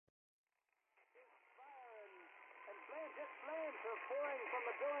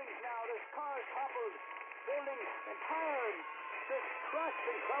There's cars toppled, buildings entire, just crushed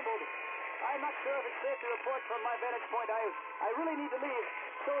and crumbled. I'm not sure if it's safe to report from my vantage point. I really need to leave.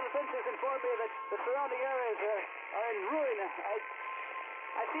 So the fences inform me that the surrounding areas are in ruin.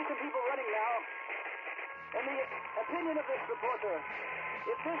 I see some people running now. In the opinion of this reporter,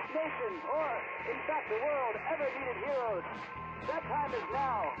 if this nation, or in fact the world, ever needed heroes, that time is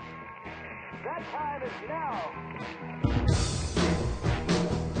now. That time is now.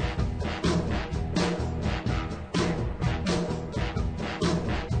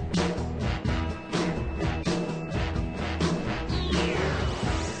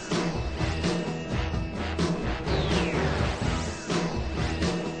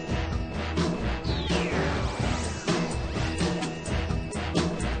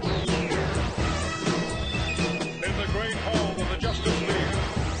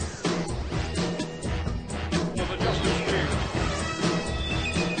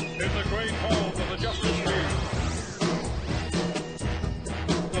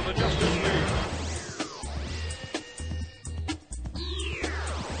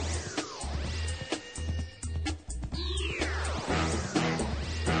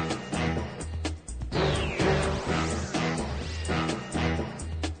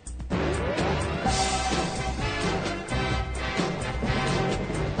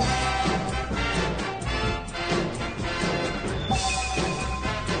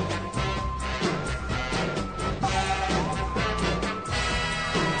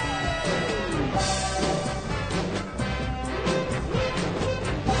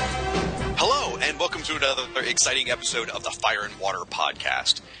 Another exciting episode of the Fire and Water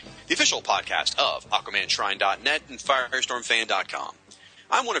Podcast, the official podcast of AquamanShrine.net and FirestormFan.com.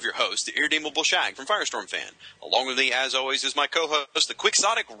 I'm one of your hosts, the irredeemable Shag from Firestorm Fan. Along with me, as always, is my co-host, the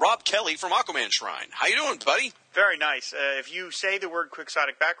quixotic Rob Kelly from Aquaman Shrine. How you doing, buddy? Very nice. If you say the word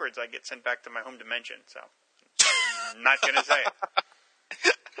quixotic backwards, I get sent back to my home dimension, so I'm not going to say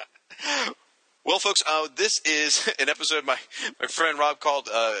it. Well, folks, this is an episode my friend Rob called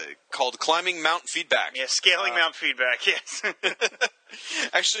Climbing Mount Feedback. Yeah, Scaling Mount Feedback, yes.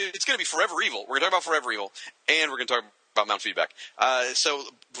 Actually, it's going to be Forever Evil. We're going to talk about Forever Evil, and we're going to talk about Mount Feedback. So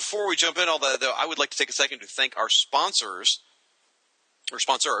before we jump in all that, though, I would like to take a second to thank our sponsors, or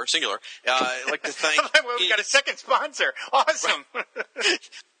sponsor, singular. I'd like to thank... well, we got a second sponsor. Awesome. Right.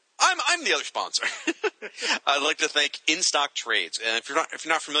 I'm the other sponsor. I'd like to thank In Stock Trades, and if you're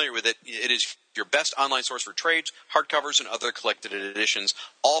not familiar with it, it is your best online source for trades, hardcovers, and other collected editions,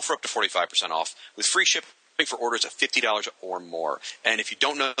 all for up to 45% off, with free shipping for orders of $50 or more. And if you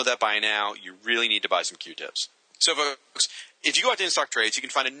don't know that by now, you really need to buy some Q-tips. So, folks, if you go out to In Stock Trades, you can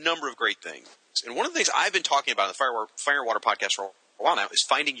find a number of great things. And one of the things I've been talking about in the Fire and Water Podcast for a while now is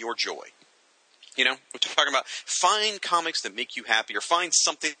finding your joy. You know, we're talking about find comics that make you happy, or find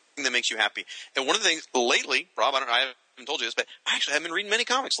something that makes you happy. And one of the things lately, Rob, I haven't told you this, but I actually haven't been reading many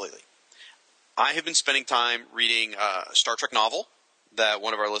comics lately. I have been spending time reading a Star Trek novel that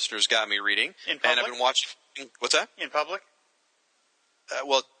one of our listeners got me reading. In public? And I've been watching... What's that? In public?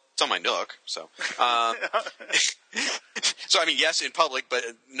 Well, it's on my Nook, so... So, I mean, yes, in public, but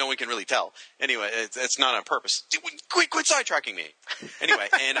no one can really tell. Anyway, it's not on purpose. Quit sidetracking me. Anyway,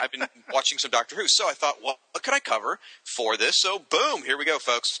 and I've been watching some Doctor Who, so I thought, well, what could I cover for this? So, boom, here we go,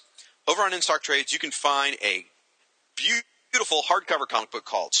 folks. Over on In Stock Trades, you can find a beautiful hardcover comic book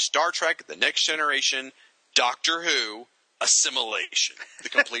called Star Trek: The Next Generation, Doctor Who, Assimilation, the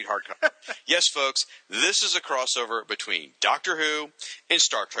complete hardcover. Yes, folks, this is a crossover between Doctor Who and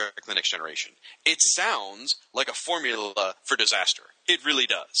Star Trek: The Next Generation. It sounds like a formula for disaster. It really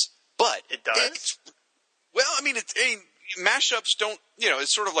does. But it does? Mashups don't,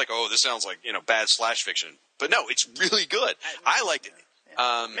 it's sort of like, oh, this sounds like, bad slash fiction. But no, it's really good. I liked it.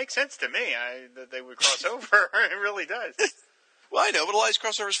 It makes sense to me that they would cross over. It really does. Well, I know, but a lot of these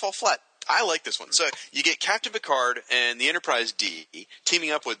crossovers fall flat. I like this one. So you get Captain Picard and the Enterprise D teaming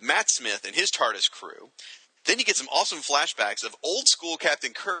up with Matt Smith and his TARDIS crew. Then you get some awesome flashbacks of old school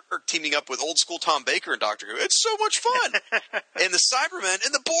Captain Kirk teaming up with old school Tom Baker and Doctor Who. It's so much fun. And the Cybermen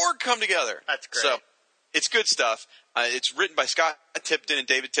and the Borg come together. That's great. So it's good stuff. It's written by Scott Tipton and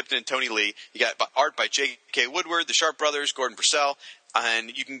David Tipton and Tony Lee. You got art by J.K. Woodward, the Sharp Brothers, Gordon Purcell.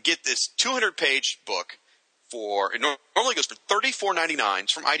 And you can get this 200-page book it normally goes for $34.99.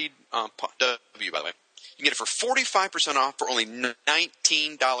 It's from IDW, by the way. You can get it for 45% off for only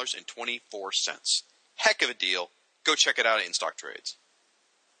 $19.24. Heck of a deal. Go check it out at In Stock Trades.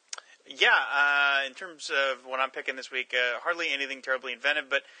 Yeah, in terms of what I'm picking this week, hardly anything terribly inventive,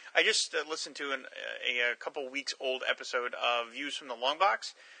 but I just listened to a couple weeks old episode of Views from the Long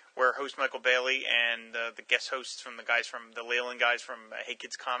Box, where host Michael Bailey and the guest hosts from the Leyland guys from Hey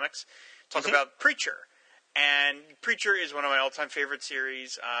Kids Comics talk about Preacher. And Preacher is one of my all-time favorite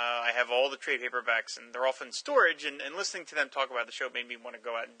series. I have all the trade paperbacks, and they're often in storage, and listening to them talk about the show made me want to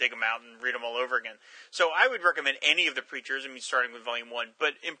go out and dig them out and read them all over again. So I would recommend any of the Preachers, starting with Volume 1,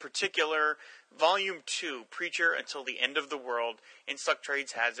 but in particular, Volume 2, Preacher Until the End of the World. In Stock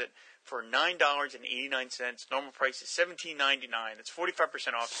Trades has it for $9.89. Normal price is $17.99. It's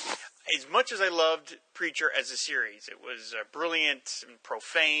 45% off. As much as I loved Preacher as a series, it was brilliant and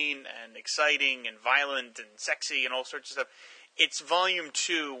profane and exciting and violent and sexy and all sorts of stuff. It's Volume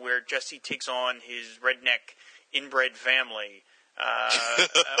 2 where Jesse takes on his redneck inbred family. Well,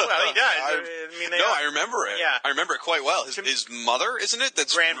 he does. I remember it. Yeah. I remember it quite well. His mother, isn't it?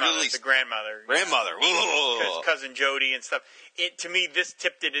 That's grandmother, really the grandmother. Grandmother. His cousin Jody and stuff. To me, this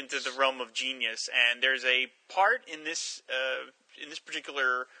tipped it into the realm of genius. And there's a part in this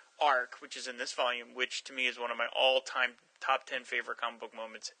particular arc, which is in this volume, which to me is one of my all-time top 10 favorite comic book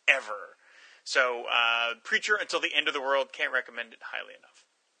moments ever. So, Preacher Until the End of the World, can't recommend it highly enough.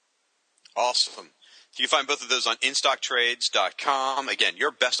 Awesome. You can find both of those on InStockTrades.com. Again,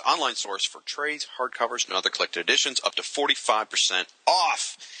 your best online source for trades, hardcovers, and other collected editions, up to 45%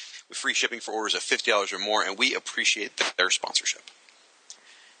 off with free shipping for orders of $50 or more, and we appreciate their sponsorship.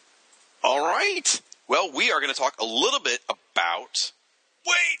 All right. Well, we are going to talk a little bit about...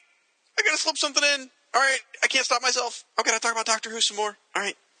 Wait! I got to slip something in. All right. I can't stop myself. I'm going to talk about Doctor Who some more. All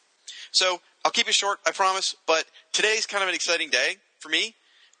right. So, I'll keep it short, I promise, but today's kind of an exciting day for me,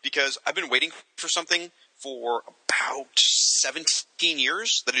 because I've been waiting for something for about 17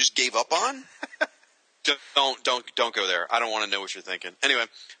 years that I just gave up on. Don't go there. I don't want to know what you're thinking. Anyway, I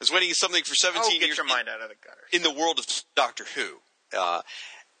was waiting for something for 17 years. Get your mind out of the gutter. In the world of Doctor Who.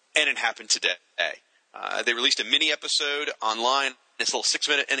 And it happened today. They released a mini episode online, this little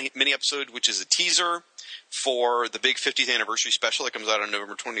 6-minute mini episode, which is a teaser for the big 50th anniversary special that comes out on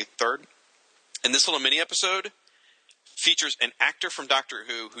November 23rd. And this little mini episode features an actor from Doctor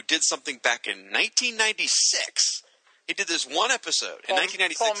Who did something back in 1996. He did this one episode in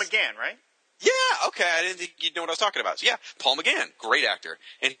 1996. Paul McGann, right? Yeah, okay. I didn't think you'd know what I was talking about. So yeah, Paul McGann, great actor.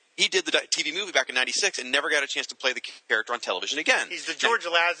 And he did the TV movie back in 96 and never got a chance to play the character on television again. He's the George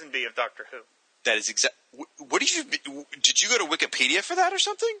Lazenby of Doctor Who. That is exact. What did you go to Wikipedia for that or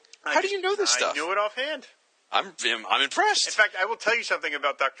something? How do you know this stuff? I knew it offhand. I'm impressed. In fact, I will tell you something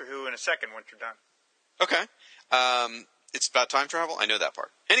about Doctor Who in a second once you're done. Okay. It's about time travel? I know that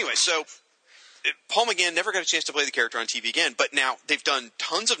part. Anyway, so Paul McGann never got a chance to play the character on TV again, but now they've done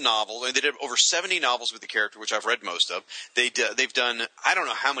tons of novels, and they did over 70 novels with the character, which I've read most of. They've done, I don't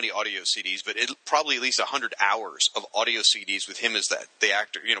know how many audio CDs, but probably at least 100 hours of audio CDs with him as the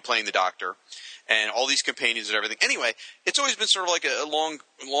actor, playing the Doctor, and all these companions and everything. Anyway, it's always been sort of like a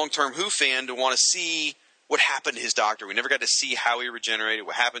long-term Who fan to want to see what happened to his Doctor. We never got to see how he regenerated,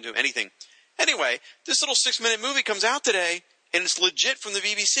 what happened to him, anything. Anyway, this little 6-minute movie comes out today, and it's legit from the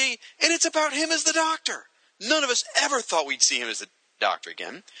BBC, and it's about him as the Doctor. None of us ever thought we'd see him as the Doctor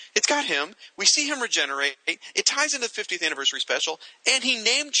again. It's got him. We see him regenerate. It ties into the 50th anniversary special, and he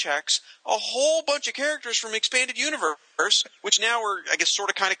name-checks a whole bunch of characters from Expanded Universe, which now are, I guess, sort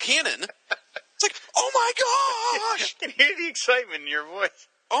of kind of canon. It's like, oh my gosh! I can hear the excitement in your voice.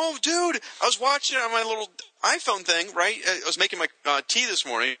 Oh, dude, I was watching it on my little iPhone thing, right? I was making my tea this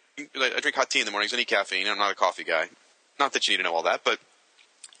morning. I drink hot tea in the mornings. I need caffeine. I'm not a coffee guy. Not that you need to know all that, but...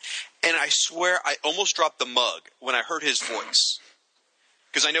 And I swear I almost dropped the mug when I heard his voice.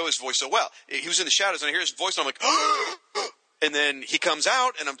 Because I know his voice so well. He was in the shadows, and I hear his voice, and I'm like... And then he comes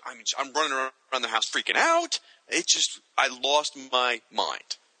out, and I'm running around the house freaking out. I lost my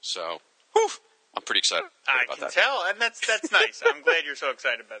mind. So, whew. I'm pretty excited about that. I can tell, and that's nice. I'm glad you're so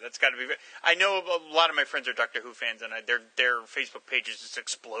excited about it. That's got to be. I know a lot of my friends are Doctor Who fans, and their Facebook pages just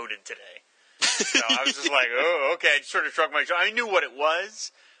exploded today. So I was just like, oh, okay. I just sort of shrugged my shoulders. I knew what it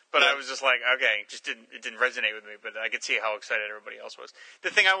was, but I was just like, okay, it didn't resonate with me. But I could see how excited everybody else was. The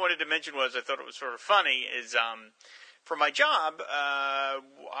thing I wanted to mention was I thought it was sort of funny is for my job,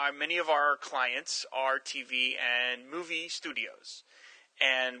 many of our clients are TV and movie studios.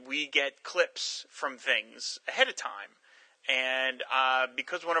 And we get clips from things ahead of time. And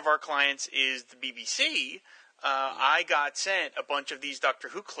because one of our clients is the BBC, I got sent a bunch of these Doctor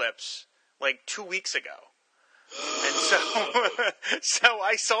Who clips like 2 weeks ago. And so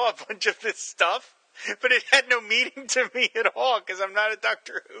I saw a bunch of this stuff, but it had no meaning to me at all because I'm not a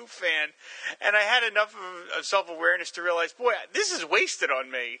Doctor Who fan. And I had enough of self-awareness to realize, boy, this is wasted on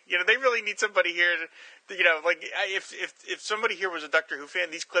me. They really need somebody here to, if somebody here was a Doctor Who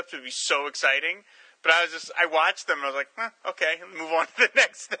fan, these clips would be so exciting. But I watched them and I was like, okay, move on to the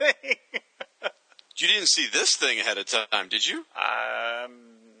next thing. You didn't see this thing ahead of time, did you?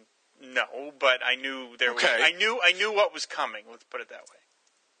 No, but I knew there was. I knew what was coming. Let's put it that way.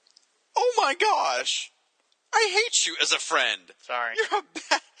 Oh my gosh! I hate you as a friend. Sorry. You're a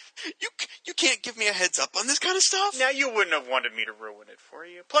bad. You can't give me a heads up on this kind of stuff. Now you wouldn't have wanted me to ruin it for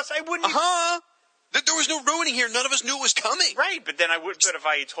you. Plus, I wouldn't. There was no ruining here. None of us knew it was coming. Right, but then I would. But if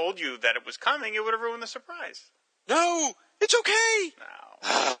I told you that it was coming, it would have ruined the surprise. No, it's okay.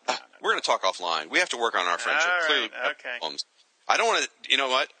 No. We're going to talk offline. We have to work on our friendship. All right, Clearly, okay. I don't want to. You know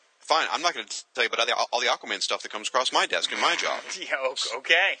what? Fine. I'm not going to tell you about all the Aquaman stuff that comes across my desk in my job. Yeah,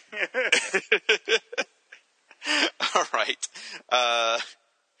 okay. All right.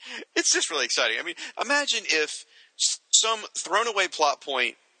 It's just really exciting. I mean, imagine if some thrown away plot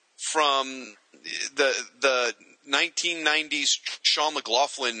point from the 1990s Sean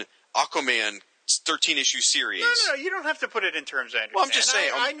McLaughlin Aquaman 13-issue series. No, you don't have to put it in terms I understand. Well, I'm just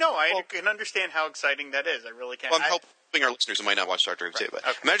saying. I can understand how exciting that is. I really can. Well, I'm helping our listeners who might not watch Star Trek too. But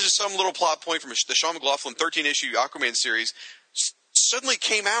imagine some little plot point from the Sean McLaughlin 13-issue Aquaman series suddenly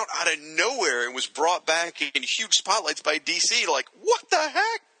came out of nowhere and was brought back in huge spotlights by DC. Like, what the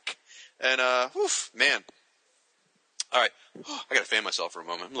heck? And, man. All right. I got to fan myself for a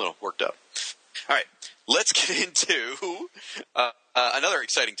moment. I'm a little worked up. All right. Let's get into another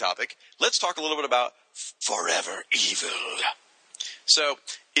exciting topic. Let's talk a little bit about Forever Evil. So,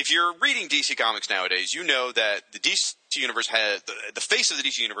 if you're reading DC Comics nowadays, you know that the DC universe the face of the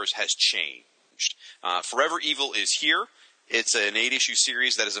DC universe has changed. Forever Evil is here. It's an 8-issue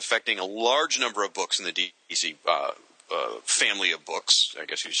series that is affecting a large number of books in the DC family of books, I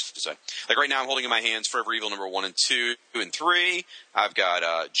guess you should say. Like right now I'm holding in my hands Forever Evil number 1 and 2 and 3. I've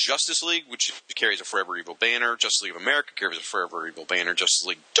got Justice League, which carries a Forever Evil banner. Justice League of America carries a Forever Evil banner. Justice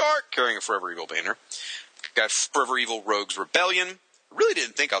League Dark carrying a Forever Evil banner. Got Forever Evil Rogues Rebellion. I really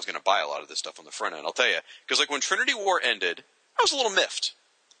didn't think I was going to buy a lot of this stuff on the front end, I'll tell you. Because like when Trinity War ended, I was a little miffed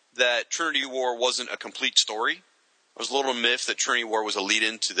that Trinity War wasn't a complete story. I was a little miffed that Trinity War was a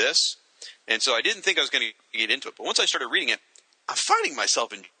lead-in to this. And so I didn't think I was going to get into it. But once I started reading it, I'm finding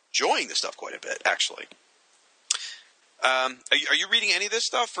myself enjoying this stuff quite a bit, actually. Are you reading any of this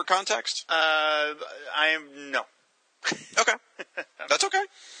stuff for context? No. Okay. That's okay.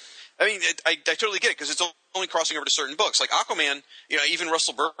 I mean, I totally get it, because it's only crossing over to certain books. Like Aquaman, even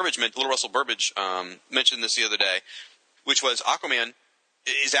little Russell Burbage mentioned this the other day, which was Aquaman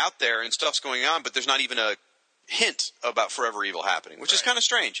is out there and stuff's going on, but there's not even a hint about Forever Evil happening, which is kind of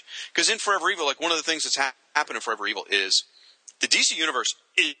strange. Because in Forever Evil, like one of the things that's happened in Forever Evil is the DC Universe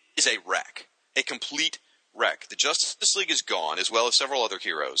is a wreck. A complete wreck. The Justice League is gone, as well as several other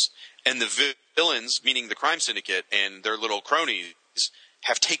heroes. And the villains, meaning the Crime Syndicate and their little cronies,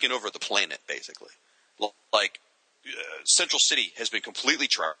 have taken over the planet, basically. Like, Central City has been completely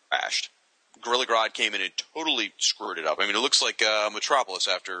trashed. Gorilla Grodd came in and totally screwed it up. I mean, it looks like Metropolis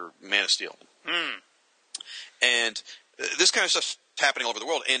after Man of Steel. And this kind of stuff's happening all over the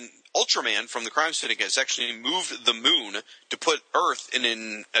world. And Ultraman from the Crime Syndicate has actually moved the moon to put Earth in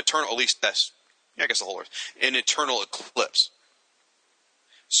an eternal, at least that's, I guess the whole Earth, an eternal eclipse.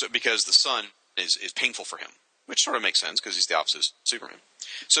 So because the sun is painful for him, which sort of makes sense because he's the opposite of Superman.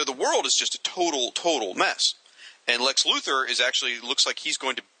 So the world is just a total mess. And Lex Luthor looks like he's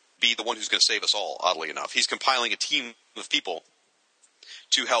going to be the one who's going to save us all, oddly enough. He's compiling a team of people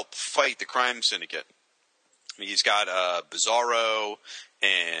to help fight the Crime Syndicate. I mean, he's got Bizarro,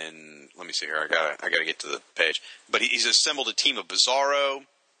 and let me see here. I gotta get to the page. But he's assembled a team of Bizarro,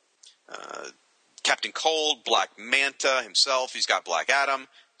 Captain Cold, Black Manta himself. He's got Black Adam.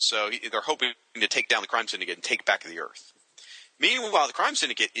 So they're hoping to take down the Crime Syndicate and take back the Earth. Meanwhile, the Crime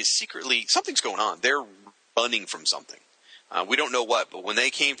Syndicate is secretly something's going on. They're running from something. We don't know what, but when they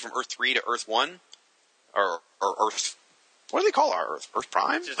came from Earth 3 to Earth 1, or Earth, what do they call our Earth? Earth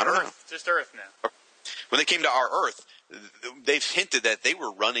Prime? I don't know. Just Earth now. When they came to our Earth, they've hinted that they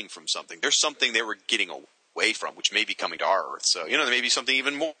were running from something. There's something they were getting away from, which may be coming to our Earth. So, there may be something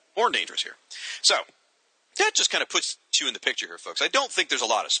even more dangerous here. So, that just kind of puts you in the picture here, folks. I don't think there's a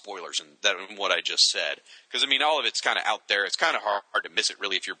lot of spoilers in what I just said. Because, all of it's kind of out there. It's kind of hard to miss it,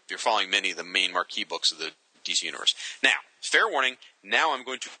 really, if you're following many of the main marquee books of the DC Universe. Now, fair warning, now I'm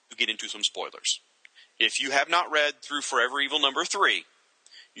going to get into some spoilers. If you have not read through Forever Evil number 3,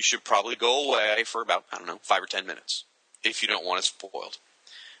 you should probably go away for about, 5 or 10 minutes, if you don't want it spoiled.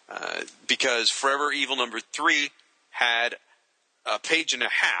 Because Forever Evil number 3 had a page and a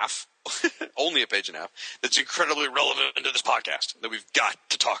half, only a page and a half, that's incredibly relevant to this podcast that we've got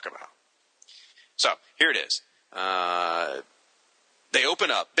to talk about. So, here it is. They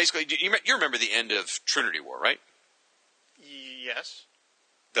open up. Basically, you remember the end of Trinity War, right? Yes.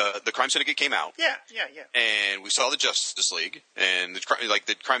 The Crime Syndicate came out. Yeah. And we saw the Justice League, and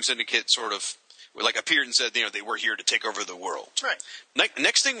the Crime Syndicate sort of appeared and said, they were here to take over the world. Right.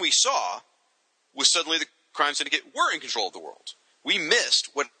 Next thing we saw was suddenly the Crime Syndicate were in control of the world. We missed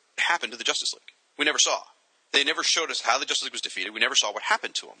what happened to the Justice League. We never saw. They never showed us how the Justice League was defeated. We never saw what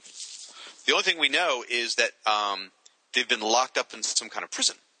happened to them. The only thing we know is that they've been locked up in some kind of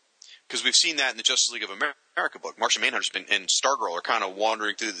prison. Because we've seen that in the Justice League of America book. Martian Manhunter's been and Stargirl are kind of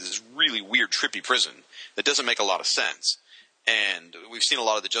wandering through this really weird, trippy prison that doesn't make a lot of sense. And we've seen a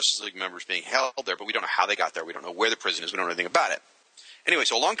lot of the Justice League members being held there, but we don't know how they got there. We don't know where the prison is. We don't know anything about it. Anyway,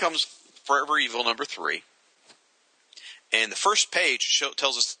 so along comes Forever Evil number 3. And the first page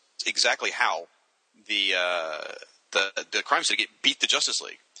tells us exactly how the Crime Syndicate beat the Justice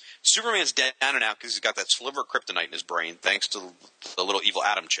League. Superman's down and out because he's got that sliver of kryptonite in his brain, thanks to the little evil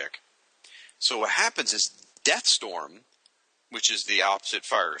Atom chick. So what happens is Deathstorm, which is the opposite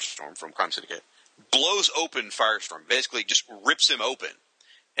Firestorm from Crime Syndicate, blows open Firestorm, basically just rips him open.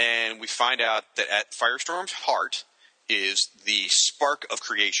 And we find out that at Firestorm's heart is the spark of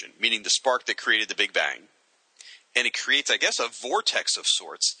creation, meaning the spark that created the Big Bang. And it creates, I guess, a vortex of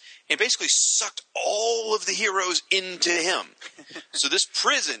sorts, and basically sucked all of the heroes into him. So this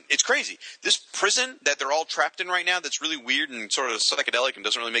prison, it's crazy. This prison that they're all trapped in right now that's really weird and sort of psychedelic and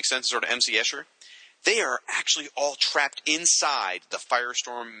doesn't really make sense, sort of MC Escher, they are actually all trapped inside the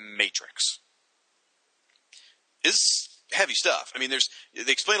Firestorm Matrix. It's heavy stuff. I mean,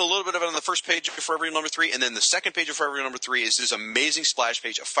 they explain a little bit of it on the first page of Forever Evil number 3, and then the second page of Forever Evil number 3 is this amazing splash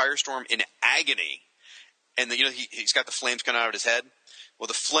page of Firestorm in agony. And he's got the flames coming out of his head. Well,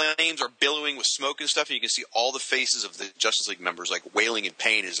 the flames are billowing with smoke and stuff, and you can see all the faces of the Justice League members wailing in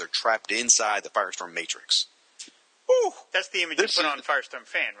pain as they're trapped inside the Firestorm Matrix. Ooh, that's the image you put on Firestorm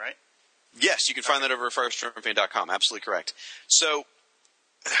Fan, right? Yes, you can find that over at firestormfan.com. Absolutely correct. So,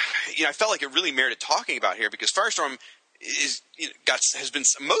 I felt like it really merited talking about here because Firestorm has been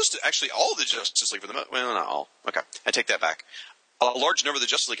all the Justice League for the most. Well, not all. Okay, I take that back. A large number of the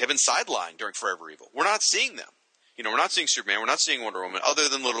Justice League have been sidelined during Forever Evil. We're not seeing them. We're not seeing Superman. We're not seeing Wonder Woman, other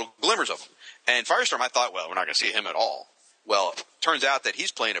than little glimmers of them. And Firestorm, I thought, well, we're not going to see him at all. Well, it turns out that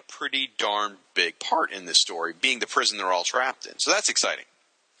he's playing a pretty darn big part in this story, being the prison they're all trapped in. So that's exciting.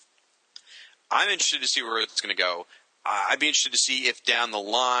 I'm interested to see where it's going to go. I'd be interested to see if down the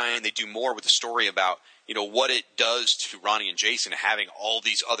line they do more with the story about, what it does to Ronnie and Jason having all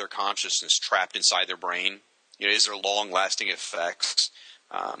these other consciousness trapped inside their brain. Is there long-lasting effects?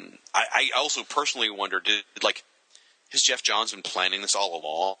 I also personally wondered, has Jeff Johns been planning this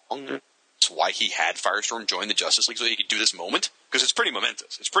all along? That's why he had Firestorm join the Justice League so he could do this moment? Because it's pretty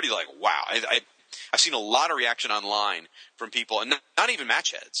momentous. It's pretty wow. I've seen a lot of reaction online from people, and not even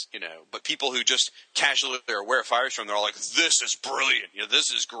match heads, but people who just casually are aware of Firestorm. They're all like, this is brilliant.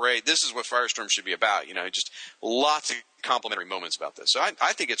 This is great. This is what Firestorm should be about. Just lots of complimentary moments about this. So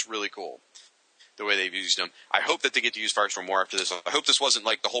I think it's really cool the way they've used him. I hope that they get to use Firestorm more after this. I hope this wasn't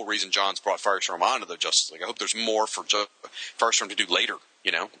the whole reason Johns brought Firestorm onto the Justice League. I hope there's more for Firestorm to do later,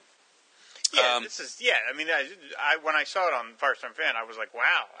 Yeah, this is. Yeah, I mean, when I saw it on Firestorm Fan, I was like,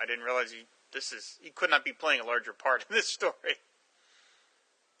 "Wow!" I didn't realize he could not be playing a larger part in this story.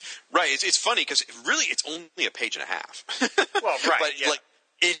 Right. It's funny because really it's only a page and a half. Well, right. But yeah.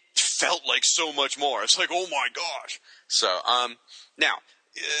 it felt like so much more. It's like, oh my gosh. So now.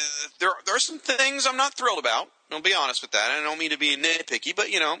 There are some things I'm not thrilled about. I'll be honest with that. I don't mean to be nitpicky, but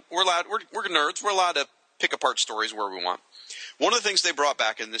we're allowed. We're nerds. We're allowed to pick apart stories where we want. One of the things they brought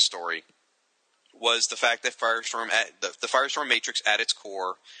back in this story was the fact that the Firestorm Matrix at its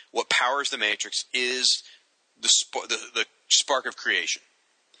core, what powers the Matrix is the spark of creation.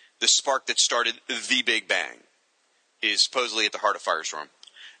 The spark that started the Big Bang is supposedly at the heart of Firestorm.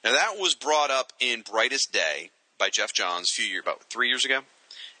 Now that was brought up in Brightest Day by Jeff Johns about 3 years ago.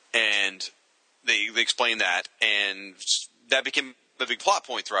 And they explained that, and that became a big plot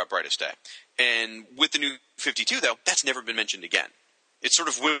point throughout Brightest Day. And with the new 52, though, that's never been mentioned again. It sort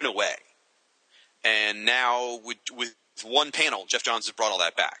of went away. And now, with one panel, Jeff Johns has brought all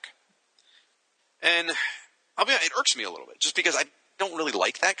that back. And I'll be honest, it irks me a little bit, just because I don't really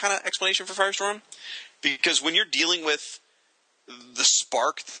like that kind of explanation for Firestorm. Because when you're dealing with the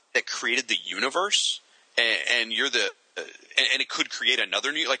spark that created the universe, and you're and it could create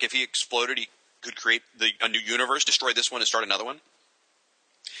another new, if he exploded, he could create a new universe, destroy this one, and start another one.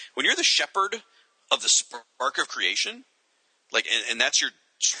 When you're the shepherd of the spark of creation, and that's your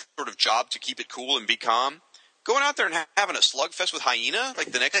sort of job to keep it cool and be calm, going out there and having a slugfest with Hyena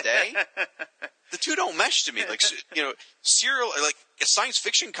like the next day. The two don't mesh to me. Like, you know, serial, like science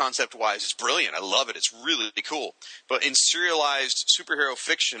fiction concept wise, it's brilliant. I love it. It's really cool. But in serialized superhero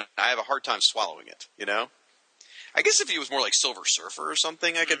fiction, I have a hard time swallowing it. You know, I guess if he was more like Silver Surfer or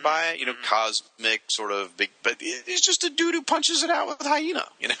something, I could buy it. You know, cosmic sort of big. But it's just a dude who punches it out with Hyena.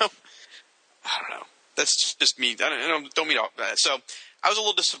 You know, I don't know. That's just me. I don't mean all that. So I was a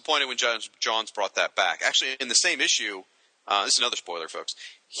little disappointed when Johns brought that back. Actually, in the same issue, this is another spoiler, folks.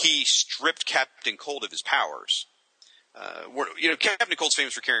 He stripped Captain Cold of his powers. You know, Captain Cold's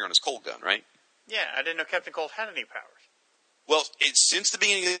famous for carrying on his cold gun, right? Yeah, I didn't know Captain Cold had any powers. Well, since the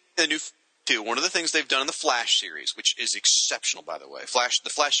beginning of the New 52, one of the things they've done in the Flash series, which is exceptional, by the way. The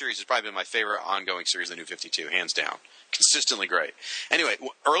Flash series has probably been my favorite ongoing series of the New 52, hands down. Consistently great. Anyway,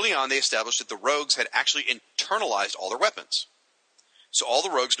 early on they established that the Rogues had actually internalized all their weapons. So all the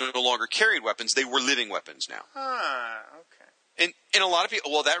Rogues no longer carried weapons. They were living weapons now. Okay. And a lot of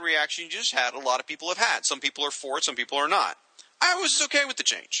people, well, that reaction you just had, a lot of people have had. Some people are for it, some people are not. I was okay with the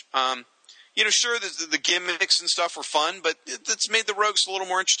change. You know, sure, the gimmicks and stuff were fun, but that's made the Rogues a little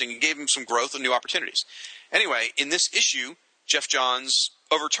more interesting and gave them some growth and new opportunities. Anyway, in this issue, Jeff Johns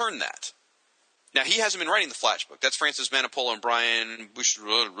overturned that. Now, he hasn't been writing the Flash book. That's Francis Manapolo and Brian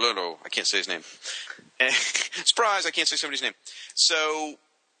Bush-Rodo. I can't say his name. Surprise, I can't say somebody's name. So,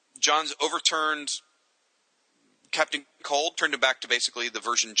 Johns overturned Captain Cold, turned him back to basically the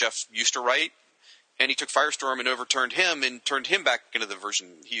version Jeff used to write, and he took Firestorm and overturned him and turned him back into the version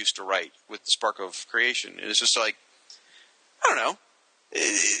he used to write with the spark of creation. And it's just like, I don't know.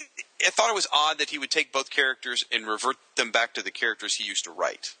 I thought it was odd that he would take both characters and revert them back to the characters he used to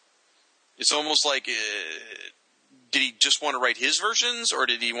write. It's almost like, did he just want to write his versions, or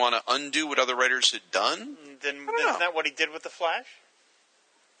did he want to undo what other writers had done? Then isn't that what he did with the Flash?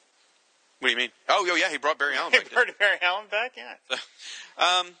 What do you mean? Oh, yeah, he brought Barry Allen back. He brought Barry Allen back, yeah.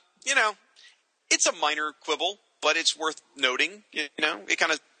 You know, it's a minor quibble, but it's worth noting. You know, it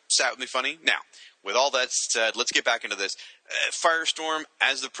kind of sat with me funny. Now, with all that said, let's get back into this. Firestorm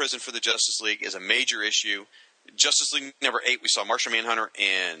as the prison for the Justice League is a major issue. Justice League number 8, we saw Martian Manhunter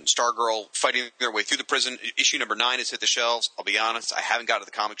and Stargirl fighting their way through the prison. Issue number 9 has hit the shelves. I'll be honest, I haven't got to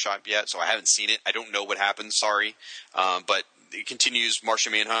the comic shop yet, so I haven't seen it. I don't know what happens, sorry. But it continues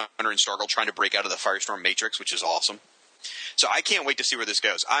Martian Manhunter and Stargirl trying to break out of the Firestorm Matrix, which is awesome. So I can't wait to see where this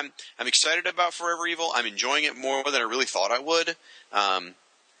goes. I'm excited about Forever Evil. I'm enjoying it more than I really thought I would.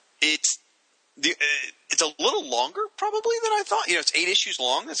 It's a little longer probably than I thought. You know, it's 8 issues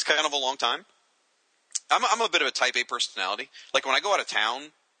long. That's kind of a long time. I'm a bit of a type A personality. Like when I go out of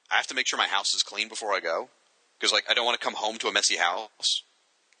town, I have to make sure my house is clean before I go, because like I don't want to come home to a messy house.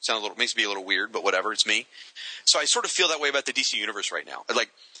 Makes me a little weird, but whatever. It's me. So I sort of feel that way about the DC universe right now.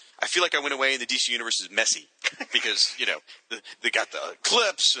 Like I feel like I went away and the DC universe is messy because you know they got the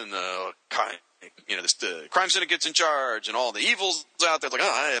Clips and the crime syndicate's in charge and all the evils out there. It's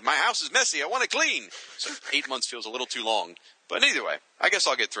like, my house is messy. I want it clean. So 8 months feels a little too long. But either way, I guess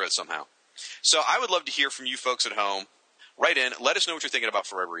I'll get through it somehow. So I would love to hear from you folks at home. Write in. Let us know what you're thinking about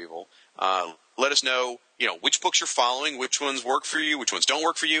Forever Evil. Let us know, which books you're following, which ones work for you, which ones don't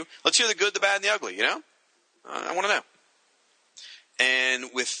work for you. Let's hear the good, the bad, and the ugly, I want to know.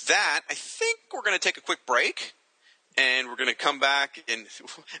 And with that, I think we're going to take a quick break. And we're going to come back and,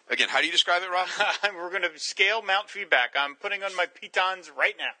 again, how do you describe it, Rob? We're going to scale mount feedback. I'm putting on my pitons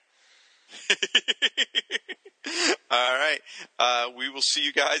right now. All right. We will see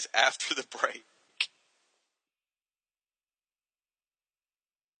you guys after the break.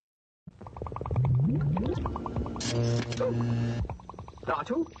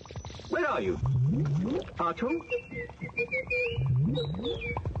 Artu? Where are you? Artu?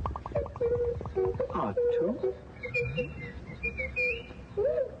 Artu?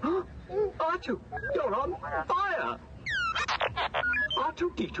 Artu, you're on fire!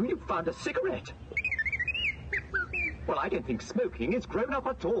 R2-D2, you found a cigarette. Well, I don't think smoking is grown up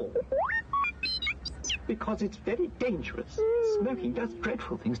at all. Because it's very dangerous. Smoking does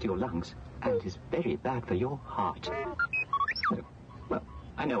dreadful things to your lungs and is very bad for your heart. Well,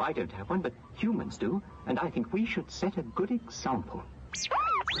 I know I don't have one, but humans do, and I think we should set a good example.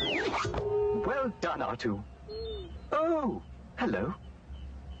 Well done, R2. Oh, hello.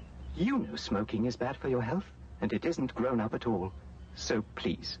 You know smoking is bad for your health, and it isn't grown up at all. So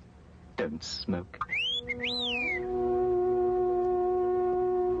please, don't smoke.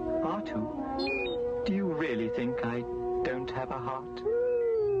 R2, do you really think I don't have a heart?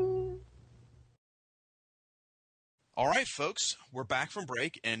 All right, folks, we're back from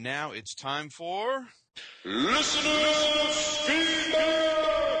break, and now it's time for... Listener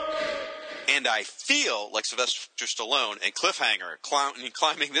Feedback! And I feel like Sylvester Stallone and Cliffhanger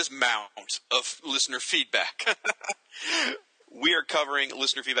climbing this mount of listener feedback. We are covering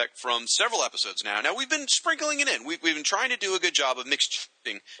listener feedback from several episodes now. Now, we've been sprinkling it in. We've been trying to do a good job of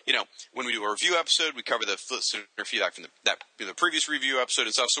mixing. When we do a review episode, we cover the listener feedback from the previous review episode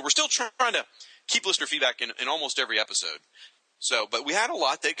and stuff. So we're still trying to keep listener feedback in almost every episode. But we had a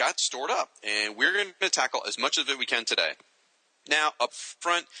lot that got stored up, and we're going to tackle as much of it we can today. Now, up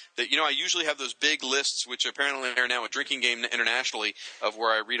front, I usually have those big lists, which apparently are now a drinking game internationally, of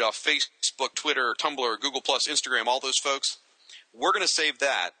where I read off Facebook, Twitter, Tumblr, Google+, Instagram, all those folks. We're going to save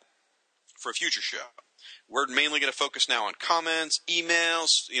that for a future show. We're mainly going to focus now on comments,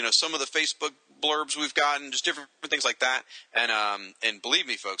 emails, some of the Facebook blurbs we've gotten, just different things like that. And believe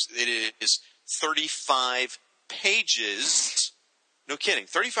me, folks, it is 35 pages. No kidding.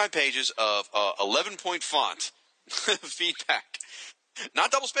 35 pages of 11-point font feedback.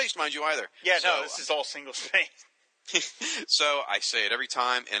 Not double-spaced, mind you, either. Yeah, no, this is all single-spaced. So I say it every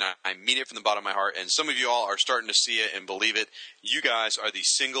time, and I mean it from the bottom of my heart, and some of you all are starting to see it and believe it. You guys are the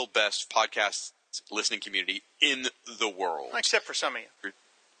single best podcast listening community in the world. Except for some of you.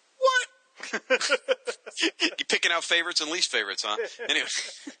 What? You're picking out favorites and least favorites, huh? Anyway,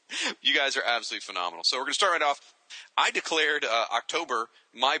 you guys are absolutely phenomenal. So we're going to start right off. I declared October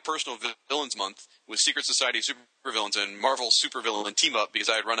my personal villains month with Secret Society Supervillains and Marvel Supervillain Team Up because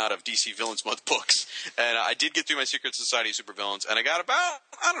I had run out of DC Villains Month books. And I did get through my Secret Society Supervillains, and I got about,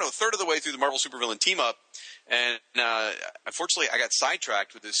 a third of the way through the Marvel Supervillain Team Up. And unfortunately, I got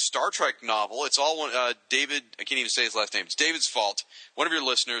sidetracked with this Star Trek novel. It's all David, I can't even say his last name. It's David's fault. One of your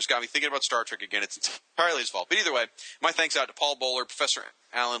listeners got me thinking about Star Trek again. It's entirely his fault. But either way, my thanks out to Paul Bowler, Professor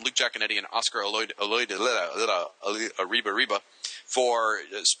Allen, Luke Giaconetti, and Oscar Ariba for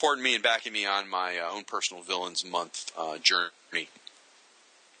supporting me and backing me on my own personal Villains Month journey.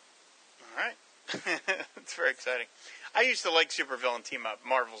 All right. It's very exciting. I used to like Supervillain Team Up,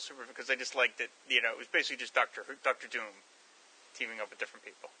 Marvel Super, because I just liked it. It was basically just Doctor Doom teaming up with different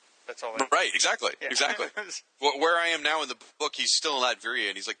people. That's all. Right, exactly. Well, where I am now in the book, he's still in Latveria,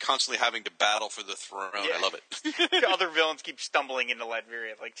 and he's constantly having to battle for the throne. Yeah. I love it. The other villains keep stumbling into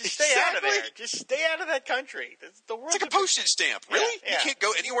Latveria. Just stay out of there. Just stay out of that country. The world's it's like a postage stamp. Really? Yeah. You can't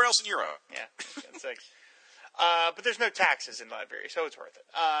go anywhere else in Europe. Yeah. But there's no taxes in Latveria, so it's worth it.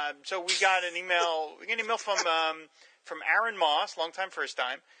 So we got an email. We got an email from Aaron Moss, long time, first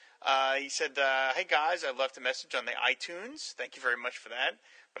time. He said, "Hey guys, I left a message on the iTunes. Thank you very much for that.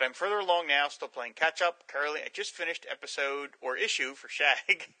 But I'm further along now, still playing catch up. Currently, I just finished episode or issue for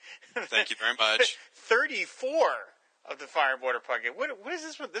Shag. Thank you very much. 34 of the Fire and Water podcast. What is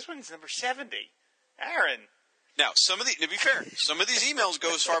this one? This one's number 70. Aaron. Now, to be fair, some of these emails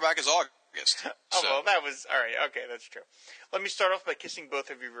go as far back as August. Well, that was all right. Okay, that's true. Let me start off by kissing both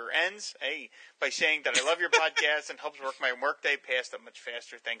of your rear ends. By saying that I love your podcast and helps work my workday past that much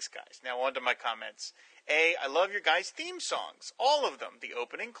faster. Thanks, guys. Now on to my comments. I love your guys' theme songs, all of them, the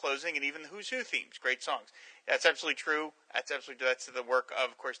opening, closing, and even the Who's Who themes. Great songs. That's absolutely true. That's the work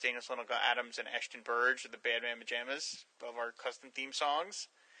of course, Daniel Slonica Adams and Ashton Burge of the Badman Pajamas of our custom theme songs.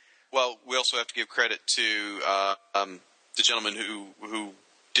 Well, we also have to give credit to the gentleman who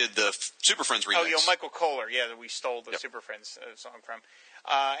did the Super Friends remix. Oh, Michael Kohler. Yeah, that we stole the Super Friends song from.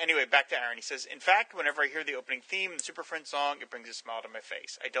 Anyway, back to Aaron. He says, in fact, whenever I hear the opening theme, the Super Friends song, it brings a smile to my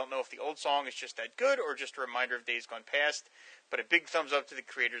face. I don't know if the old song is just that good or just a reminder of days gone past, but a big thumbs up to the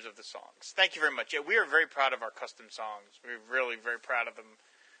creators of the songs. Thank you very much. Yeah, we are very proud of our custom songs. We're really very proud of them.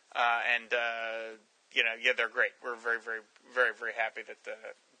 They're great. We're very, very, very, very happy that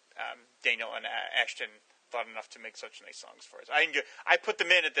Daniel and Ashton thought enough to make such nice songs for us. I put them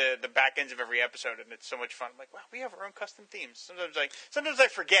in at the back ends of every episode, and it's so much fun. I'm like, wow, we have our own custom themes. Sometimes I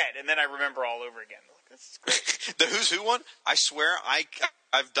forget, and then I remember all over again. Like, this is great. The Who's Who one, I swear,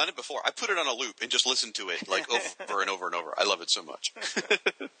 I've done it before. I put it on a loop and just listened to it over and over and over. I love it so much.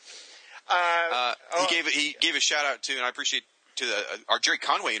 He gave a shout out to, and I appreciate our Jerry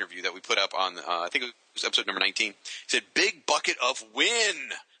Conway interview that we put up on. I think it was episode number 19. He said, "Big bucket of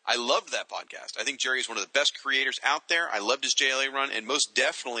win." I loved that podcast. I think Jerry is one of the best creators out there. I loved his JLA run, and most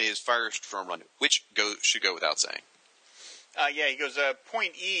definitely his Firestorm run, which should go without saying. He goes,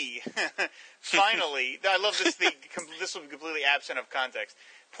 point E. Finally, I love this thing. This will be completely absent of context.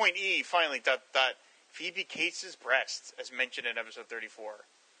 Point E, finally, ... Phoebe Cates' breasts, as mentioned in episode 34.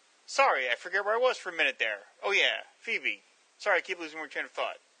 Sorry, I forget where I was for a minute there. Oh, yeah, Phoebe. Sorry, I keep losing my train of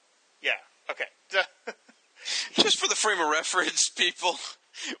thought. Yeah, okay. Just for the frame of reference, people,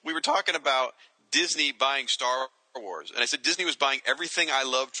 we were talking about Disney buying Star Wars. And I said Disney was buying everything I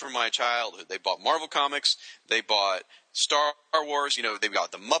loved from my childhood. They bought Marvel Comics. They bought Star Wars, they've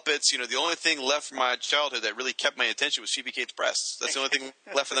got the Muppets. The only thing left from my childhood that really kept my attention was Phoebe Cates' breasts. That's the only thing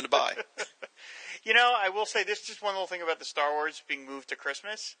left for them to buy. I will say this, just one little thing about the Star Wars being moved to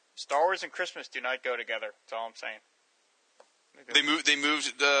Christmas. Star Wars and Christmas do not go together. That's all I'm saying. They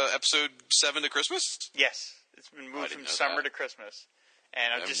moved Episode 7 to Christmas? Yes. It's been moved from summer to Christmas.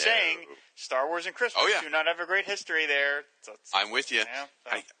 And I'm just saying, Star Wars and Christmas do not have a great history there. So I'm with you.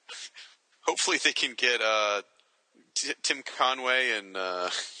 Hopefully they can get Tim Conway and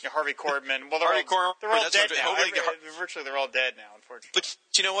Harvey Korman. Well, they're all dead now. Virtually, they're all dead now, unfortunately. But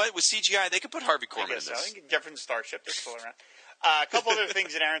you know what? With CGI, they could put Harvey Korman in this. I think Jefferson Starship, they're still around. A couple other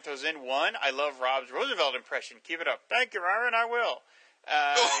things that Aaron throws in. One, I love Rob's Roosevelt impression. Keep it up. Thank you, Aaron. I will.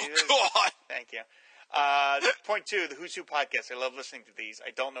 God. Thank you. Point two, the Who's Who podcast. I love listening to these. I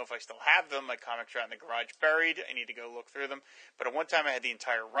don't know if I still have them. My comics are out in the garage buried. I need to go look through them. But at one time I had the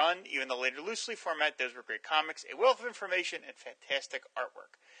entire run, even the later loosely format. Those were great comics, a wealth of information, and fantastic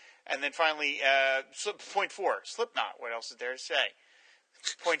artwork. And then finally, point four, Slipknot. What else is there to say?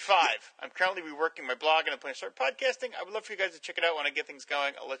 Point five, I'm currently reworking my blog and I'm planning to start podcasting. I would love for you guys to check it out when I get things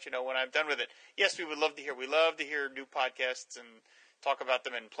going. I'll let you know when I'm done with it. Yes, we love to hear new podcasts and talk about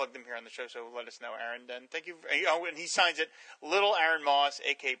them and plug them here on the show, so let us know, Aaron. And thank you. And he signs it, Little Aaron Moss,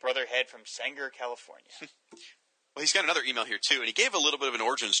 a.k.a. Brother Head from Sanger, California. Well, he's got another email here, too, and he gave a little bit of an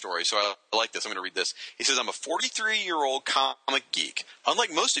origin story, so I like this. I'm going to read this. He says, I'm a 43-year-old comic geek.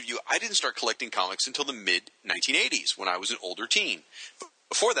 Unlike most of you, I didn't start collecting comics until the mid-1980s, when I was an older teen.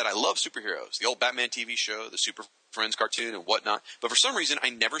 Before that, I loved superheroes, the old Batman TV show, the Super Friends cartoon, and whatnot, but for some reason, I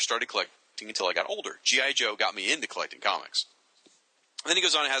never started collecting until I got older. G.I. Joe got me into collecting comics. And then he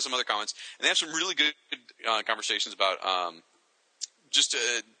goes on and has some other comments, and they have some really good conversations about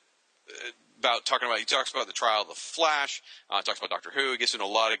about talking about. He talks about the trial of the Flash. Talks about Doctor Who. He gets into a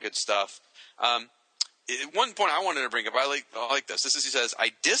lot of good stuff. One point I wanted to bring up, I like this. He says,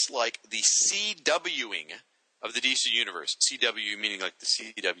 I dislike the CWing of the DC universe. CW meaning like the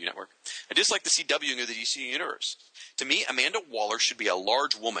CW network. I dislike the CWing of the DC universe. To me, Amanda Waller should be a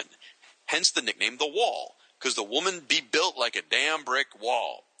large woman, hence the nickname The Wall. Because the woman be built like a damn brick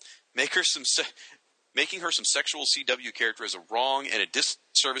wall. Making her some sexual CW character is a wrong and a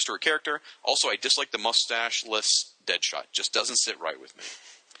disservice to her character. Also, I dislike the mustache-less Deadshot. Just doesn't sit right with me.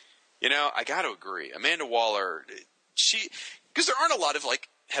 I got to agree. Amanda Waller, because there aren't a lot of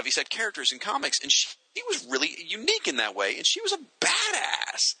heavyset characters in comics, and she was really unique in that way, and she was a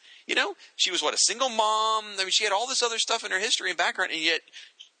badass. She was a single mom. I mean, she had all this other stuff in her history and background, and yet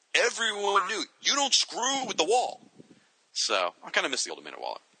everyone knew, you don't screw with the Wall. So, I kind of miss the old Amanda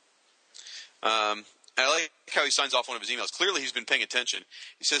Waller. I like how he signs off one of his emails. Clearly, he's been paying attention.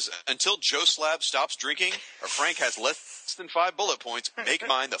 He says, until Joe Slab stops drinking, or Frank has less than 5 bullet points, make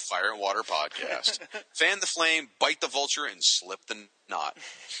mine the Fire and Water podcast. Fan the flame, bite the vulture, and slip the knot.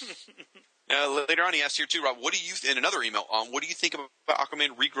 Later on, he asks here, too, Rob, in another email, what do you think about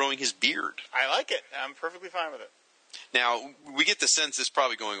Aquaman regrowing his beard? I like it. I'm perfectly fine with it. Now, we get the sense it's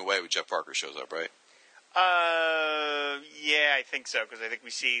probably going away when Jeff Parker shows up, right? Yeah, I think so, because I think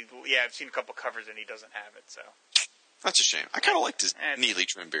I've seen a couple covers and he doesn't have it, so. That's a shame. I kind of liked his neatly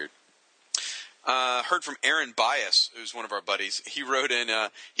trimmed beard. Heard from Aaron Bias, who's one of our buddies. He wrote in,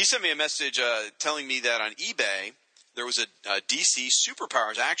 he sent me a message telling me that on eBay, there was a DC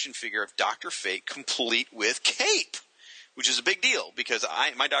Superpowers action figure of Dr. Fate complete with cape, which is a big deal, because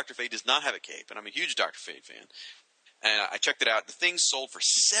my Dr. Fate does not have a cape, and I'm a huge Dr. Fate fan. And I checked it out. The thing sold for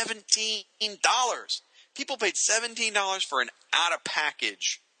 $17. People paid $17 for an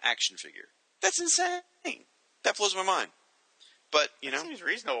out-of-package action figure. That's insane. That blows my mind. But, That seems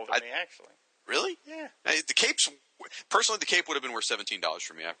reasonable to me, actually. Really? Yeah. The cape would have been worth $17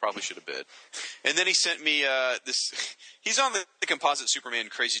 for me. I probably should have bid. And then he sent me this. He's on the composite Superman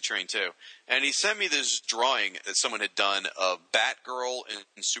Crazy Train, too. And he sent me this drawing that someone had done of Batgirl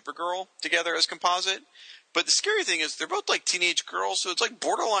and Supergirl together as composite. But the scary thing is they're both like teenage girls, so it's like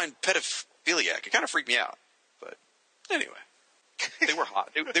borderline pedophiliac. It kind of freaked me out. But anyway, they were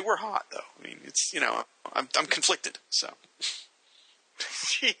hot. They were hot, though. I mean, it's, I'm conflicted, so.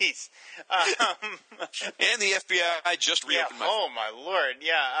 Jeez. And the FBI just reopened my... Oh, my Lord.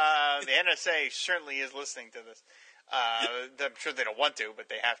 Yeah, the NSA certainly is listening to this. I'm sure they don't want to, but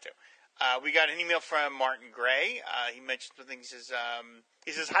they have to. We got an email from Martin Gray. He mentioned something.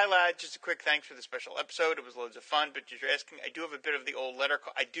 He says, hi, lad. Just a quick thanks for the special episode. It was loads of fun, but you're asking, I do have a bit of the old letter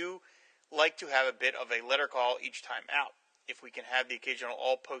call. I do like to have a bit of a letter call each time out. If we can have the occasional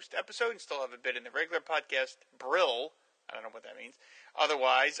all-post episode and still have a bit in the regular podcast, brill. I don't know what that means.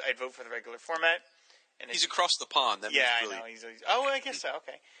 Otherwise, I'd vote for the regular format. And he's across the pond. That yeah, really... I know. Oh, I guess so.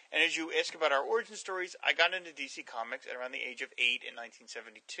 Okay. And as you ask about our origin stories, I got into DC Comics at around the age of 8 in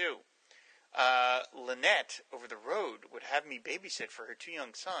 1972. Lynette, over the road, would have me babysit for her 2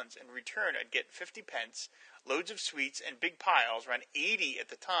 young sons. In return, I'd get 50 pence, loads of sweets, and big piles, around 80 at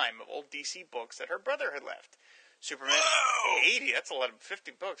the time, of old DC books that her brother had left. Superman... Whoa! 80? That's a lot of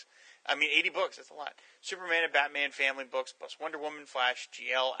 50 books. 80 books, that's a lot. Superman and Batman family books, plus Wonder Woman, Flash,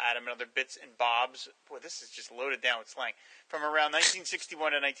 GL, Atom, and other bits and bobs. Boy, this is just loaded down with slang. From around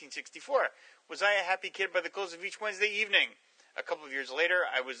 1961 to 1964. Was I a happy kid by the close of each Wednesday evening? A couple of years later,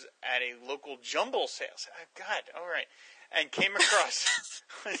 I was at a local jumble sale. God, all right. And came across...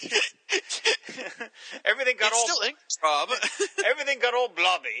 everything got It's all... still English, Rob. Everything got all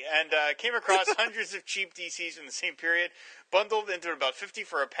blobby, and came across hundreds of cheap DCs in the same period, bundled into about 50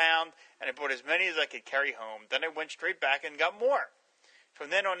 for £1, and I bought as many as I could carry home. Then I went straight back and got more. From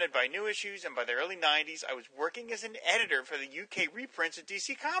then on, I'd buy new issues, and by the early 90s, I was working as an editor for the UK reprints of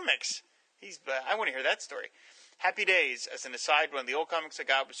DC Comics. I want to hear that story. Happy days. As an aside, one of the old comics I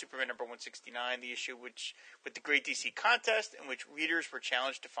got was Superman number 169, the issue with the Great DC Contest, in which readers were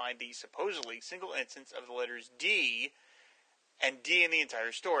challenged to find the supposedly single instance of the letters D and D in the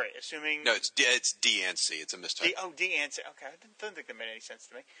entire story. Assuming... No, it's D and C. It's a mistake. D and C. Okay, I didn't think that made any sense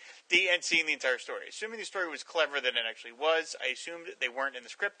to me. D and C in the entire story. Assuming the story was cleverer than it actually was, I assumed they weren't in the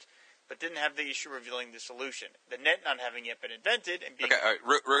script, but didn't have the issue revealing the solution. The net not having yet been invented and being... Okay, all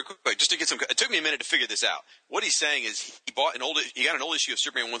right, real quick, just to get some... It took me a minute to figure this out. What he's saying is he got an old issue of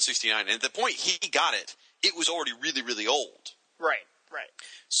Superman 169, and at the point he got it, it was already really, really old. Right.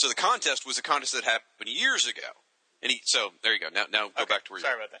 So the contest was a contest that happened years ago. So there you go. Now go back to where you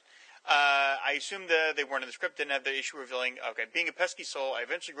Sorry about that. I assumed they weren't in the script, didn't have the issue revealing. Okay, being a pesky soul, I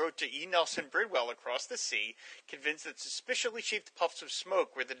eventually wrote to E. Nelson Bridwell across the sea, convinced that suspiciously shaped puffs of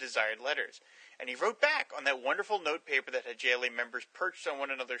smoke were the desired letters. And he wrote back on that wonderful note paper that had JLA members perched on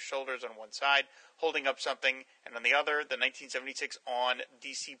one another's shoulders on one side, holding up something, and on the other, the 1976 On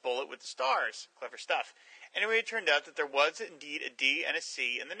DC bullet with the stars. Clever stuff. Anyway, it turned out that there was indeed a D and a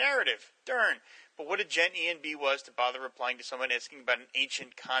C in the narrative. Darn. But what a gent E and B was to bother replying to someone asking about an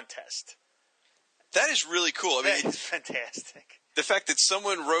ancient contest. That is really cool. I mean, That's fantastic. The fact that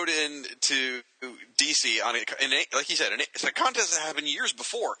someone wrote in to DC on like you said, it's a contest that happened years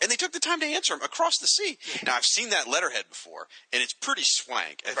before, and they took the time to answer them across the sea. Now, I've seen that letterhead before, and it's pretty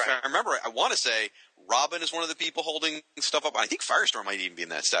swank. If I remember, I want to say Robin is one of the people holding stuff up. I think Firestorm might even be in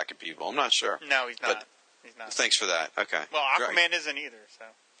that stack of people. I'm not sure. No, he's not. He's not. Thanks for that. Okay. Well, Aquaman isn't either, so.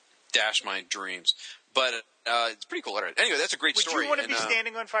 Dash my dreams. But it's a pretty cool letterhead. Anyway, that's a great story. Would you want to be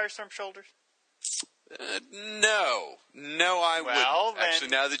standing on Firestorm's shoulders? No, I wouldn't. Then,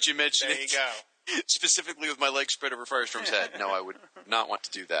 actually, now that you mention there it, you go. specifically with my legs spread over Firestorm's head, no, I would not want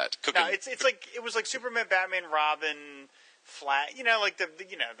to do that. No, it's like it was like Superman, Batman, Robin, Flash. Like the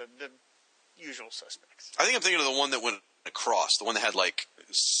usual suspects. I think I'm thinking of the one that went across, the one that had like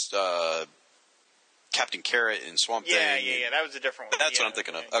Captain Carrot and Swamp Thing. Yeah. That was a different one. That's what I'm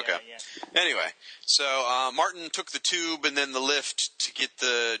thinking of. Okay. Yeah. Anyway, so Martin took the tube and then the lift to get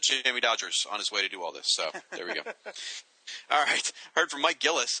the Jamie Dodgers on his way to do all this. So there we go. All right. Heard from Mike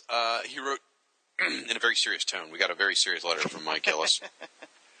Gillis. He wrote in a very serious tone. We got a very serious letter from Mike Gillis.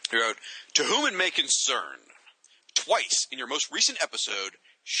 He wrote, "To whom it may concern, twice in your most recent episode,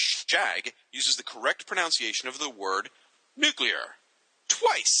 Shag uses the correct pronunciation of the word nuclear.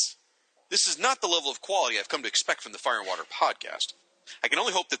 Twice. This is not the level of quality I've come to expect from the Fire and Water podcast. I can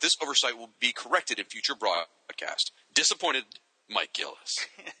only hope that this oversight will be corrected in future broadcast. Disappointed, Mike Gillis."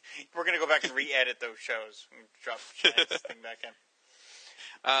 We're going to go back and re-edit those shows and drop this thing back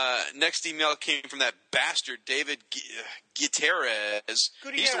in. Next email came from that bastard, David Gutierrez.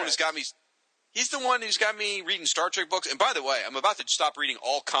 He's the one who's got me reading Star Trek books. And by the way, I'm about to stop reading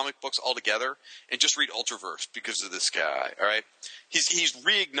all comic books altogether and just read Ultraverse because of this guy, all right? He's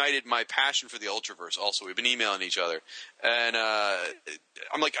reignited my passion for the Ultraverse also. We've been emailing each other. And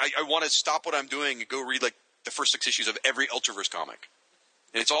I'm like, I want to stop what I'm doing and go read like the first 6 issues of every Ultraverse comic.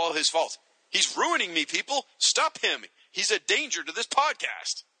 And it's all his fault. He's ruining me, people. Stop him. He's a danger to this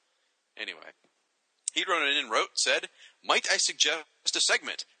podcast. Anyway, he wrote it in and said, "Might I suggest a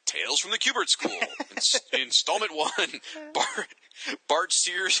segment? Tales from the Kubert School, Installment 1, Bart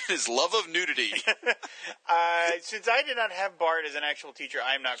Sears and his love of nudity." Since I did not have Bart as an actual teacher,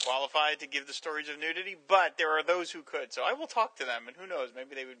 I am not qualified to give the stories of nudity, but there are those who could. So I will talk to them, and who knows,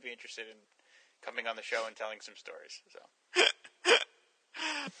 maybe they would be interested in coming on the show and telling some stories. So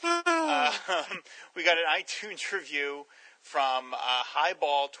we got an iTunes review from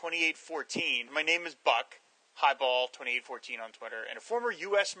Highball2814. My name is Buck. Highball2814 on Twitter, and a former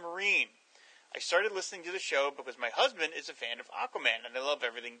U.S. Marine. I started listening to the show because my husband is a fan of Aquaman, and I love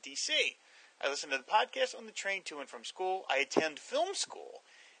everything DC. I listen to the podcast on the train to and from school. I attend film school,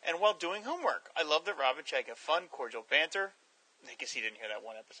 and while doing homework. I love that Rob and Shag have fun, cordial banter. I guess he didn't hear that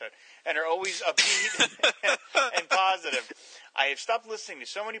one episode. And are always upbeat and positive. I have stopped listening to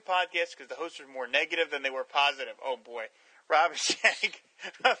so many podcasts because the hosts are more negative than they were positive. Oh, boy. Rob and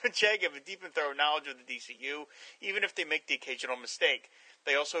Shag have a deep and thorough knowledge of the DCU, even if they make the occasional mistake.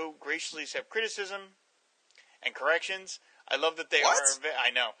 They also graciously accept criticism and corrections. I love that they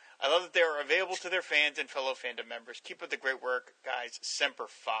I love that they are available to their fans and fellow fandom members. Keep up the great work, guys. Semper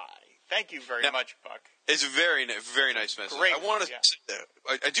Fi. Thank you very much, Buck. It's a very, very nice message. Great.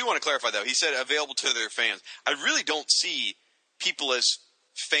 I do want to clarify, though. He said available to their fans. I really don't see people as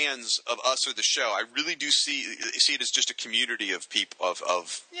fans of us or the show. I really do see it as just a community of people of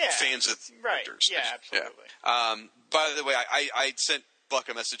fans of characters. Yeah, absolutely. Yeah. By the way, I sent Buck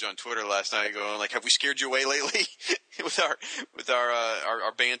a message on Twitter last night going like, "Have we scared you away lately with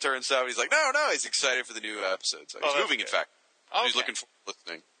our banter and stuff?" He's like, "No." He's excited for the new episode. So he's moving, in fact. Okay. He's looking forward to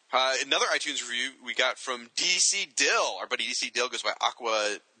listening. Another iTunes review we got from DC Dill. Our buddy DC Dill goes by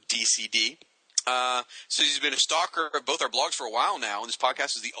Aqua DCD. So he's been a stalker of both our blogs for a while now, and this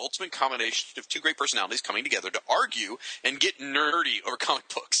podcast is the ultimate combination of two great personalities coming together to argue and get nerdy over comic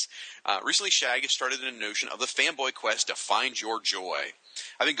books. Recently, Shag has started a notion of the fanboy quest to find your joy.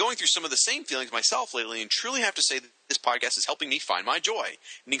 I've been going through some of the same feelings myself lately, and truly have to say that this podcast is helping me find my joy,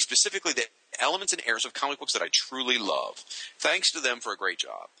 meaning specifically the elements and eras of comic books that I truly love. Thanks to them for a great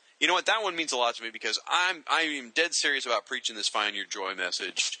job. You know what? That one means a lot to me because I am dead serious about preaching this find your joy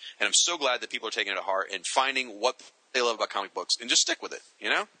message, and I'm so glad that people are taking it to heart and finding what they love about comic books and just stick with it. You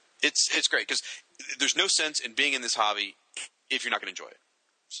know, it's great because there's no sense in being in this hobby if you're not going to enjoy it.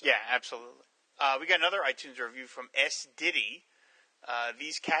 So. Yeah, absolutely. We got another iTunes review from S. Diddy.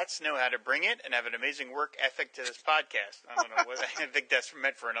 These cats know how to bring it and have an amazing work ethic to this podcast. I don't know what I think that's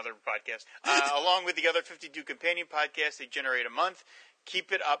meant for another podcast. Along with the other 52 companion podcasts they generate a month.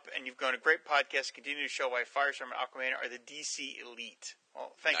 Keep it up, and you've grown a great podcast. Continue to show why Firestorm and Aquaman are the DC elite.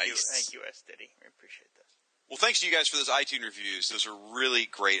 Well, thank you, S. Diddy. We appreciate this. Well, thanks to you guys for those iTunes reviews. Those are really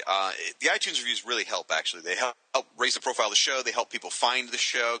great. The iTunes reviews really help, actually. They help raise the profile of the show. They help people find the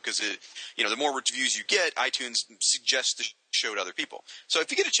show because, the more reviews you get, iTunes suggests the show to other people. So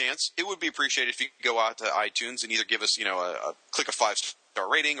if you get a chance, it would be appreciated if you could go out to iTunes and either give us, click a 5-star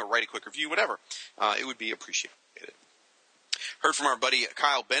rating or write a quick review, whatever. It would be appreciated. Heard from our buddy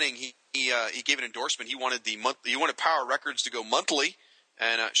Kyle Benning. He gave an endorsement. He wanted Power Records to go monthly,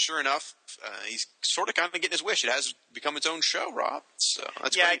 and sure enough, he's sort of kind of getting his wish. It has become its own show, Rob. So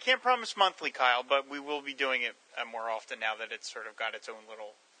that's great. I can't promise monthly, Kyle, but we will be doing it more often now that it's sort of got its own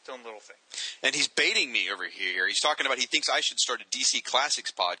little thing. And he's baiting me over here. He's talking about he thinks I should start a DC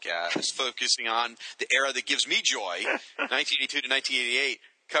Classics podcast focusing on the era that gives me joy, 1982 to 1988.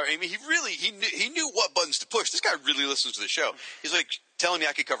 I mean, he knew what buttons to push. This guy really listens to the show. He's like telling me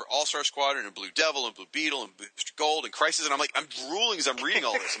I could cover All-Star Squadron and Blue Devil and Blue Beetle and Booster Gold and Crisis, and I'm like, I'm drooling as I'm reading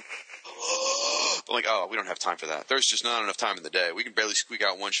all this. I'm like, we don't have time for that. There's just not enough time in the day. We can barely squeak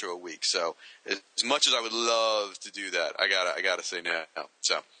out one show a week. So as much as I would love to do that, I gotta say no.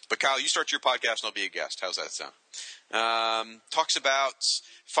 So, but Kyle, you start your podcast and I'll be a guest. How's that sound? Talks about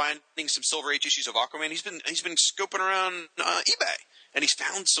finding some Silver Age issues of Aquaman. He's been scoping around eBay. And he's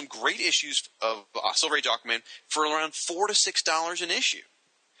found some great issues of Silver Age Aquaman for around $4 to $6 an issue.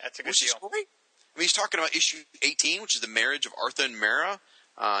 That's a good deal. Which is great. I mean, he's talking about issue 18, which is the marriage of Arthur and Mara.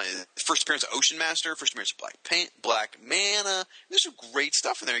 First appearance of Ocean Master. First appearance of Black Mana. There's some great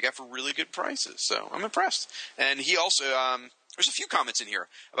stuff in there he got for really good prices. So I'm impressed. And he also there's a few comments in here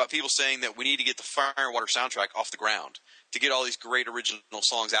about people saying that we need to get the Fire and Water soundtrack off the ground to get all these great original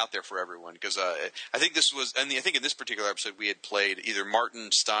songs out there for everyone. Because I think this was, and I think in this particular episode we had played either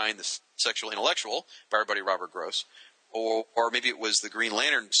Martin Stein, the Sexual Intellectual, by our buddy Robert Gross, or maybe it was the Green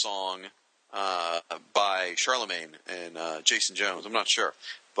Lantern song by Charlemagne and Jason Jones. I'm not sure.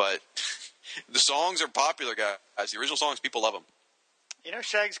 But the songs are popular, guys. The original songs, people love them. You know,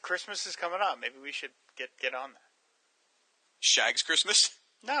 Shag's Christmas is coming up. Maybe we should get on that. Shag's Christmas?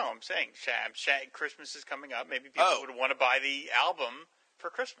 No, I'm saying Shag Christmas is coming up. Maybe people would want to buy the album for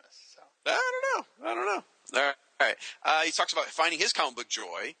Christmas. So I don't know. All right. He talks about finding his comic book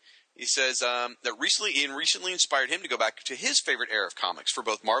joy. He says that Ian recently inspired him to go back to his favorite era of comics for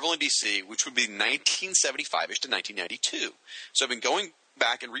both Marvel and DC, which would be 1975-ish to 1992. So I've been going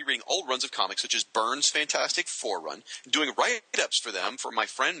back and rereading old runs of comics such as Byrne's Fantastic Four run, doing write-ups for them for my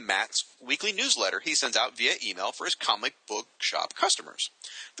friend Matt's weekly newsletter he sends out via email for his comic book shop customers.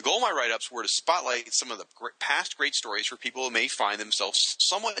 The goal of my write-ups were to spotlight some of the past great stories for people who may find themselves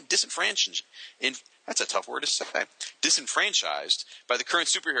somewhat disenfranchised that's a tough word to say. Disenfranchised by the current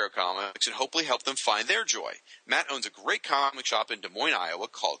superhero comics and hopefully help them find their joy. Matt owns a great comic shop in Des Moines, Iowa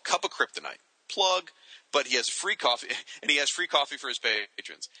called Cup of Kryptonite. Plug. But he has free coffee, and he has free coffee for his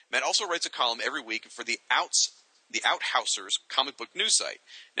patrons. Matt also writes a column every week for the Outhousers comic book news site.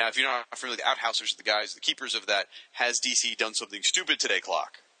 Now, if you're not familiar, the Outhousers are the keepers of that "Has DC done something stupid today?"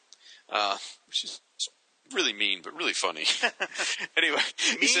 clock, which is really mean but really funny. Anyway,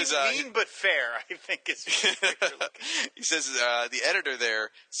 he says mean but fair. I think is. He says the editor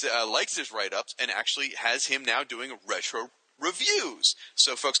there likes his write-ups and actually has him now doing retro reviews.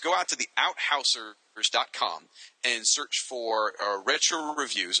 So, folks, go out to the Outhousers.com and search for retro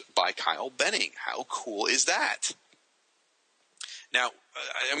reviews by Kyle Benning. How cool is that? Now,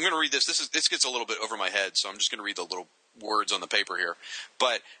 I'm going to read this. This gets a little bit over my head, so I'm just going to read the little words on the paper here.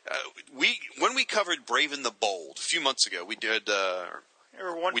 But when we covered Brave and the Bold a few months ago, we did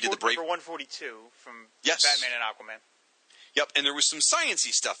we did the Brave 142 from yes. Batman and Aquaman. Yep, and there was some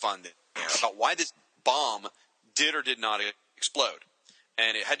sciencey stuff on there about why this bomb did or did not explode,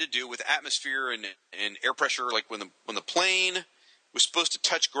 and it had to do with atmosphere and air pressure. Like when the plane was supposed to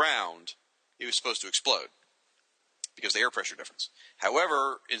touch ground, it was supposed to explode because of the air pressure difference.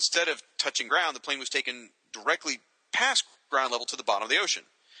 However, instead of touching ground, the plane was taken directly past ground level to the bottom of the ocean.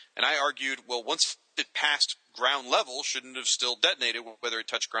 And I argued, well, once it passed ground level, shouldn't have still detonated whether it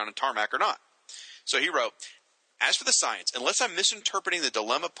touched ground and tarmac or not. So he wrote, as for the science, unless I'm misinterpreting the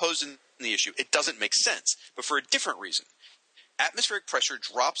dilemma posed in the issue, it doesn't make sense, but for a different reason. Atmospheric pressure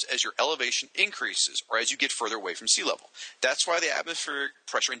drops as your elevation increases or as you get further away from sea level. That's why the atmospheric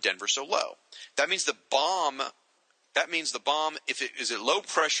pressure in Denver is so low. That means the bomb, if it is a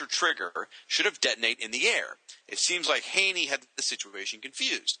low-pressure trigger, should have detonated in the air. It seems like Haney had the situation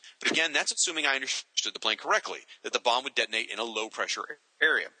confused. But again, that's assuming I understood the plane correctly, that the bomb would detonate in a low-pressure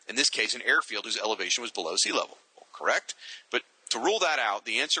area. In this case, an airfield whose elevation was below sea level. Correct? But to rule that out,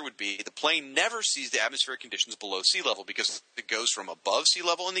 the answer would be the plane never sees the atmospheric conditions below sea level because it goes from above sea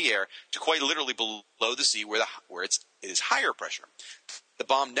level in the air to quite literally below the sea where it is higher pressure. The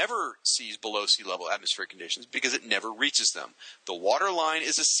bomb never sees below sea level atmospheric conditions because it never reaches them. The water line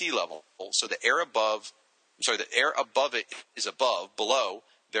is a sea level, so the air above it is below,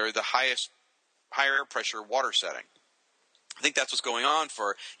 they're the higher pressure water setting. I think that's what's going on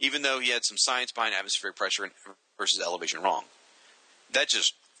even though he had some science behind atmospheric pressure versus elevation wrong. That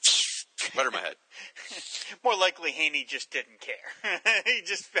just buttered my head. More likely, Haney just didn't care. He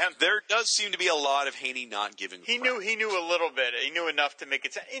just found there does seem to be a lot of Haney not giving. He knew a little bit. He knew enough to make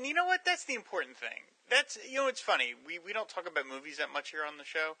it. And you know what? That's the important thing. It's funny. We don't talk about movies that much here on the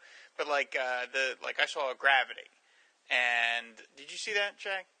show, but I saw Gravity, and did you see that,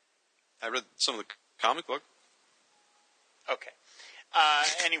 Jack? I read some of the comic book. Okay.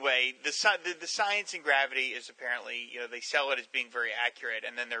 Anyway, the science in Gravity is apparently, they sell it as being very accurate,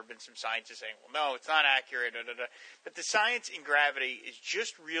 and then there have been some scientists saying, well, no, it's not accurate, but the science in Gravity is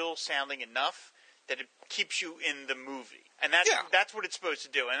just real sounding enough that it keeps you in the movie. And that's what it's supposed to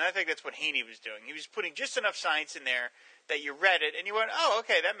do, and I think that's what Haney was doing. He was putting just enough science in there that you read it, and you went, oh,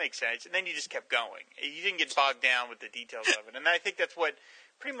 okay, that makes sense, and then you just kept going. You didn't get bogged down with the details of it, and I think that's what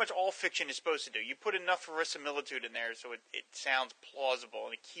pretty much all fiction is supposed to do. You put enough verisimilitude in there so it sounds plausible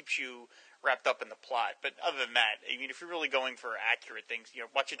and it keeps you wrapped up in the plot. But other than that, I mean, if you're really going for accurate things,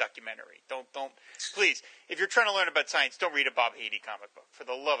 watch a documentary. Don't please, if you're trying to learn about science, don't read a Bob Haney comic book. For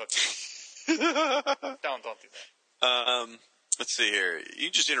the love of God. Don't do that. Let's see here. You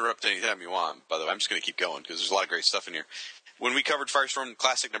can just interrupt anytime you want, by the way. I'm just going to keep going because there's a lot of great stuff in here. When we covered Firestorm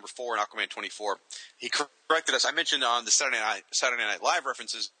Classic number 4 and Aquaman 24, he corrected us. I mentioned on the Saturday Night Live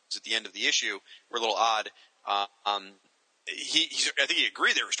references at the end of the issue were a little odd. I think he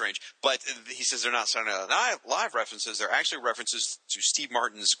agreed they were strange, but he says they're not Saturday Night Live references. They're actually references to Steve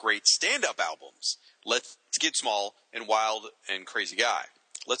Martin's great stand-up albums, Let's Get Small and Wild and Crazy Guy.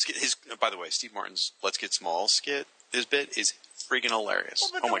 By the way, Steve Martin's Let's Get Small skit, his bit is freaking hilarious.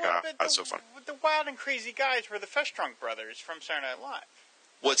 Well, oh my God, that's so funny. The Wild and Crazy Guys were the Festtrunk brothers from Saturday Night Live.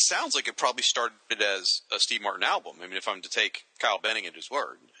 Well, it sounds like it probably started as a Steve Martin album. I mean, if I'm to take Kyle Benning at his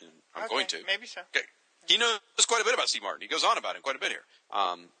word, and I'm going to. Maybe so. Okay. He knows quite a bit about Steve Martin. He goes on about him quite a bit here.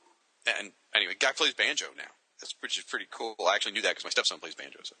 And anyway, guy plays banjo now, which is pretty cool. I actually knew that because my stepson plays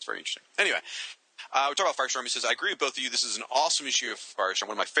banjo, so it's very interesting. Anyway, We're talking about Firestorm. He says, I agree with both of you. This is an awesome issue of Firestorm,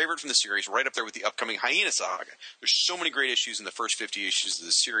 one of my favorites from the series, right up there with the upcoming Hyena Saga. There's so many great issues in the first 50 issues of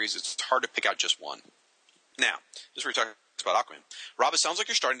the series, it's hard to pick out just one. Now, this is where we talk about Aquaman. Rob, it sounds like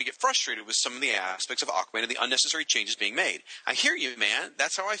you're starting to get frustrated with some of the aspects of Aquaman and the unnecessary changes being made. I hear you, man.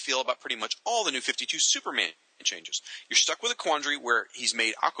 That's how I feel about pretty much all the new 52 Superman changes. You're stuck with a quandary where he's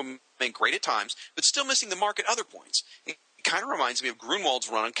made Aquaman great at times, but still missing the mark at other points. It kind of reminds me of Grunwald's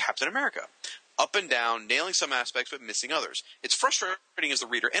run on Captain America. Up and down, nailing some aspects but missing others. It's frustrating as the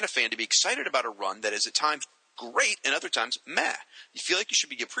reader and a fan to be excited about a run that is at times great and other times meh. You feel like you should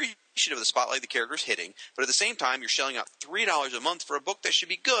be appreciative of the spotlight the character is hitting, but at the same time you're shelling out $3 a month for a book that should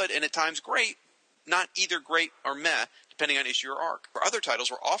be good and at times great, not either great or meh, depending on issue or arc. For other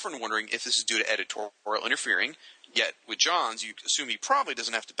titles, we're often wondering if this is due to editorial interfering, yet with Johns, you assume he probably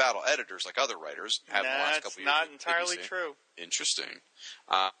doesn't have to battle editors like other writers have in the last couple of years. That's not entirely true. Interesting.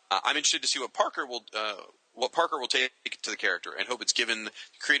 I'm interested to see what Parker will take to the character, and hope it's given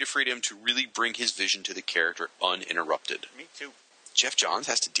creative freedom to really bring his vision to the character uninterrupted. Me too. Jeff Johns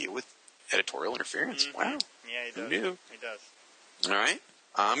has to deal with editorial interference. Mm-hmm. Wow. Yeah, he does. Who knew? He does. All right.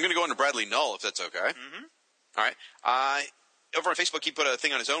 I'm going to go into Bradley Null, if that's okay. Mm-hmm. All right. Over on Facebook, he put a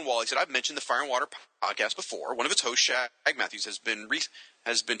thing on his own wall. He said, I've mentioned the Fire and Water podcast before. One of its hosts, Shag Matthews, has been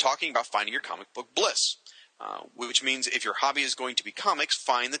talking about finding your comic book bliss, which means if your hobby is going to be comics,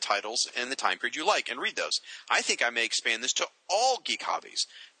 find the titles and the time period you like and read those. I think I may expand this to all geek hobbies.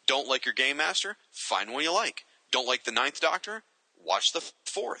 Don't like your Game Master? Find one you like. Don't like the Ninth Doctor? Watch the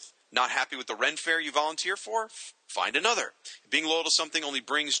Fourth. Not happy with the Ren Fair you volunteer for? Find another. If being loyal to something only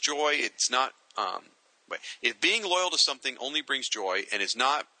brings joy, If being loyal to something only brings joy and is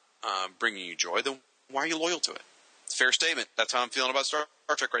not bringing you joy, then why are you loyal to it? It's a fair statement. That's how I'm feeling about Star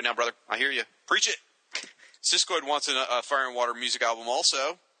Trek right now, brother. I hear you. Preach it. Siskoid wants a Fire and Water music album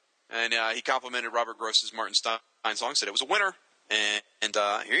also, and he complimented Robert Gross's Martin Stein song, said it was a winner. And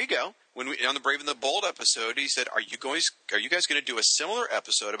here you go. On the Brave and the Bold episode, he said, "Are you guys going to do a similar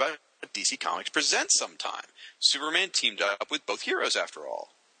episode about DC Comics Presents sometime? Superman teamed up with both heroes, after all."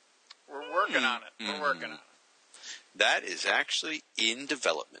 We're working on it. We're working on it. That is actually in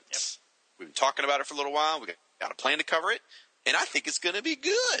development. Yep. We've been talking about it for a little while. We've got a plan to cover it, and I think it's going to be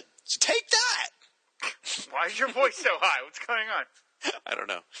good. So take that. Why is your voice so high? What's going on? I don't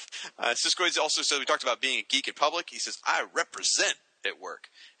know. Siskoid also says, we talked about being a geek in public. He says, I represent at work.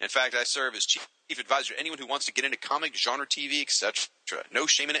 In fact, I serve as chief advisor to anyone who wants to get into comic, genre TV, etc. No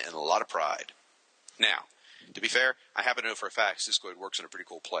shame in it and a lot of pride. Now, to be fair, I happen to know for a fact Siskoid works in a pretty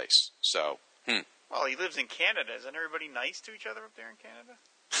cool place. So, Well, he lives in Canada. Isn't everybody nice to each other up there in Canada?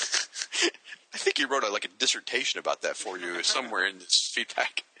 I think he wrote a dissertation about that for you somewhere in this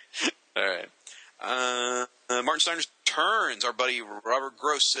feedback. All right. Martin Steiner's Turns, our buddy Robert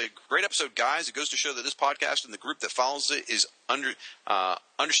Gross said, great episode, guys. It goes to show that this podcast and the group that follows it is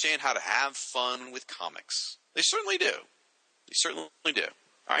understand how to have fun with comics. They certainly do. They certainly do.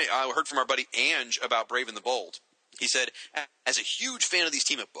 All right, I heard from our buddy Ange about Brave and the Bold. He said, as a huge fan of these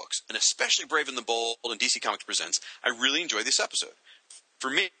team-up books, and especially Brave and the Bold and DC Comics Presents, I really enjoy this episode. For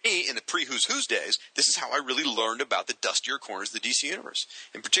me, in the pre-Who's Who's days, this is how I really learned about the dustier corners of the DC Universe.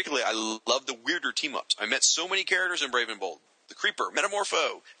 In particular, I love the weirder team-ups. I met so many characters in Brave and Bold. The Creeper,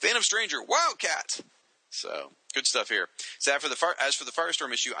 Metamorpho, Phantom Stranger, Wildcat. So, good stuff here. So as for the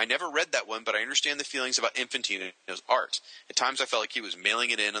Firestorm issue, I never read that one, but I understand the feelings about Infantino's art. At times I felt like he was mailing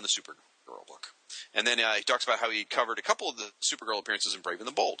it in on the Supergirl book. And then he talks about how he covered a couple of the Supergirl appearances in Brave and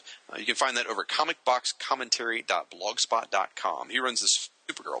the Bold. You can find that over at comicboxcommentary.blogspot.com. He runs this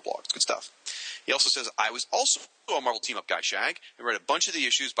Supergirl blog. It's good stuff. He also says, I was also a Marvel team-up guy, Shag, and read a bunch of the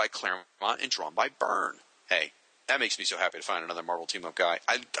issues by Claremont and drawn by Byrne. Hey, that makes me so happy to find another Marvel team-up guy.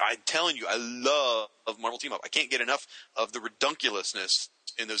 I'm telling you, I love Marvel team-up. I can't get enough of the redunculousness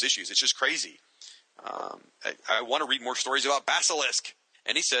in those issues. It's just crazy. I want to read more stories about Basilisk.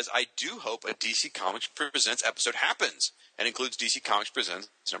 And he says, I do hope a DC Comics Presents episode happens, and includes DC Comics Presents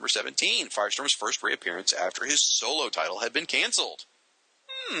number 17, Firestorm's first reappearance after his solo title had been canceled.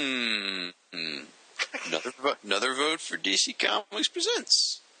 Another vote for DC Comics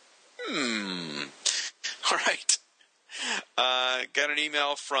Presents. All right. Got an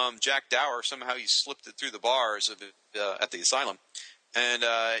email from Jack Dower. Somehow he slipped it through the bars at the asylum. And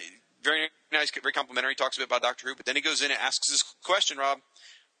very nice, very complimentary. He talks a bit about Doctor Who, but then he goes in and asks this question, Rob.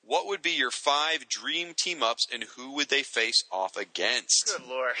 What would be your 5 dream team-ups, and who would they face off against? Good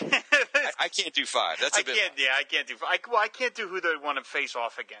Lord. I can't do 5. That's a bit much. Yeah, I can't do 5. I can't do who they want to face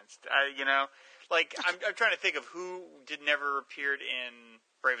off against. I'm trying to think of who never appeared in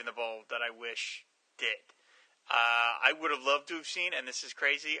Brave and the Bold that I wish did. I would have loved to have seen, and this is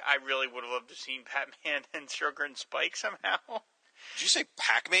crazy, I really would have loved to have seen Batman and Sugar and Spike somehow. Did you say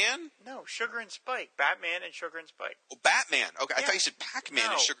Pac-Man? No, Sugar and Spike. Batman and Sugar and Spike. Oh, Batman. Okay, Yeah. I thought you said Pac-Man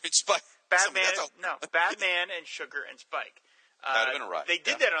No. and Sugar and Spike. Batman and Sugar and Spike. That would have been a ride. They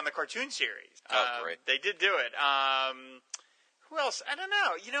did that on the cartoon series. Oh, great. They did do it. Who else? I don't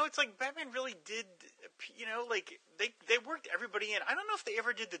know. It's like Batman really did, like they worked everybody in. I don't know if they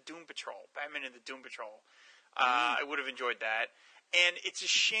ever did the Doom Patrol, Batman and the Doom Patrol. I would have enjoyed that. And it's a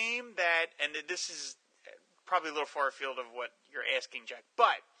shame that, and this is probably a little far afield of what you're asking, Jack,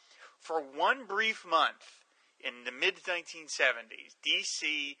 but for one brief month in the mid-1970s,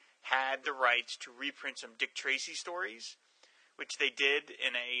 DC had the rights to reprint some Dick Tracy stories, which they did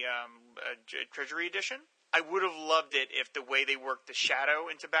in a Treasury edition. I would have loved it if the way they worked the Shadow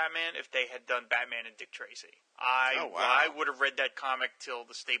into Batman, if they had done Batman and Dick Tracy. I would have read that comic till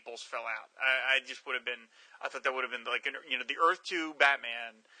the staples fell out. I just would have been, I thought that would have been like, the Earth 2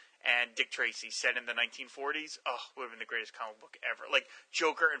 Batman and Dick Tracy set in the 1940s. Oh, would have been the greatest comic book ever. Like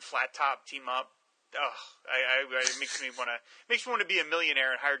Joker and Flat Top team up. Oh, it makes me want to be a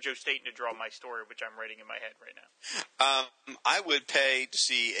millionaire and hire Joe Staton to draw my story, which I'm writing in my head right now. I would pay to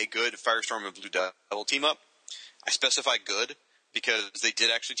see a good Firestorm and Blue Devil team up. I specify good because they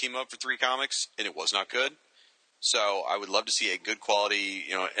did actually team up for 3 comics, and it was not good. So I would love to see a good quality,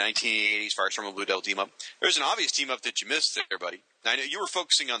 1980s Firestorm and Blue Devil team up. There's an obvious team up that you missed there, buddy. Now, I know you were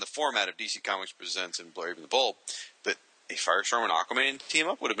focusing on the format of DC Comics Presents and Brave and the Bold, but a Firestorm and Aquaman team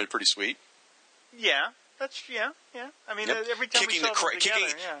up would have been pretty sweet. Yeah, yeah. I mean, every time we saw them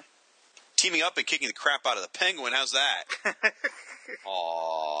together, teaming up and kicking the crap out of the Penguin. How's that?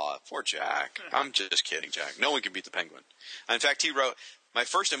 Aw, poor Jack. I'm just kidding, Jack. No one can beat the Penguin. In fact, he wrote, "My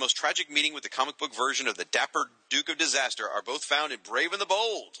first and most tragic meeting with the comic book version of the Dapper Duke of Disaster are both found in Brave and the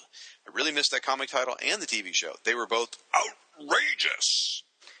Bold. I really missed that comic title and the TV show. They were both outrageous."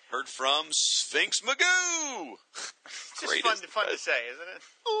 Heard from Sphinx Magoo. Just fun to say, isn't it?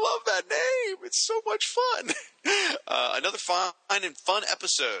 Love that name. It's so much fun. Another fine and fun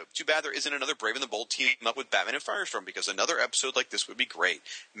episode. Too bad there isn't another Brave and the Bold team up with Batman and Firestorm, because another episode like this would be great.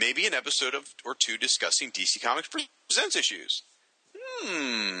 Maybe an episode or 2 discussing DC Comics Presents issues.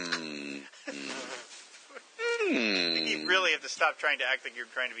 You really have to stop trying to act like you're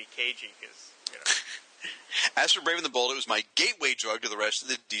trying to be cagey, because, As for Brave and the Bold, it was my gateway drug to the rest of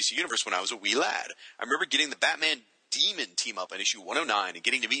the DC Universe when I was a wee lad. I remember getting the Batman Demon team up in issue 109 and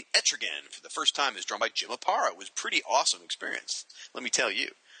getting to meet Etrigan for the first time as drawn by Jim Aparo. It was a pretty awesome experience, let me tell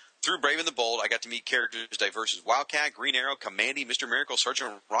you. Through Brave and the Bold, I got to meet characters as diverse as Wildcat, Green Arrow, Commandy, Mr. Miracle,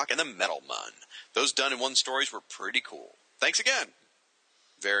 Sergeant Rock, and the Metal Man. Those done in one stories were pretty cool. Thanks again.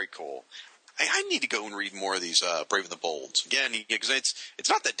 Very cool. I need to go and read more of these Brave and the Bolds again, because it's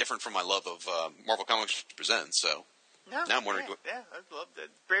not that different from my love of Marvel Comics Presents. So now I'm wondering. Yeah, I loved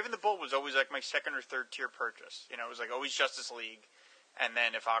it. Brave and the Bold was always like my second or third tier purchase. It was like always Justice League, and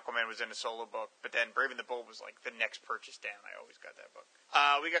then if Aquaman was in a solo book, but then Brave and the Bold was like the next purchase down. I always got that book.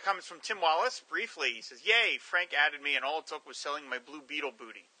 We got comments from Tim Wallace. Briefly, he says, "Yay, Frank added me, and all it took was selling my Blue Beetle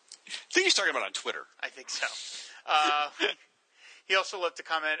booty." I think he's talking about on Twitter. I think so. He also left a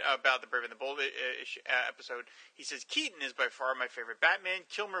comment about the Brave and the Bold episode. He says, "Keaton is by far my favorite Batman.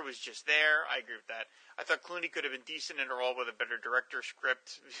 Kilmer was just there." I agree with that. I thought Clooney could have been decent in a role with a better director,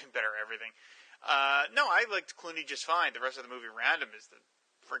 script, better everything. No, I liked Clooney just fine. The rest of the movie around him is the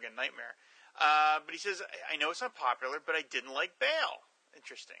friggin' nightmare. But he says, "I know it's not popular, but I didn't like Bale."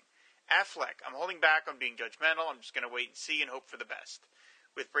 Interesting. Affleck, "I'm holding back on being judgmental. I'm just going to wait and see and hope for the best.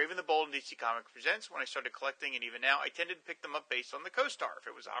 With Brave and the Bold and DC Comics Presents, when I started collecting, and even now, I tended to pick them up based on the co-star. If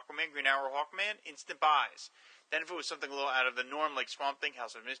it was Aquaman, Green Arrow, Hawkman, instant buys. Then if it was something a little out of the norm, like Swamp Thing,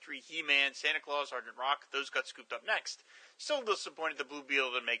 House of Mystery, He-Man, Santa Claus, Sergeant Rock, those got scooped up next. Still disappointed the Blue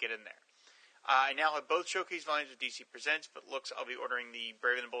Beetle didn't make it in there. I now have both showcase volumes of DC Presents, but looks I'll be ordering the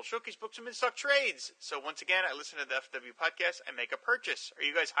Brave and the Bold showcase books from in-stock trades. So once again, I listen to the FW podcast and make a purchase. Are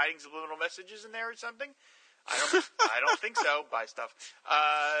you guys hiding subliminal messages in there or something? I don't think so. Buy stuff.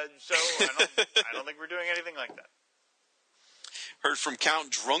 So I don't think we're doing anything like that. Heard from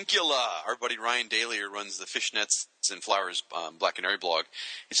Count Druncula, our buddy Ryan Daly, who runs the Fishnets and Flowers Black Canary blog.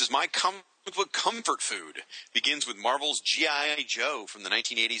 He says, "My comic book comfort food begins with Marvel's G.I. Joe from the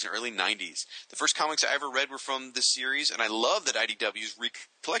 1980s and early 90s. The first comics I ever read were from this series, and I love that IDW is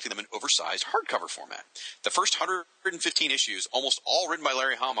recollecting them in oversized hardcover format. The first 115 issues, almost all written by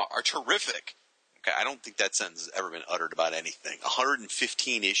Larry Hama, are terrific." Okay, I don't think that sentence has ever been uttered about anything.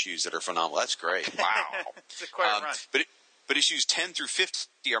 115 issues that are phenomenal. That's great. Wow. It's quite a run. But issues 10 through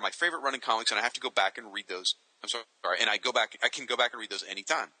 50 are my favorite run in comics, and I have to go back and read those I'm sorry, and I can go back and read those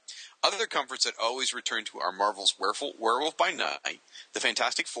anytime. Other comforts that always return to are Marvel's Werewolf by Night, the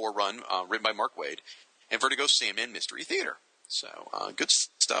Fantastic Four run written by Mark Waid, and Vertigo's Sandman Mystery Theater. So, good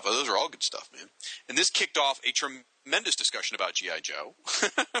stuff. Those are all good stuff, man. And this kicked off a tremendous discussion about G.I. Joe,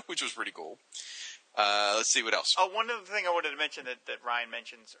 which was pretty cool. Let's see what else. Oh, one other thing I wanted to mention that Ryan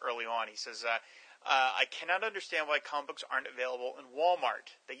mentions early on. He says, I cannot understand why comic books aren't available in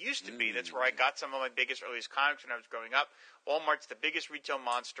Walmart. They used to be. That's where I got some of my biggest, earliest comics when I was growing up. Walmart's the biggest retail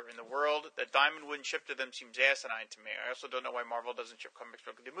monster in the world. That Diamond wouldn't ship to them seems asinine to me. I also don't know why Marvel doesn't ship comics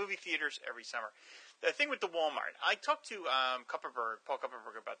to movie theaters every summer. The thing with the Walmart, I talked to Paul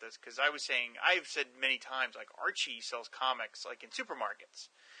Kupperberg about this, because I've said many times, like, Archie sells comics, like, in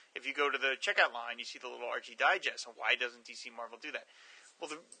supermarkets. If you go to the checkout line, you see the little Archie digest, and why doesn't DC Marvel do that? Well,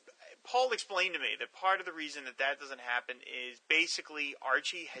 Paul explained to me that part of the reason that doesn't happen is basically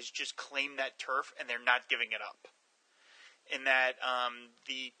Archie has just claimed that turf, and they're not giving it up. In that,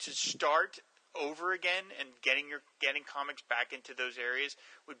 to start over again and getting comics back into those areas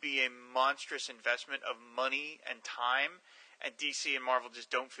would be a monstrous investment of money and time, and DC and Marvel just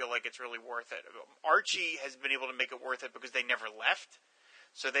don't feel like it's really worth it. Archie has been able to make it worth it because they never left.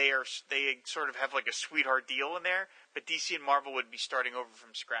 So they sort of have like a sweetheart deal in there, but DC and Marvel would be starting over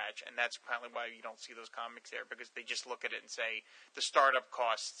from scratch, and that's probably why you don't see those comics there, because they just look at it and say the startup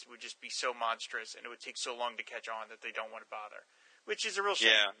costs would just be so monstrous, and it would take so long to catch on that they don't want to bother, which is a real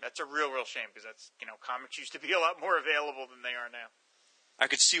shame. Yeah. That's a real shame, because that's, comics used to be a lot more available than they are now.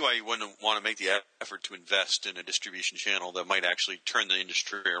 I could see why you wouldn't want to make the effort to invest in a distribution channel that might actually turn the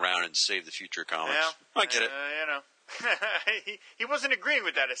industry around and save the future comics. Yeah, I get it. He wasn't agreeing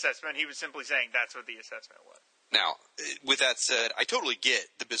with that assessment. He was simply saying that's what the assessment was. Now, with that said, I totally get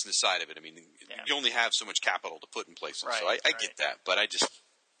the business side of it. I mean, you only have so much capital to put in places, right, so I get that. But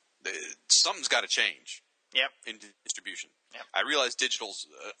something's got to change. Yep. In distribution. Yep. I realize digital's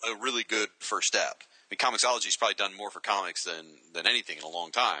a really good first step. I mean, Comixology's probably done more for comics than anything in a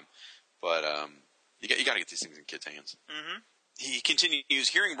long time. But you got to get these things in kids' hands. Mm-hmm. He continues,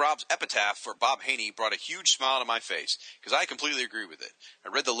 hearing Rob's epitaph for Bob Haney brought a huge smile to my face, because I completely agree with it.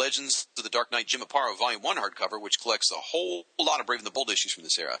 I read the Legends of the Dark Knight Jim Aparo Volume 1 hardcover, which collects a whole lot of Brave and the Bold issues from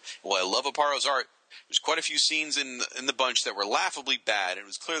this era. While I love Aparo's art, there's quite a few scenes in the bunch that were laughably bad, and it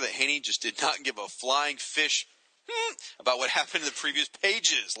was clear that Haney just did not give a flying fish about what happened in the previous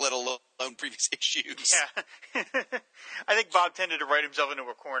pages, let alone previous issues. Yeah. I think Bob tended to write himself into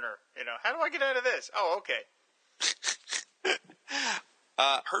a corner. How do I get out of this? Oh, okay.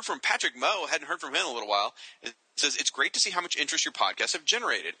 Heard from Patrick Moe, hadn't heard from him in a little while. It says, it's great to see how much interest your podcasts have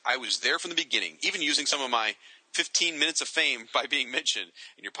generated. I was there from the beginning, even using some of my 15 minutes of fame by being mentioned,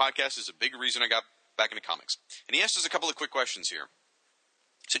 and your podcast is a big reason I got back into comics. And he asked us a couple of quick questions here.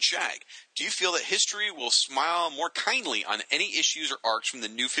 He said, Shag, do you feel that history will smile more kindly on any issues or arcs from the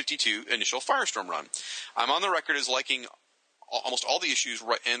New 52 initial Firestorm run? I'm on the record as liking almost all the issues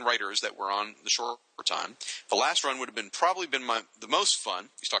and writers that were on the short time. The last run would have probably been the most fun.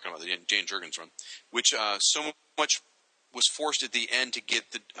 He's talking about the Jane Jurgens run, which so much was forced at the end to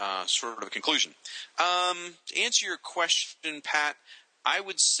get the sort of a conclusion. To answer your question, Pat, I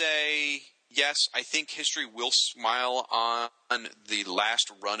would say yes. I think history will smile on the last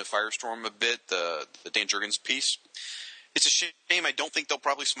run of Firestorm a bit, the Dan Jurgens piece. It's a shame. I don't think they'll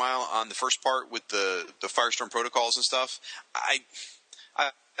probably smile on the first part with the Firestorm protocols and stuff.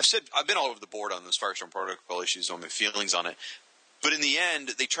 I've been all over the board on those Firestorm protocol issues, on my feelings on it. But in the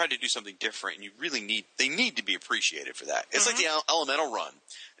end, they tried to do something different, and they need to be appreciated for that. It's like the Elemental run.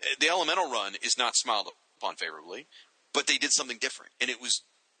 The Elemental run is not smiled upon favorably, but they did something different, and it was.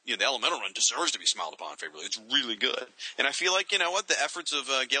 The Elemental run deserves to be smiled upon favorably. It's really good. And I feel like, the efforts of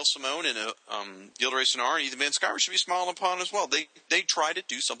Gail Simone and Gilderoy Sinar and Ethan Van Sciver should be smiled upon as well. They try to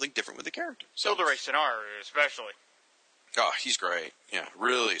do something different with the character. So. Gilderoy Sinar, especially. Oh, he's great. Yeah,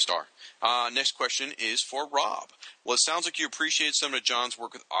 really a star. Next question is for Rob. Well, it sounds like you appreciated some of John's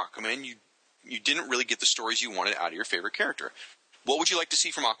work with Aquaman. You didn't really get the stories you wanted out of your favorite character. What would you like to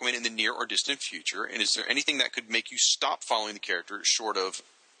see from Aquaman in the near or distant future? And is there anything that could make you stop following the character short of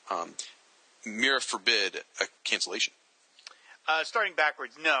Mira forbid a cancellation? Starting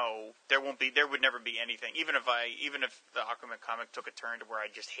backwards, no, there won't be. There would never be anything. Even if the Aquaman comic took a turn to where I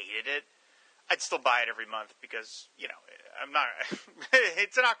just hated it, I'd still buy it every month because I'm not.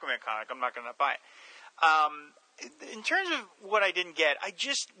 It's an Aquaman comic. I'm not going to buy it. In terms of what I didn't get, I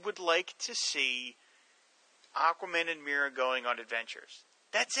just would like to see Aquaman and Mira going on adventures.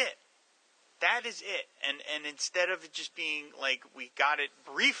 That's it. That is it. And instead of it just being like we got it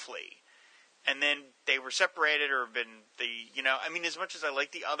briefly, and then they were separated or been as much as I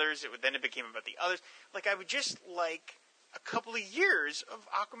like the others, it became about the others. Like, I would just like a couple of years of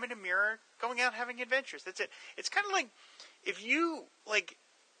Aquaman and Mera going out having adventures. That's it. It's kind of like if you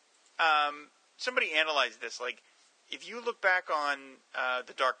somebody analyzed this, like if you look back on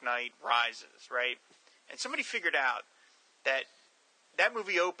The Dark Knight Rises, right, and somebody figured out that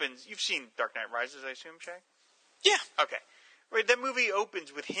movie opens. You've seen Dark Knight Rises, I assume, Shay? Yeah. Okay. Right, that movie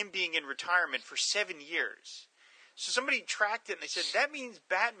opens with him being in retirement for 7 years. So somebody tracked it and they said that means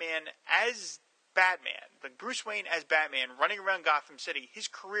Batman as Batman, like Bruce Wayne as Batman, running around Gotham City, his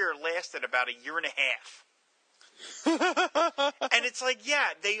career lasted about a year and a half. And it's like, yeah,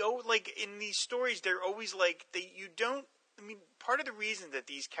 in these stories, they're always like, part of the reason that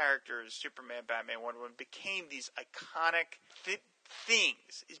these characters, Superman, Batman, Wonder Woman, became these iconic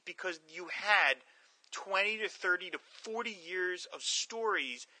things is because you had 20 to 30 to 40 years of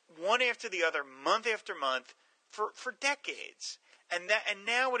stories, one after the other, month after month, for decades. And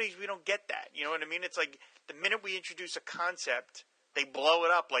nowadays we don't get that. You know what I mean? It's like the minute we introduce a concept, they blow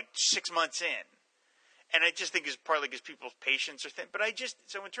it up like 6 months in. And I just think it's partly because people's patience are thin. But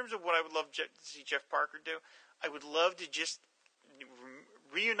so in terms of what I would love to see Jeff Parker do, I would love to just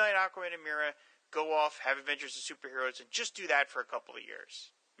reunite Aquaman and Mera, go off, have adventures of superheroes, and just do that for a couple of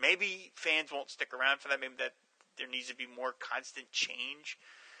years. Maybe fans won't stick around for that. Maybe that there needs to be more constant change.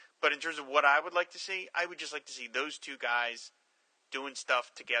 But in terms of what I would like to see, I would just like to see those two guys doing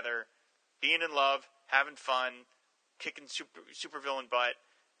stuff together, being in love, having fun, kicking super villain butt,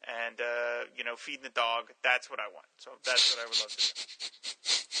 and feeding the dog. That's what I want. So that's what I would love to do.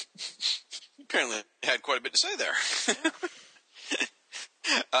 You apparently had quite a bit to say there.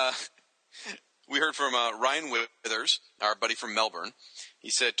 We heard from Ryan Withers, our buddy from Melbourne. He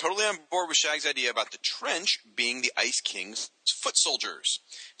said, totally on board with Shag's idea about the trench being the Ice King's foot soldiers.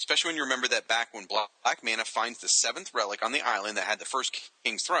 Especially when you remember that back when Black Manta finds the seventh relic on the island that had the first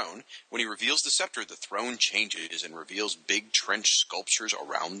king's throne, when he reveals the scepter, the throne changes and reveals big trench sculptures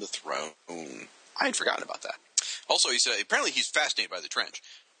around the throne. I had forgotten about that. Also, he said, apparently he's fascinated by the trench.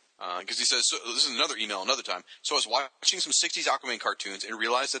 Because he says, so this is another email another time. So I was watching some 60s Aquaman cartoons and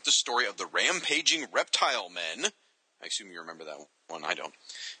realized that the story of the rampaging reptile men, I assume you remember that one, I don't,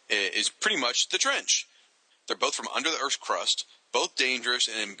 is pretty much the trench. They're both from under the Earth's crust, both dangerous,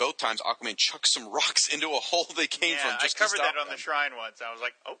 and in both times Aquaman chucks some rocks into a hole they came from just to stop I covered that on them. the Shrine once. I was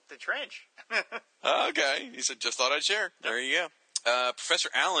like, oh, the trench. Okay. He said, just thought I'd share. There you go. Professor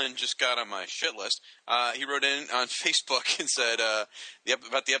Allen just got on my shit list. He wrote in on Facebook and said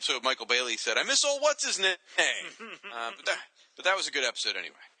about the episode of Michael Bailey. He said, I miss old what's-his-name. But that was a good episode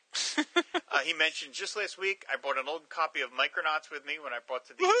anyway. He mentioned just last week I bought an old copy of Micronauts with me when I bought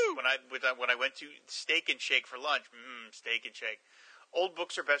to when I went to Steak and Shake for lunch. Steak and Shake. Old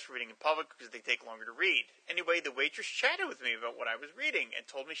books are best for reading in public because they take longer to read. Anyway, the waitress chatted with me about what I was reading and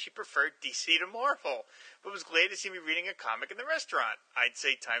told me she preferred DC to Marvel, but was glad to see me reading a comic in the restaurant. I'd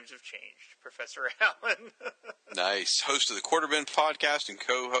say times have changed. Professor Allen. Nice. Host of the Quarterbin podcast and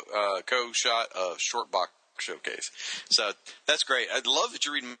co-shot of Short Box Showcase. So that's great. I'd love that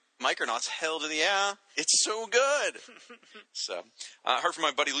you're reading Micronauts. Hell to the yeah. It's so good. So I heard from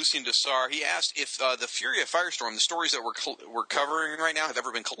my buddy Lucien Dessar. He asked if the Fury of Firestorm, the stories that we're covering right now, have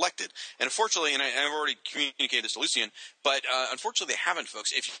ever been collected. And unfortunately, and I've already communicated this to Lucien, but unfortunately they haven't,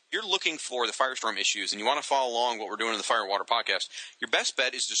 folks. If you're looking for the Firestorm issues and you want to follow along what we're doing in the Fire and Water podcast, your best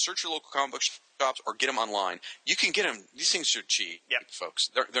bet is to search your local comic book shops or get them online. You can get them. These things are cheap, folks.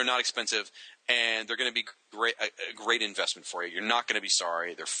 They're not expensive. And they're going to be a great investment for you. You're not going to be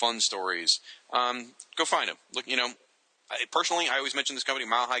sorry. They're fun stories. Go find them. Look, personally, I always mention this company,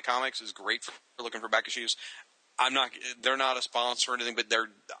 Mile High Comics, is great for looking for back issues. They're not a sponsor or anything, but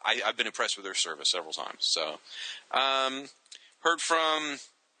I've been impressed with their service several times. So, heard from,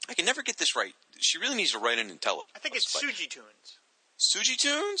 I can never get this right. She really needs to write in and tell it. I think it's Suji Tunes. Suji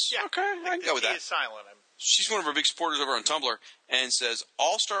Tunes? Yeah. Okay, I can go with that. Is silent. She's one of our big supporters over on Tumblr and says,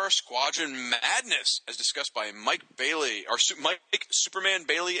 All-Star Squadron Madness, as discussed by Mike Bailey, or Mike Superman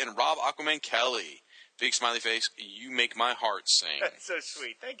Bailey and Rob Aquaman Kelly. Big smiley face. You make my heart sing. That's so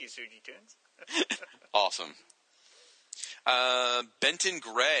sweet. Thank you, Suji Tunes. Awesome. Benton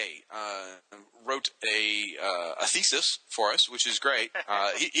Gray wrote a thesis for us, which is great.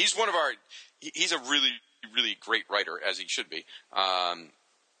 He's one of our. He's a really, really great writer, as he should be.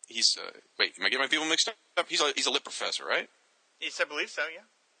 Wait, am I getting my people mixed up? He's a lit professor, right? Yes, I believe so, yeah.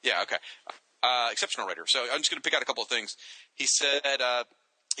 Yeah, okay. Exceptional writer. So I'm just going to pick out a couple of things. He said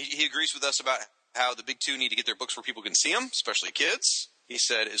he agrees with us about how the big two need to get their books where people can see them, especially kids. He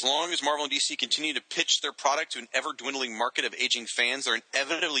said, as long as Marvel and DC continue to pitch their product to an ever-dwindling market of aging fans, they're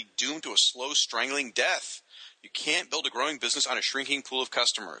inevitably doomed to a slow, strangling death. You can't build a growing business on a shrinking pool of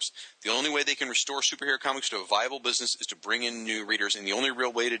customers. The only way they can restore superhero comics to a viable business is to bring in new readers, and the only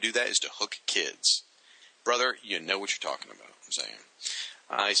real way to do that is to hook kids. Brother, you know what you're talking about, I'm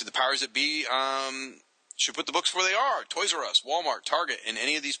saying. He said the powers that be should put the books where they are. Toys R Us, Walmart, Target, and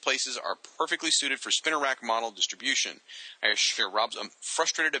any of these places are perfectly suited for spinner rack model distribution. I share Rob's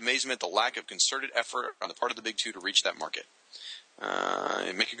frustrated amazement at the lack of concerted effort on the part of the big two to reach that market.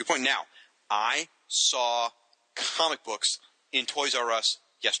 Make a good point. Now, I saw comic books in Toys R Us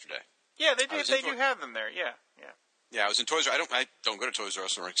yesterday. Yeah, they do. They do have them there. Yeah. Yeah, I was in Toys R Us. I don't go to Toys R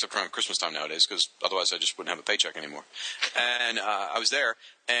Us except around Christmas time nowadays, because otherwise I just wouldn't have a paycheck anymore. And I was there,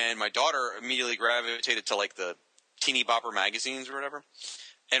 and my daughter immediately gravitated to like the teeny bopper magazines or whatever.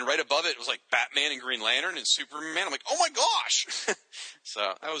 And right above it was like Batman and Green Lantern and Superman. I'm like, oh my gosh!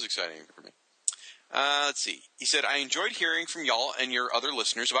 So that was exciting for me. Let's see. He said, I enjoyed hearing from y'all and your other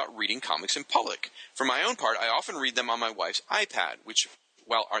listeners about reading comics in public. For my own part, I often read them on my wife's iPad, which,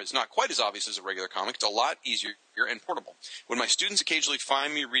 while is not quite as obvious as a regular comic, it's a lot easier and portable. When my students occasionally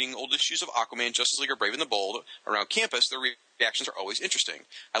find me reading old issues of Aquaman, Justice League, or Brave and the Bold around campus, their reactions are always interesting.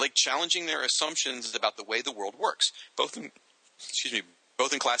 I like challenging their assumptions about the way the world works, both in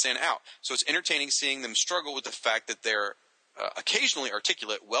class and out. So it's entertaining seeing them struggle with the fact that their occasionally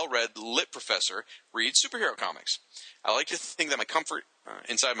articulate, well-read, lit professor reads superhero comics. I like to think that my comfort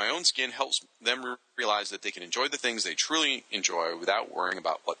inside my own skin helps them realize that they can enjoy the things they truly enjoy without worrying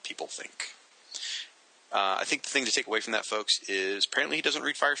about what people think. I think the thing to take away from that, folks, is apparently he doesn't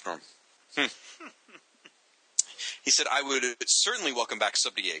read Firestorm. He said, I would certainly welcome back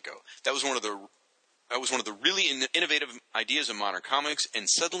Sub Diego. That was one of the really innovative ideas in modern comics, and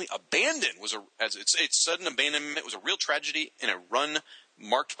suddenly abandoned its sudden abandonment was a real tragedy in a run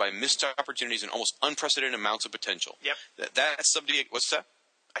marked by missed opportunities and almost unprecedented amounts of potential. Yep. That Sub Diego, what's that?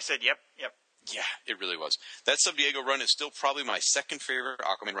 I said, yep. Yeah, it really was. That Sub Diego run is still probably my second favorite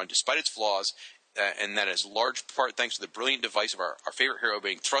Aquaman run, despite its flaws, and that is large part thanks to the brilliant device of our favorite hero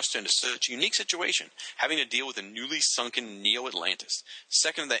being thrust into such a unique situation, having to deal with a newly sunken Neo-Atlantis.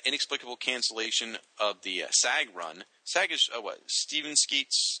 Second, that inexplicable cancellation of the SAG run. SAG is, Steven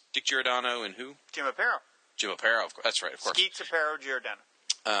Skeets, Dick Giordano, and who? Jim Aparo. Jim Aparo, that's right, of course. Skeets, Aparo, Giordano.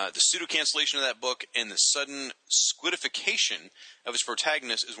 The pseudo-cancellation of that book and the sudden squidification of its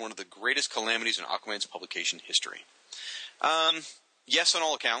protagonist is one of the greatest calamities in Aquaman's publication history. Yes, on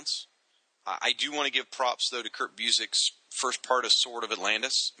all accounts. I do want to give props, though, to Kurt Busiek's first part of Sword of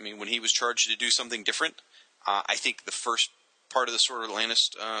Atlantis. I mean, when he was charged to do something different, I think the first part of the Sword of Atlantis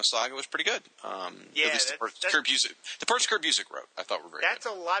saga was pretty good. At least the parts Kurt Busiek wrote, I thought were very good. That's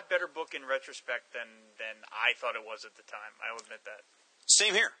a lot better book in retrospect than I thought it was at the time. I will admit that.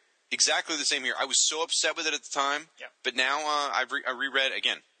 Same here. Exactly the same here. I was so upset with it at the time, but now I reread,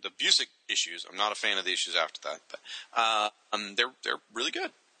 again, the Busiek issues. I'm not a fan of the issues after that, but they're really good.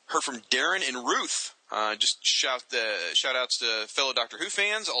 Heard from Darren and Ruth. Just shout outs to fellow Doctor Who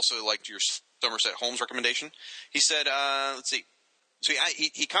fans. Also liked your Somerset Holmes recommendation. He said, let's see. So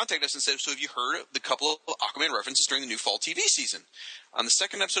he contacted us and said, so have you heard the couple of Aquaman references during the new fall TV season? On the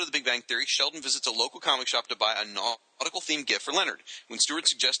second episode of The Big Bang Theory, Sheldon visits a local comic shop to buy a nautical-themed gift for Leonard. When Stewart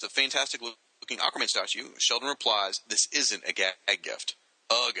suggests a fantastic-looking Aquaman statue, Sheldon replies, this isn't a gag gift.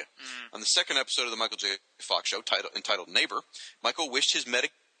 Ugh. On the second episode of the Michael J. Fox show, entitled Neighbor, Michael wished his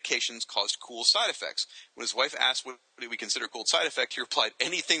medications caused cool side effects. When his wife asked what do we consider a cool side effect, he replied,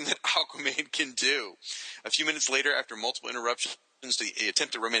 anything that Aquaman can do. A few minutes later, after multiple interruptions to the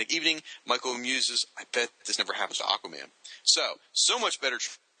attempt at romantic evening, Michael muses, I bet this never happens to Aquaman. So much better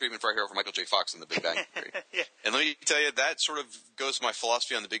treatment for our hero for Michael J. Fox than the Big Bang Theory. Yeah. And let me tell you, that sort of goes to my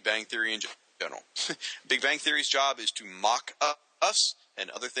philosophy on the Big Bang Theory in general. Big Bang Theory's job is to mock us, and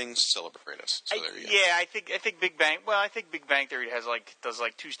other things celebrate us. So there you go. Yeah, I think Big Bang. Well, I think Big Bang Theory does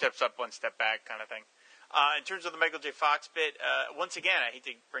two steps up, one step back kind of thing. In terms of the Michael J. Fox bit, once again, I hate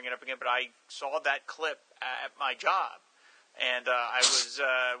to bring it up again, but I saw that clip at my job, and I was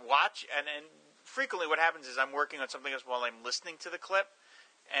and frequently what happens is I'm working on something else while I'm listening to the clip,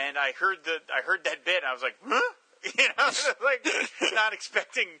 and I heard that bit, and I was like, huh? Like not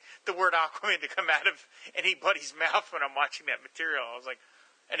expecting the word Aquaman to come out of anybody's mouth when I'm watching that material. I was like,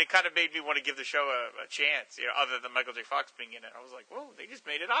 and it kind of made me want to give the show a chance, other than Michael J. Fox being in it. I was like, whoa, they just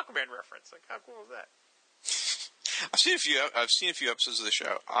made an Aquaman reference. Like, how cool is that? I've seen a few episodes of the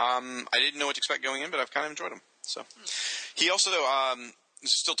show. I didn't know what to expect going in, but I've kind of enjoyed them. So, he also,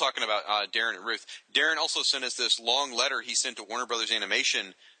 still talking about Darren and Ruth. Darren also sent us this long letter he sent to Warner Brothers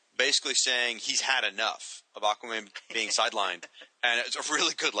Animation basically saying he's had enough of Aquaman being sidelined, and it's a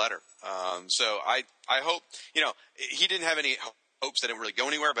really good letter. So I hope, he didn't have any hopes that it would really go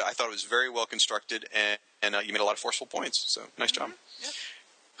anywhere, but I thought it was very well constructed, and you made a lot of forceful points. So nice job. Yeah.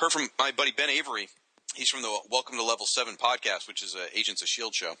 Heard from my buddy Ben Avery. He's from the Welcome to Level 7 podcast, which is Agents of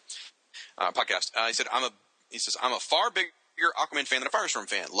S.H.I.E.L.D. show podcast. He said, I'm a far bigger Aquaman fan than a Firestorm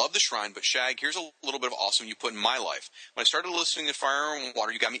fan. Love the Shrine, but Shag, here's a little bit of awesome you put in my life. When I started listening to Fire and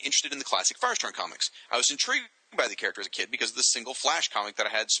Water, you got me interested in the classic Firestorm comics. I was intrigued by the character as a kid because of the single Flash comic that I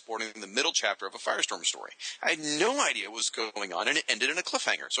had sporting the middle chapter of a Firestorm story. I had no idea what was going on, and it ended in a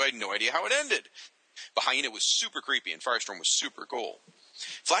cliffhanger, so I had no idea how it ended. But Hyena was super creepy, and Firestorm was super cool.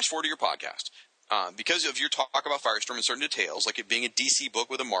 Flash forward to your podcast. Because of your talk about Firestorm and certain details, like it being a DC book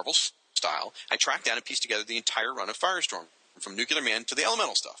with a Marvel style, I tracked down and pieced together the entire run of Firestorm, from Nuclear Man to the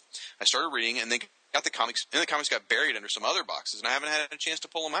Elemental stuff. I started reading and then got the comics, and the comics got buried under some other boxes, and I haven't had a chance to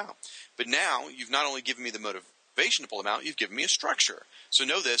pull them out. But now, you've not only given me the motivation to pull them out, you've given me a structure. So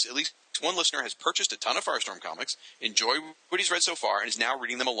know this, at least one listener has purchased a ton of Firestorm comics, enjoyed what he's read so far, and is now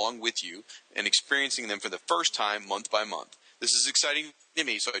reading them along with you and experiencing them for the first time month by month. This is exciting to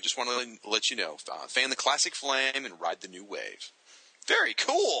me, so I just want to let you know. Fan the classic flame and ride the new wave. Very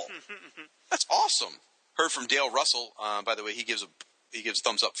cool. That's awesome. Heard from Dale Russell. By the way, he gives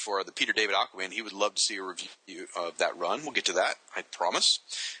thumbs up for the Peter David Aquaman. He would love to see a review of that run. We'll get to that, I promise.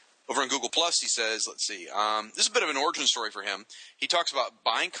 Over on Google Plus, he says, let's see, this is a bit of an origin story for him. He talks about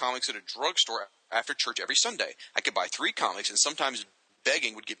buying comics at a drugstore after church every Sunday. I could buy 3 comics, and sometimes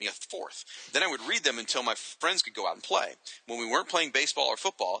begging would give me a 4th. Then I would read them until my friends could go out and play. When we weren't playing baseball or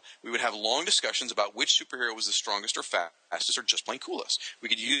football, we would have long discussions about which superhero was the strongest or fastest or just plain coolest. We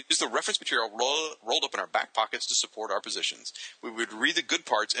could use the reference material rolled up in our back pockets to support our positions. We would read the good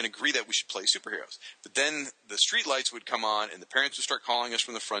parts and agree that we should play superheroes. But then the street lights would come on and the parents would start calling us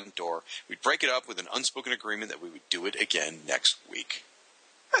from the front door. We'd break it up with an unspoken agreement that we would do it again next week.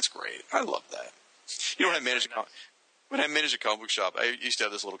 That's great. I love that. You know what I managed to When I managed a comic book shop, I used to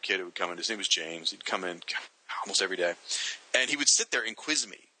have this little kid who would come in. His name was James. He'd come in almost every day. And he would sit there and quiz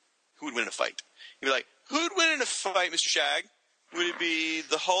me who would win in a fight. He'd be like, who'd win in a fight, Mr. Shag? Would it be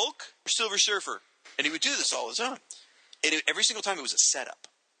the Hulk or Silver Surfer? And he would do this all the time. And every single time it was a setup.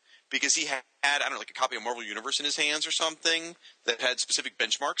 Because he had, I don't know, like a copy of Marvel Universe in his hands or something that had specific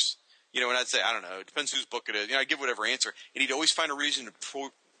benchmarks. And I'd say, I don't know, it depends whose book it is. I'd give whatever answer. And he'd always find a reason to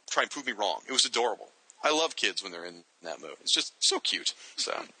try and prove me wrong. It was adorable. I love kids when they're in that mode. It's just so cute.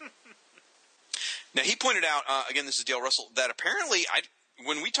 So now he pointed out, again, this is Dale Russell, that apparently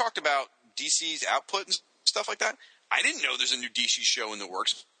when we talked about DC's output and stuff like that, I didn't know there's a new DC show in the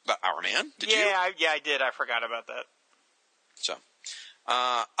works about Our Man. Did you? I did. I forgot about that. So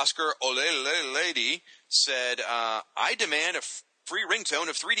Oscar Olelady said, I demand a free ringtone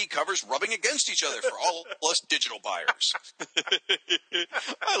of 3D covers rubbing against each other for all us digital buyers.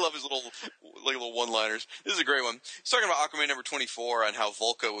 I love his little one-liners. This is a great one. He's talking about Aquaman number 24 and how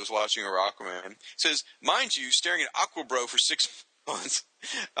Volko was watching over Aquaman. He says, mind you, staring at Aquabro for 6 months,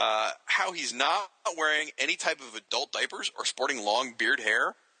 how he's not wearing any type of adult diapers or sporting long beard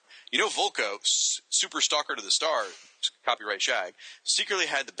hair. Volko, super stalker to the stars, copyright Shag, secretly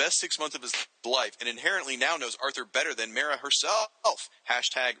had the best 6 months of his life and inherently now knows Arthur better than Mara herself.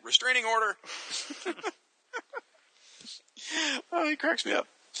 Hashtag restraining order. Oh, he cracks me up.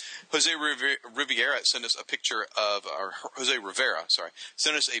 Jose Rivera sent us a picture of, or Jose Rivera, sorry,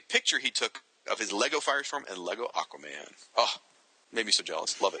 sent us a picture he took of his Lego Firestorm and Lego Aquaman. Oh, made me so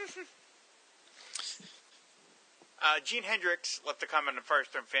jealous. Love it. Gene Hendricks left a comment on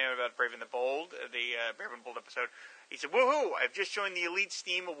Firestorm Fan about Brave and the Bold, the Brave and the Bold episode. He said, woohoo, I've just joined the Elite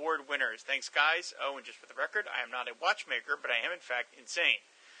Steam Award winners. Thanks, guys. Oh, and just for the record, I am not a watchmaker, but I am, in fact, insane.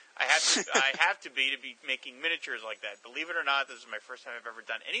 I have to be making miniatures like that. Believe it or not, this is my first time I've ever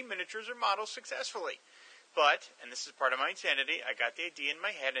done any miniatures or models successfully. But, and this is part of my insanity, I got the idea in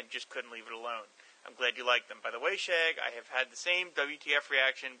my head and just couldn't leave it alone. I'm glad you liked them. By the way, Shag, I have had the same WTF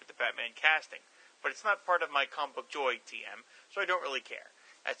reaction with the Batman casting. But it's not part of my comic book joy, TM, so I don't really care.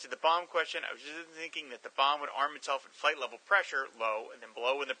 As to the bomb question, I was just thinking that the bomb would arm itself at flight level pressure, low, and then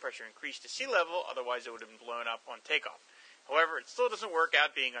blow when the pressure increased to sea level, otherwise it would have been blown up on takeoff. However, it still doesn't work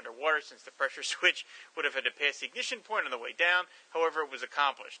out being underwater since the pressure switch would have had to pass the ignition point on the way down. However, it was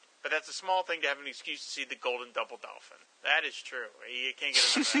accomplished. But that's a small thing to have an excuse to see the golden double dolphin. That is true. You can't get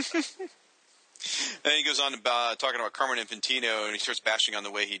enough of that. And he goes on about talking about Carmen Infantino, and he starts bashing on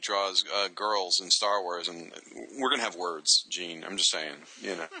the way he draws girls in Star Wars. And we're going to have words, Gene. I'm just saying.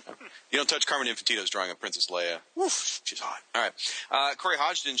 You don't touch Carmen Infantino's drawing of Princess Leia. Woof, she's hot. All right. Corey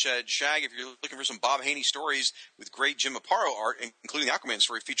Hodgson said, Shag, if you're looking for some Bob Haney stories with great Jim Aparo art, including the Aquaman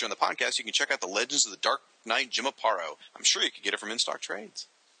story featured on the podcast, you can check out the Legends of the Dark Knight Jim Aparo. I'm sure you could get it from In-Stock Trades.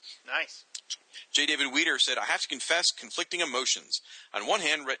 Nice. J. David Weeder said, I have to confess conflicting emotions. On one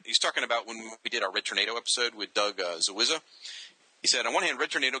hand, he's talking about when we did our Red Tornado episode with Doug Zawiza. He said, on one hand,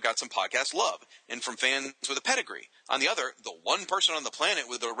 Red Tornado got some podcast love and from fans with a pedigree. On the other, the one person on the planet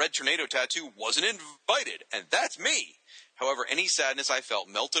with a Red Tornado tattoo wasn't invited, and that's me. However, any sadness I felt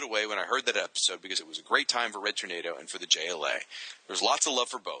melted away when I heard that episode because it was a great time for Red Tornado and for the JLA. There's lots of love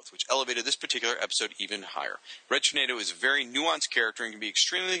for both, which elevated this particular episode even higher. Red Tornado is a very nuanced character and can be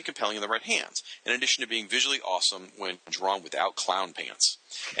extremely compelling in the right hands, in addition to being visually awesome when drawn without clown pants.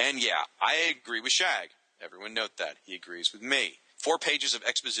 And yeah, I agree with Shag. Everyone note that. He agrees with me. 4 pages of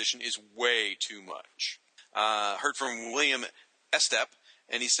exposition is way too much. Heard from William Estep.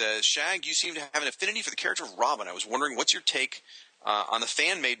 And he says, Shag, you seem to have an affinity for the character of Robin. I was wondering, what's your take on the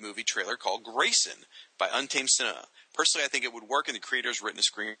fan-made movie trailer called Grayson by Untamed Cinema? Personally, I think it would work, and the creator's written a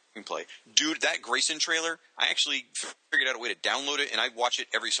screenplay. Dude, that Grayson trailer, I actually figured out a way to download it, and I watch it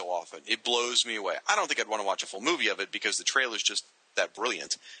every so often. It blows me away. I don't think I'd want to watch a full movie of it because the trailer's just that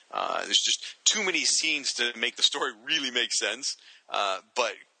brilliant. There's just too many scenes to make the story really make sense.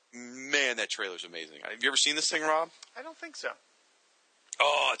 But, man, that trailer's amazing. Have you ever seen this thing, Rob? I don't think so.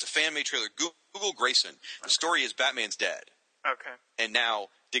 Oh, it's a fan-made trailer. Google Grayson. The story is Batman's dead. Okay. And now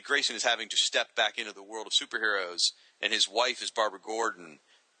Dick Grayson is having to step back into the world of superheroes, and his wife is Barbara Gordon,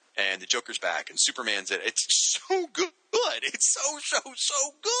 and the Joker's back, and Superman's in it. It's so good. It's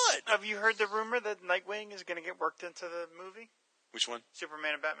so good. Have you heard the rumor that Nightwing is going to get worked into the movie? Which one?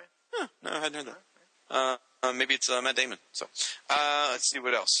 Superman and Batman? Huh, no, I hadn't heard that. Maybe it's Matt Damon. So, let's see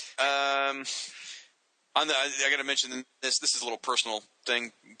what else. I got to mention this. This is a little personal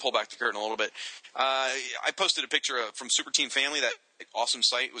thing. Pull back the curtain a little bit. I posted a picture from Super Team Family, that awesome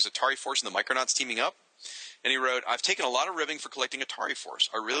site. It was Atari Force and the Micronauts teaming up. And he wrote, I've taken a lot of ribbing for collecting Atari Force.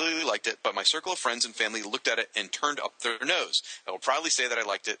 I really liked it, but my circle of friends and family looked at it and turned up their nose. I will proudly say that I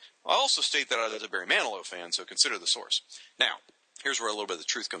liked it. I'll also state that I was a Barry Manilow fan, so consider the source. Now, here's where a little bit of the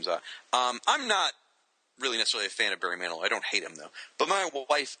truth comes out. I'm not really necessarily a fan of Barry Manilow. I don't hate him, though. But my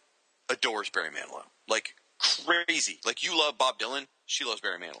wife adores Barry Manilow. Like, crazy. Like, you love Bob Dylan, she loves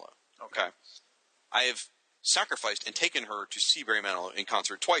Barry Manilow. Okay? I have sacrificed and taken her to see Barry Manilow in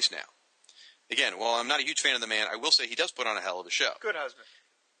concert twice now. Again, while I'm not a huge fan of the man, I will say he does put on a hell of a show. Good husband.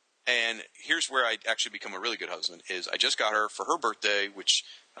 And here's where I actually become a really good husband, is I just got her for her birthday, which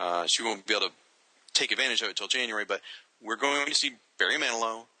she won't be able to take advantage of it until January, but we're going to see Barry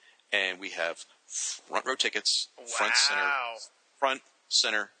Manilow, and we have front row tickets, front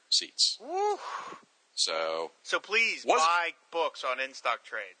center seats. Woo. So please buy books on In-Stock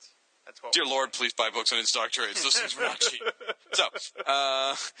Trades. That's what. Dear Lord, please buy books on In-Stock Trades. Those things were not cheap. So,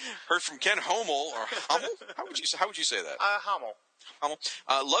 heard from Ken Hommel, or Hummel? How would you say that? Hummel.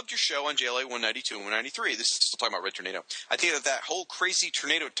 Loved your show on JLA 192 and 193. This is still talking about Red Tornado. I think that whole crazy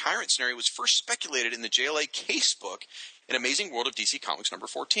tornado tyrant scenario was first speculated in the JLA case book, An Amazing World of DC Comics number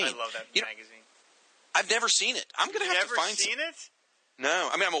 14. I love that magazine. I've never seen it. I'm going to have to find it. Never seen it? No.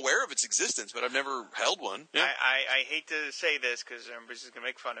 I mean, I'm aware of its existence, but I've never held one. Yeah. I hate to say this because everybody's going to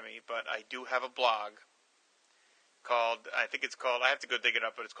make fun of me, but I do have a blog called, I have to go dig it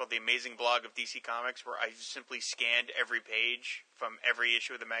up, but it's called The Amazing Blog of DC Comics, where I simply scanned every page from every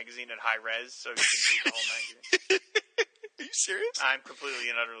issue of the magazine at high res so you can read the whole magazine. Are you serious? I'm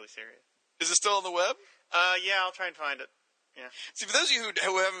completely and utterly serious. Is it still on the web? Yeah, I'll try and find it. Yeah. See, for those of you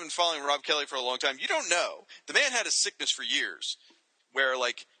who haven't been following Rob Kelly for a long time, you don't know. The man had a sickness for years where,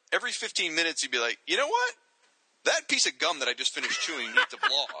 like, every 15 minutes he'd be like, you know what? That piece of gum that I just finished chewing needs a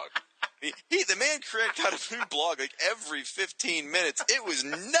blog. The man created out a new blog like every 15 minutes. It was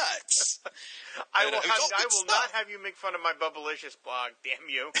nuts. I will not have you make fun of my Bubblicious blog, damn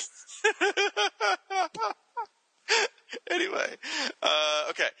you. Anyway,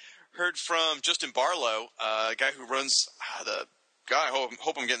 okay. Heard from Justin Barlow, a guy who runs I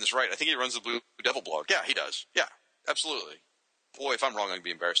hope I'm getting this right. I think he runs the Blue Devil blog. Yeah, he does. Yeah, absolutely. Boy, if I'm wrong, I'd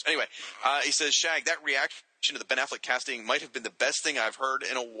be embarrassed. Anyway, he says, Shag, that reaction to the Ben Affleck casting might have been the best thing I've heard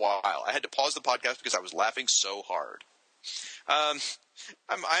in a while. I had to pause the podcast because I was laughing so hard. I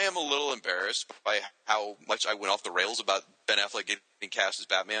am a little embarrassed by how much I went off the rails about Ben Affleck getting cast as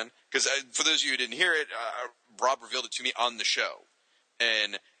Batman. Because for those of you who didn't hear it, Rob revealed it to me on the show.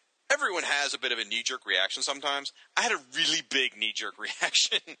 And everyone has a bit of a knee-jerk reaction sometimes. I had a really big knee-jerk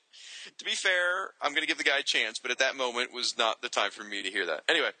reaction. To be fair, I'm going to give the guy a chance, but at that moment was not the time for me to hear that.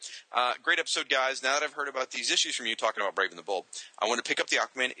 Anyway, great episode, guys. Now that I've heard about these issues from you talking about Brave and the Bold, I want to pick up the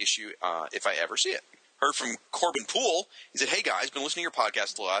Aquaman issue if I ever see it. Heard from Corbin Poole. He said, hey, guys, been listening to your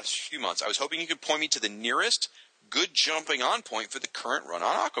podcast the last few months. I was hoping you could point me to the nearest good jumping on point for the current run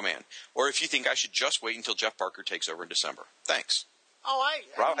on Aquaman, or if you think I should just wait until Jeff Parker takes over in December. Thanks. Oh,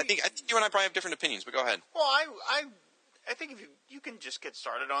 Rob, I think you and I probably have different opinions, but go ahead. Well, I think if you can just get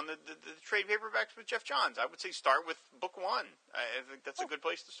started on the trade paperbacks with Jeff Johns. I would say start with book 1. I think that's a good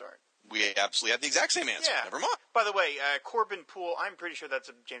place to start. We absolutely have the exact same answer. Yeah. Never mind. By the way, Corbin Poole, I'm pretty sure that's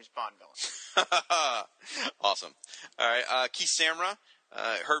a James Bond villain. Awesome. All right, Keith Samra,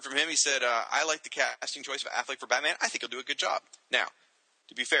 heard from him. He said, I like the casting choice of Affleck for Batman. I think he'll do a good job. Now,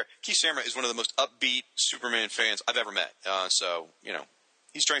 to be fair, Keith Samra is one of the most upbeat Superman fans I've ever met. So,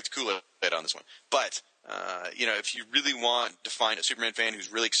 he's drank the Kool-Aid on this one. But, if you really want to find a Superman fan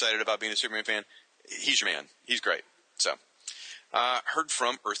who's really excited about being a Superman fan, he's your man. He's great. So, heard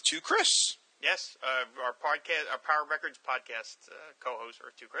from Earth 2 Chris. Yes, our Power Records podcast co-host,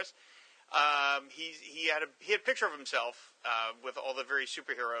 Earth 2 Chris. He had a picture of himself with all the various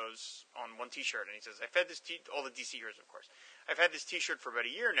superheroes on one T-shirt, and he says, "I've had this all the DC heroes, of course. I've had this T-shirt for about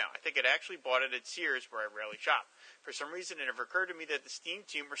a year now. I think I'd actually bought it at Sears, where I rarely shop. For some reason, it never occurred to me that the Steam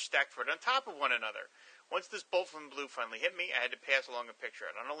team were stacked right on top of one another. Once this bolt from blue finally hit me, I had to pass along a picture.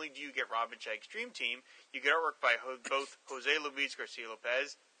 Not only do you get Robin Shag's Dream Team, you get artwork by both Jose Luis Garcia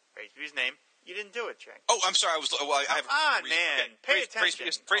Lopez, praise be his name." You didn't do it, Jake. Oh, I'm sorry. I have man. Pay attention.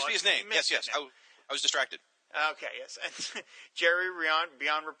 Praise be his name. Yes. I was distracted. Okay, yes. And Jerry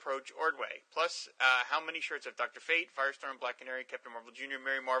Beyond Reproach Ordway. Plus, how many shirts of Dr. Fate, Firestorm, Black Canary, Captain Marvel Jr.,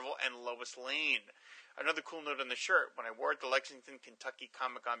 Mary Marvel, and Lois Lane. Another cool note on the shirt. When I wore it to Lexington, Kentucky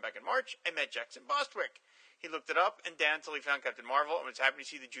Comic-Con back in March, I met Jackson Bostwick. He looked it up and down until he found Captain Marvel and was happy to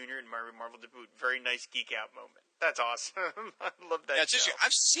see the Junior and Mary Marvel debut. Very nice geek out moment. That's awesome. I love that. Yeah,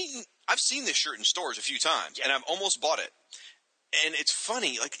 I've seen this shirt in stores a few times, and I've almost bought it. And it's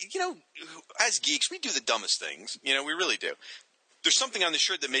funny, as geeks, we do the dumbest things. We really do. There's something on the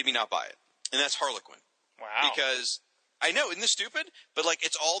shirt that made me not buy it, and that's Harlequin. Wow. Because I know, isn't this stupid? But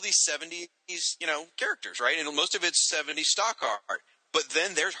it's all these 70s, characters, right? And most of it's 70s stock art. But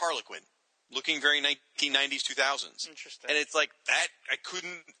then there's Harlequin, looking very 1990s, 2000s. Interesting. And it's like that. I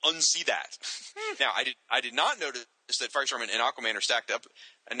couldn't unsee that. Now, I did not notice that Firestorm and Aquaman are stacked up.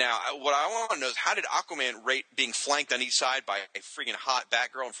 And now, what I want to know is, how did Aquaman rate being flanked on each side by a freaking hot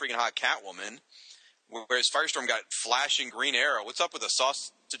Batgirl and freaking hot Catwoman, whereas Firestorm got flashing Green Arrow? What's up with the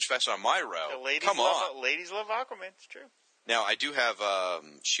sausage fest on my row? Come on. Ladies love Aquaman. It's true. Now, I do have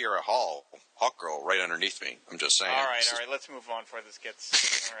Shira Hall, Hawkgirl, right underneath me. I'm just saying. All right. Let's move on before this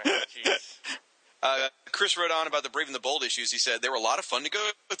gets... All right, jeez. Chris wrote on about the Brave and the Bold issues. He said, they were a lot of fun to go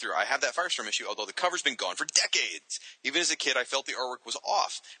through. I have that Firestorm issue, although the cover's been gone for decades. Even as a kid, I felt the artwork was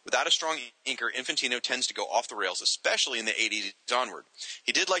off. Without a strong inker, Infantino tends to go off the rails, especially in the 80s onward.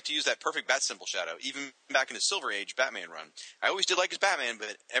 He did like to use that perfect bat symbol shadow, even back in his Silver Age Batman run. I always did like his Batman,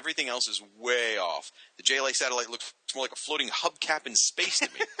 but everything else is way off. The JLA satellite looks more like a floating hubcap in space to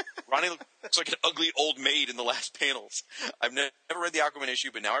me. Ronnie looks like an ugly old maid in the last panels. I've never read the Aquaman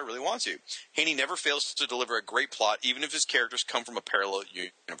issue, but now I really want to. Haney never fails to deliver a great plot, even if his characters come from a parallel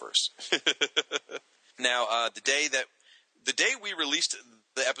universe. Now, the day we released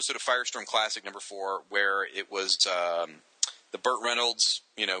the episode of Firestorm Classic #4, where it was the Burt Reynolds,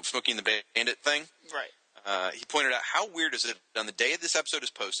 Smokey and the Bandit thing. Right. He pointed out, how weird is it, on the day this episode is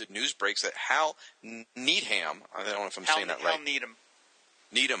posted, news breaks that Hal Needham, I don't know if I'm saying that right. Hal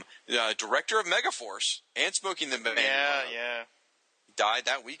Needham, director of Megaforce and Smokey and the Bandit. Yeah. Died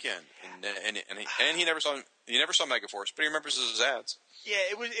that weekend, and he never saw Megaforce, but he remembers his ads. Yeah,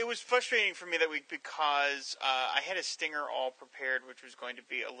 it was frustrating for me that week because I had a stinger all prepared, which was going to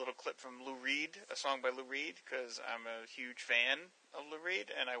be a little clip from Lou Reed, a song by Lou Reed, because I'm a huge fan of Lou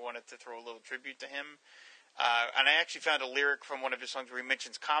Reed, and I wanted to throw a little tribute to him. And I actually found a lyric from one of his songs where he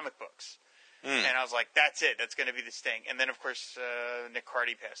mentions comic books. And I was like, that's it. That's going to be the sting. And then, of course, Nick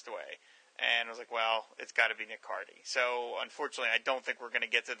Cardy passed away. And I was like, well, it's got to be Nick Cardy. So, unfortunately, I don't think we're going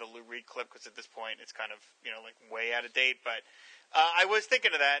to get to the Lou Reed clip because at this point it's kind of, way out of date. But I was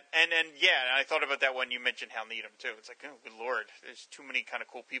thinking of that. And I thought about that when you mentioned Hal Needham, too. It's like, oh, good Lord. There's too many kind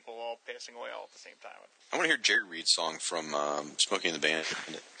of cool people all passing away all at the same time. I want to hear Jerry Reed's song from Smokey and the Bandit.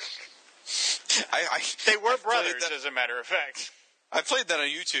 They were brothers, as a matter of fact. I played that on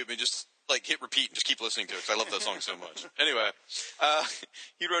YouTube and just hit repeat and just keep listening to it because I love that song so much. Anyway,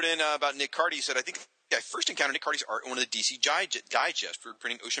 he wrote in about Nick Cardy. He said, I think I first encountered Nick Cardy's art in one of the DC Digest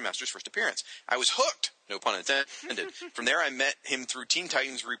printing Ocean Master's first appearance. I was hooked, no pun intended. From there, I met him through Teen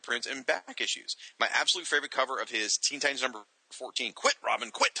Titans reprints and back issues. My absolute favorite cover of his Teen Titans number 14, Quit, Robin,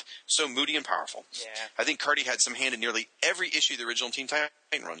 Quit. So moody and powerful. Yeah. I think Cardy had some hand in nearly every issue of the original Teen Titan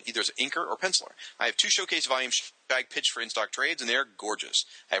run, either as an inker or penciler. I have 2 showcase volumes Shag pitched for in-stock trades, and they're gorgeous.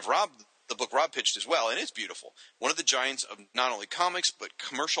 I have the book Rob pitched as well, and it's beautiful. One of the giants of not only comics, but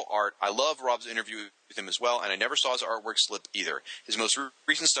commercial art. I love Rob's interview with him as well, and I never saw his artwork slip either. His most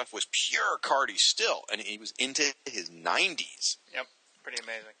recent stuff was pure Cardy still, and he was into his 90s. Yep, pretty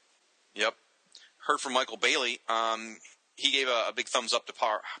amazing. Yep. Heard from Michael Bailey. He gave a big thumbs up to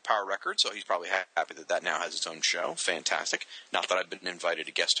Power Records, so he's probably happy that now has its own show. Fantastic. Not that I've been invited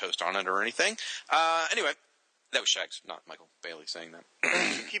to guest host on it or anything. Anyway, that was Shags, not Michael Bailey saying that.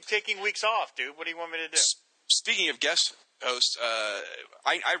 You keep taking weeks off, dude. What do you want me to do? Speaking of guest hosts,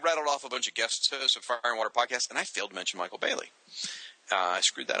 I rattled off a bunch of guest hosts of Fire and Water Podcast, and I failed to mention Michael Bailey. I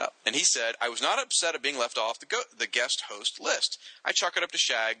screwed that up. And he said, I was not upset at being left off the guest host list. I chalk it up to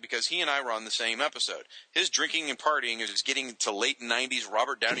Shag because he and I were on the same episode. His drinking and partying is getting to late 90s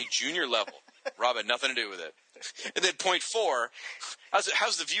Robert Downey Jr. level. Rob had nothing to do with it. And then point 4,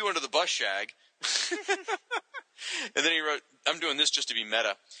 how's the view under the bus, Shag? And then he wrote, I'm doing this just to be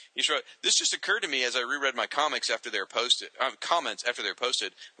meta. He wrote, this just occurred to me as I reread my comments after they're posted.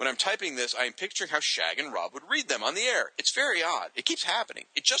 When I'm typing this, I am picturing how Shag and Rob would read them on the air. It's very odd. It keeps happening.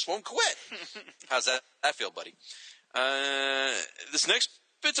 It just won't quit. How's that feel, buddy? This next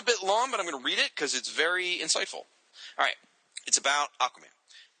bit's a bit long, but I'm going to read it because it's very insightful. All right. It's about Aquaman.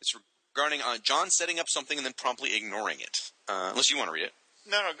 It's regarding John setting up something and then promptly ignoring it. Unless you want to read it.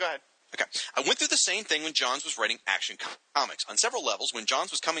 No, go ahead. Okay. I went through the same thing when Johns was writing Action Comics. On several levels, when Johns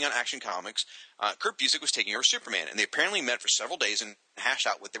was coming on Action Comics, Kurt Busiek was taking over Superman, and they apparently met for several days and hashed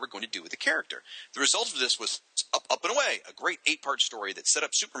out what they were going to do with the character. The result of this was Up and Away, a great 8-part story that set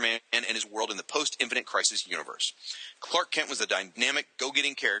up Superman and his world in the post-Infinite Crisis universe. Clark Kent was a dynamic,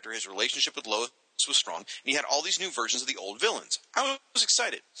 go-getting character. His relationship with Lois was strong, and he had all these new versions of the old villains. I was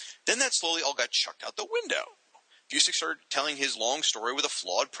excited. Then that slowly all got chucked out the window. Busiek started telling his long story with a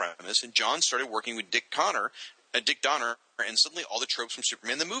flawed premise, and John started working with Dick Donner, and suddenly all the tropes from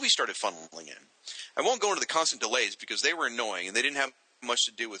Superman the movie started funneling in. I won't go into the constant delays because they were annoying, and they didn't have much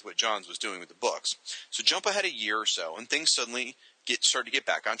to do with what Johns was doing with the books. So jump ahead a year or so, and things suddenly started to get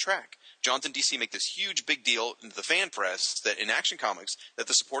back on track. Johns and DC make this huge big deal into the fan press that in Action Comics that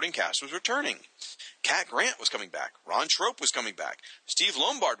the supporting cast was returning. Cat Grant was coming back. Ron Trope was coming back. Steve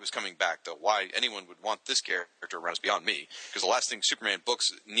Lombard was coming back, though why anyone would want this character around is beyond me, because the last thing Superman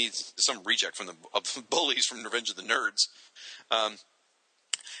books needs is some reject from the bullies from Revenge of the Nerds.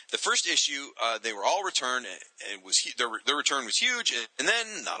 The first issue, they were all returned. Their return was huge, and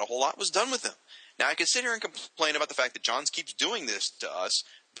then not a whole lot was done with them. Now, I could sit here and complain about the fact that Johns keeps doing this to us,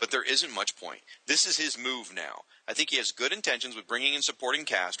 but there isn't much point. This is his move now. I think he has good intentions with bringing in supporting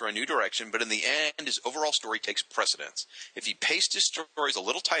cast or a new direction, but in the end, his overall story takes precedence. If he paced his stories a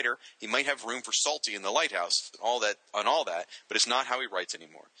little tighter, he might have room for Salty in the Lighthouse and all that, but it's not how he writes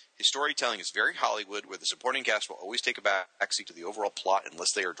anymore. His storytelling is very Hollywood, where the supporting cast will always take a backseat to the overall plot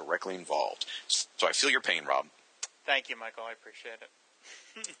unless they are directly involved. So I feel your pain, Rob. Thank you, Michael. I appreciate it.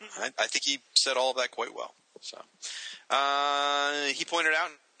 I think he said all of that quite well. So he pointed out,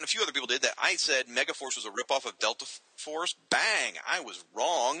 and a few other people did, that I said Megaforce was a ripoff of Delta Force. Bang! I was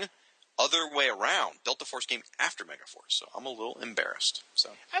wrong. Other way around. Delta Force came after Megaforce, so I'm a little embarrassed. So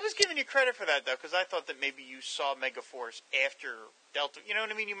I was giving you credit for that, though, because I thought that maybe you saw Megaforce after Delta. You know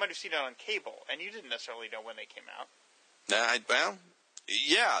what I mean? You might have seen it on cable, and you didn't necessarily know when they came out. Well,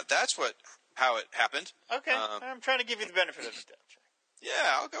 yeah, that's how it happened. Okay, I'm trying to give you the benefit of the doubt.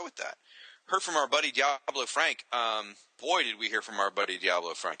 Yeah, I'll go with that. Heard from our buddy Diablo Frank. Boy, did we hear from our buddy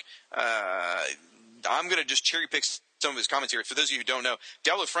Diablo Frank. I'm going to just cherry pick some of his comments here. For those of you who don't know,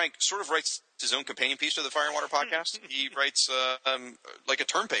 Diablo Frank sort of writes his own companion piece to the Fire and Water podcast. He writes like a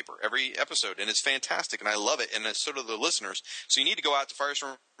term paper every episode, and it's fantastic, and I love it, and so do the listeners. So you need to go out to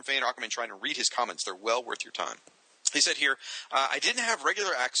Firestorm Fan Aquaman trying to read his comments. They're well worth your time. He said here, I didn't have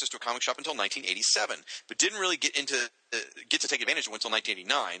regular access to a comic shop until 1987, but didn't really get to take advantage of it until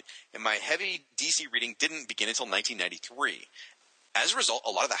 1989, and my heavy DC reading didn't begin until 1993. As a result,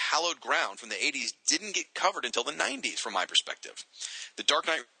 a lot of the hallowed ground from the 80s didn't get covered until the 90s, from my perspective. The Dark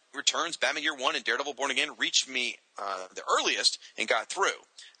Knight Returns, Batman Year One, and Daredevil Born Again reached me the earliest and got through.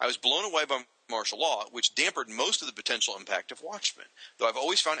 I was blown away by martial law, which dampened most of the potential impact of Watchmen, though I've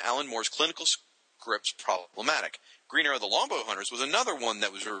always found Alan Moore's clinical scripts problematic. Green Arrow: The Longbow Hunters was another one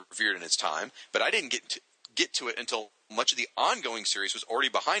that was revered in its time, but I didn't get to it until much of the ongoing series was already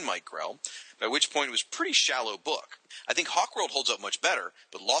behind Mike Grell, by which point it was a pretty shallow book. I think Hawkworld holds up much better,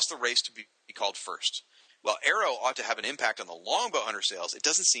 but lost the race to be called first. While Arrow ought to have an impact on the Longbow Hunter sales, it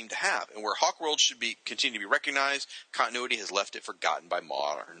doesn't seem to have. And where Hawkworld should continue to be recognized, continuity has left it forgotten by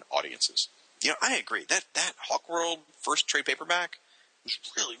modern audiences. I agree. That Hawkworld first trade paperback was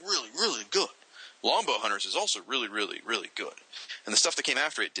really, really, really good. Longbow Hunters is also really, really, really good. And the stuff that came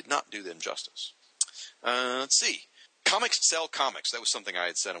after it did not do them justice. Let's see. Comics sell comics. That was something I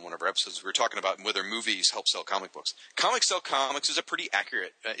had said in one of our episodes. We were talking about whether movies help sell comic books. Comics sell comics is pretty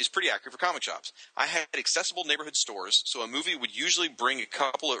accurate for comic shops. I had accessible neighborhood stores, so a movie would usually bring a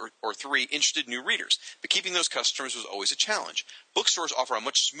couple or three interested new readers. But keeping those customers was always a challenge. Bookstores offer a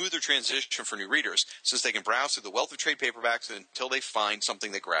much smoother transition for new readers, since they can browse through the wealth of trade paperbacks until they find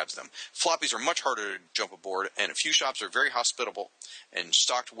something that grabs them. Floppies are much harder to jump aboard, and a few shops are very hospitable and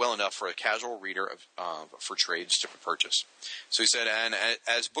stocked well enough for a casual reader for trades to purchase. So he said, and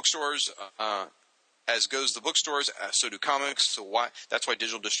as bookstores, as goes the bookstores, so do comics. So that's why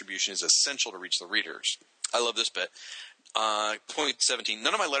digital distribution is essential to reach the readers. I love this bit. Point 17.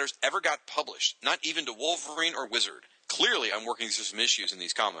 None of my letters ever got published, not even to Wolverine or Wizard. Clearly, I'm working through some issues in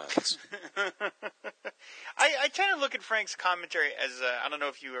these comments. I tend to look at Frank's commentary as I don't know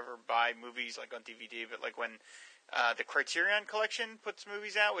if you ever buy movies like on DVD, but like when the Criterion Collection puts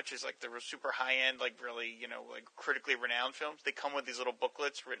movies out, which is like the super high-end, like really, like critically renowned films. They come with these little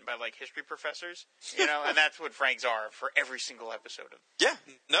booklets written by like history professors, and that's what Frank's are for every single episode of. Yeah,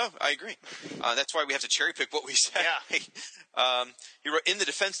 no, I agree. That's why we have to cherry pick what we say. Yeah. He wrote, in the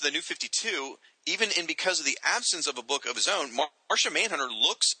defense of the New 52, even because of the absence of a book of his own, Martian Manhunter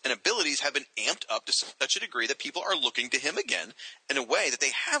looks and abilities have been amped up to such a degree that people are looking to him again in a way that they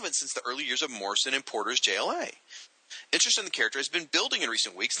haven't since the early years of Morrison and Porter's JLA. Interest in the character has been building in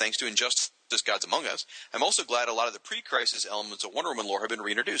recent weeks thanks to Injustice Gods Among Us. I'm also glad a lot of the pre-crisis elements of Wonder Woman lore have been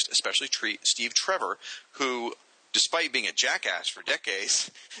reintroduced, especially Steve Trevor, who, despite being a jackass for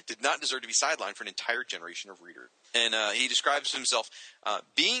decades, did not deserve to be sidelined for an entire generation of readers. And he describes himself,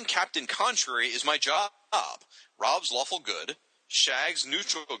 being Captain Contrary is my job. Rob's lawful good, Shag's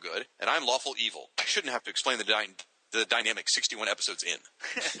neutral good, and I'm lawful evil. I shouldn't have to explain the dynamic 61 episodes in.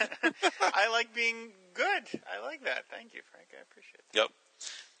 I like being good. I like that. Thank you, Frank. I appreciate it. Yep.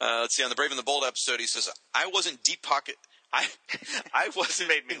 Let's see, on the Brave and the Bold episode, he says, I wasn't deep pocket. I wasn't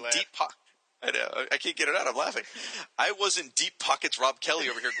made me laugh. Deep pocket. I know. I can't get it out. I'm laughing. I wasn't deep pockets Rob Kelly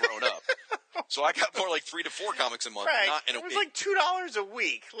over here growing up. So I got more like 3 to 4 comics a month, Frank, not in a it was week. like $2 a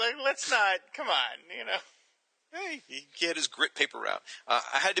week. Let's not, come on, Hey, he had his grit paper route.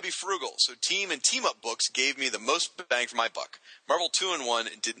 I had to be frugal, so Team and Team Up books gave me the most bang for my buck. Marvel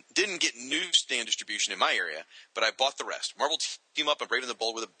 2-in-1 didn't get newsstand distribution in my area, but I bought the rest. Marvel Team Up and Brave and the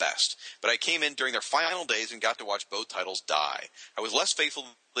Bold were the best, but I came in during their final days and got to watch both titles die. I was less faithful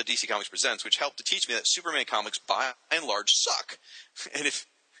to DC Comics Presents, which helped to teach me that Superman comics, by and large, suck. And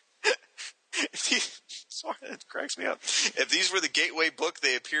sorry, that cracks me up. If these were the gateway book,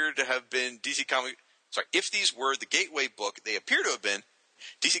 they appear to have been DC Comics. Sorry, if these were the gateway book they appear to have been,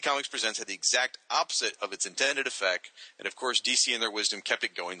 DC Comics Presents had the exact opposite of its intended effect, and of course DC in their wisdom kept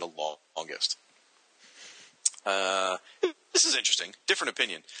it going the longest. This is interesting. Different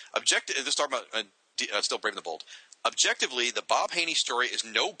opinion. This talking about still Brave and the Bold. Objectively, the Bob Haney story is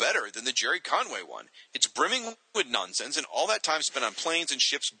no better than the Jerry Conway one. It's brimming with nonsense, and all that time spent on planes and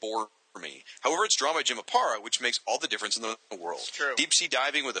ships bore me. However, it's drawn by Jim Aparo, which makes all the difference in the world. True. Deep sea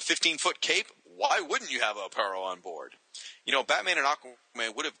diving with a 15-foot cape, why wouldn't you have Aparo on board? Batman and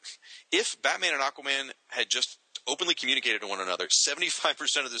Aquaman would have... If Batman and Aquaman had just openly communicated to one another,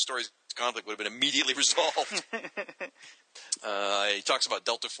 75% of the story's conflict would have been immediately resolved. He talks about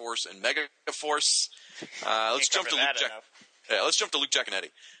Delta Force and Mega Force. Let's jump to Luke Giaconetti.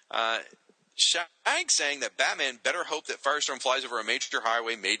 Shag saying that Batman better hope that Firestorm flies over a major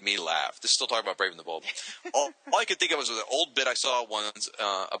highway made me laugh. This is still talking about Brave and the Bold. All I could think of was an old bit I saw once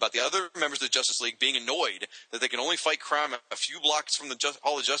about the other members of the Justice League being annoyed that they can only fight crime a few blocks from the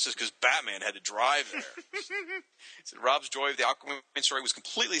Hall of Justice because Batman had to drive there. Said Rob's joy of the Aquaman story was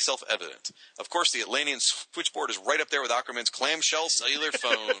completely self-evident. Of course, the Atlantean switchboard is right up there with Aquaman's clamshell cellular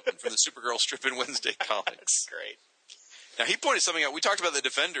phone from the Supergirl strip in Wednesday comics. That's great. Now, he pointed something out. We talked about the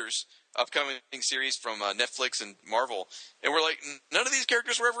Defenders upcoming series from Netflix and Marvel, and we're like, none of these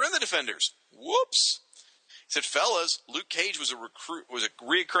characters were ever in the Defenders. Whoops. He said, fellas, Luke Cage was a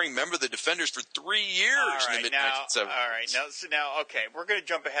reoccurring member of the Defenders for 3 years in the mid-1970s. All right, now, okay, we're going to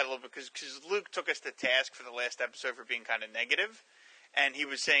jump ahead a little bit because Luke took us to task for the last episode for being kind of negative. and he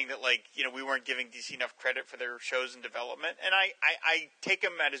was saying that, like, you know, we weren't giving DC enough credit for their shows in development. And I take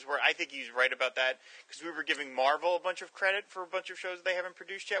him at his word. I think he's right about that, because we were giving Marvel a bunch of credit for a bunch of shows they haven't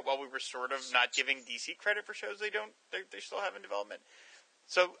produced yet, while we were sort of not giving DC credit for shows they still have in development.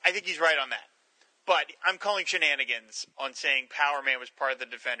 So I think he's right on that. But I'm calling shenanigans on saying Power Man was part of the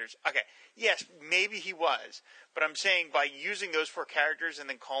Defenders. Okay, yes, maybe he was. But I'm saying by using those 4 characters and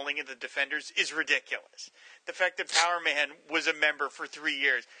then calling it the Defenders is ridiculous. The fact that Power Man was a member for 3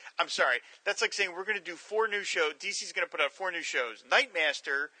 years. I'm sorry. That's like saying we're going to do 4 new shows. DC's going to put out 4 new shows.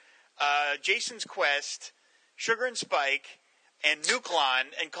 Nightmaster, Jason's Quest, Sugar and Spike, and Nuklon,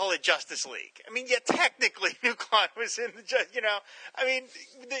 and call it Justice League. I mean, yeah, technically Nuklon was in the, I mean,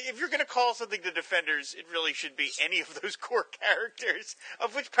 if you're going to call something the Defenders, it really should be any of those core characters,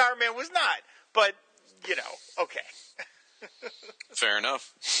 of which Power Man was not. But, you know, okay. Fair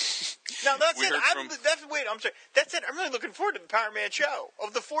enough. No, that's it. I'm sorry. That's it. I'm really looking forward to the Power Man show.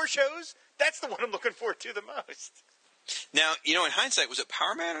 Of the 4 shows, that's the one I'm looking forward to the most. Now, you know, in hindsight, was it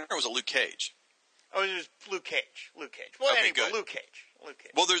Power Man or was it Luke Cage? Oh, it was Luke Cage. Well, okay, anyway, good. Luke Cage.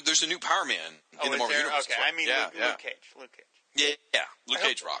 Well, there's a new Power Man in the Marvel Universe. Okay, I mean Luke Cage. Yeah. Luke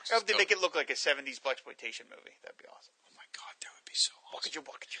Cage rocks. I hope they make it look like a 70s blaxploitation movie. That'd be awesome. Oh my God, that would be so awesome.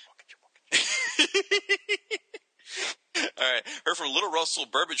 Walk at you. All right. Heard from Little Russell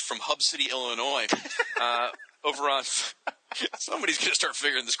Burbage from Hub City, Illinois. Over on... Somebody's going to start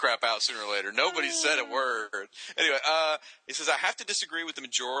figuring this crap out sooner or later. Nobody said a word. Anyway, he says, I have to disagree with the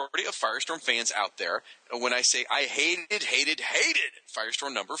majority of Firestorm fans out there when I say I hated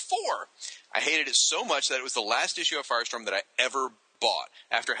Firestorm number 4. I hated it so much that it was the last issue of Firestorm that I ever bought,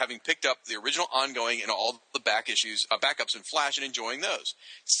 after having picked up the original ongoing and all the backups in Flash and enjoying those.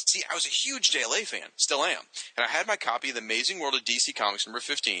 See, I was a huge JLA fan, still am, and I had my copy of The Amazing World of DC Comics number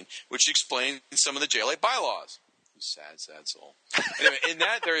 15, which explained some of the JLA bylaws. Sad soul. Anyway, in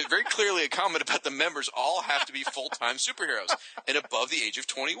that, there is very clearly a comment about the members all have to be full-time superheroes and above the age of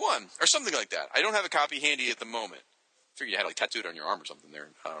 21, or something like that. I don't have a copy handy at the moment. I figured you had like tattooed on your arm or something there,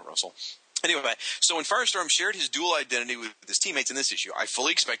 Russell. Anyway, so when Firestorm shared his dual identity with his teammates in this issue, I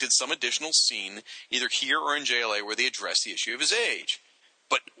fully expected some additional scene, either here or in JLA, where they addressed the issue of his age.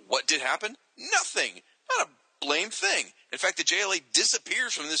 But what did happen? Nothing. Not a blame thing. In fact, the JLA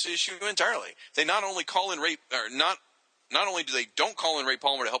disappears from this issue entirely. They not only call in not only do they don't call in Ray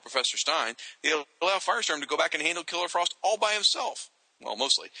Palmer to help Professor Stein, they allow Firestorm to go back and handle Killer Frost all by himself. Well,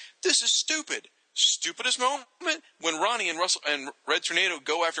 mostly. This is stupid. Stupidest moment when Ronnie and Russell and Red Tornado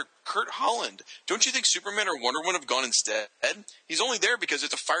go after Kurt Holland. Don't you think Superman or Wonder Woman have gone instead? He's only there because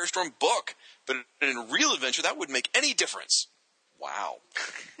it's a Firestorm book, but in a real adventure that wouldn't make any difference. Wow.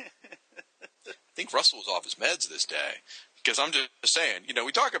 I think Russell was off his meds this day. Because I'm just saying, you know,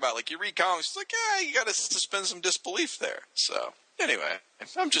 we talk about, like, you read comics, it's like, you got to suspend some disbelief there. So, anyway,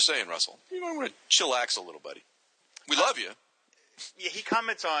 I'm just saying, Russell, you might want to chillax a little, buddy. We love you. Yeah, he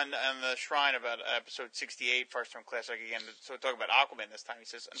comments on the Shrine about episode 68, Firestorm Classic again. So talk about Aquaman this time. He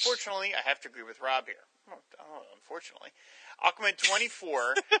says, unfortunately, I have to agree with Rob here. Oh, unfortunately. Aquaman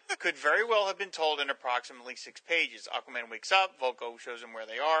 24 could very well have been told in approximately 6 pages. Aquaman wakes up, Volko shows him where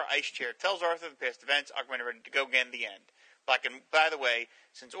they are, Ice Chair tells Arthur the past events, Aquaman ready to go again, the end. By the way,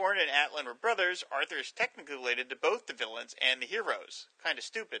 since Orin and Atlan were brothers, Arthur is technically related to both the villains and the heroes. Kind of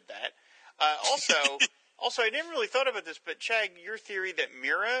stupid, that. Also, I never really thought about this, but Chag, your theory that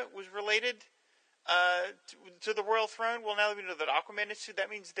Mira was related to the Royal Throne, well, now that we know that Aquaman is too, that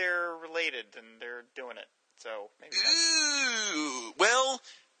means they're related and they're doing it. So maybe that's... Ooh, well,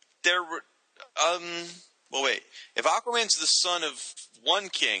 wait. If Aquaman's the son of one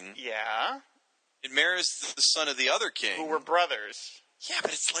king, yeah, and Mira's the son of the other king, who were brothers. Yeah,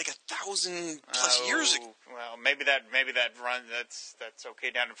 but it's like 1,000+ years ago. Well, maybe that run that's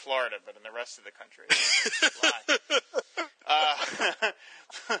okay down in Florida, but in the rest of the country, it's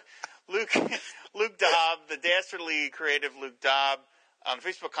Luke Dobb, the dastardly creative Luke Dobb, on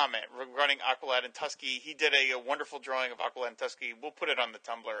Facebook comment regarding Aqualad and Tusky. He did a wonderful drawing of Aqualad and Tusky. We'll put it on the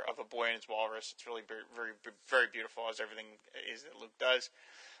Tumblr, of a boy and his walrus. It's really very, very, very beautiful, as everything is that Luke does.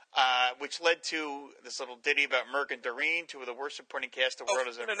 Which led to this little ditty about Merc and Doreen, 2 of the worst supporting cast the world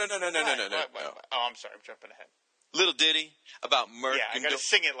has ever. No. Oh, I'm sorry, I'm jumping ahead. Little ditty about Merc. Yeah, I got to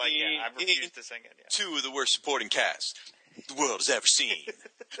sing it like I refuse to sing it. Yeah. 2 of the worst supporting cast the world has ever seen.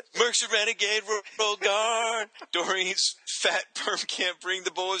 Merc's a renegade road guard. Doreen's fat perm can't bring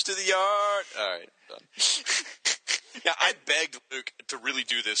the boys to the yard. All right, done. Yeah, I begged Luke to really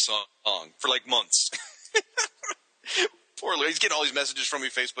do this song for like months. Poor Luke. He's getting all these messages from me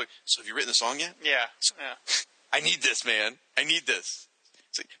on Facebook. So have you written the song yet? Yeah. I need this, man. I need this.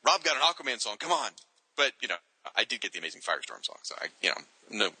 See, Rob got an Aquaman song. Come on. But, you know, I did get the Amazing Firestorm song, so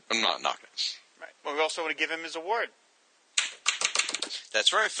I'm not knocking it. Right. Well, we also want to give him his award.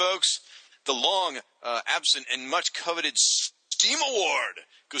 That's right, folks. The long absent and much coveted Steam Award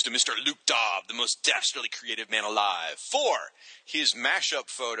goes to Mr. Luke Dobb, the most dastardly creative man alive, for his mashup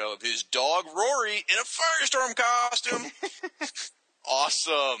photo of his dog Rory in a Firestorm costume.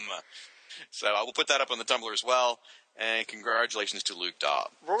 Awesome. So I will put that up on the Tumblr as well. And congratulations to Luke Dobb.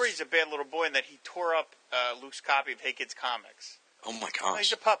 Rory's a bad little boy in that he tore up Luke's copy of Hey Kids Comics. Oh my Well, gosh.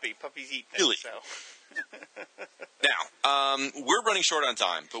 he's a puppy. Puppies eat things, Really? so. Now, we're running short on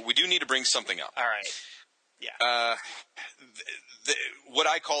time, but we do need to bring something up. All right. Yeah. What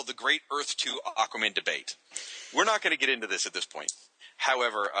I call the Great Earth 2 Aquaman debate. We're not going to get into this at this point.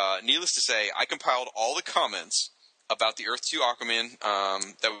 However, needless to say, I compiled all the comments about the Earth 2 Aquaman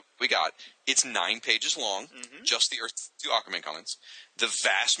that we got. It's 9 pages long, just the Earth 2 Aquaman comments. The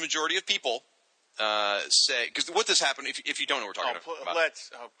vast majority of people say, because what this happened, if you don't know what we're talking about.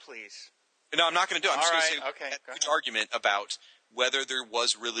 Please. No, I'm not going to do it. I'm just going to say a huge argument about whether there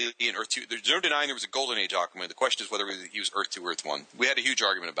was really an Earth 2. There's no denying there was a Golden Age Aquaman. The question is whether we use Earth 2 or Earth 1. We had a huge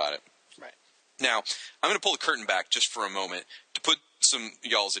argument about it. Right. Now, I'm going to pull the curtain back just for a moment to put some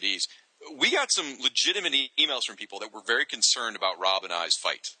y'alls at ease. We got some legitimate emails from people that were very concerned about Rob and I's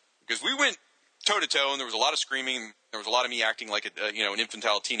fight. Because we went toe-to-toe, and there was a lot of screaming. There was a lot of me acting like an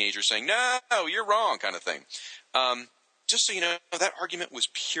infantile teenager saying, no, you're wrong, kind of thing. Just so you know, that argument was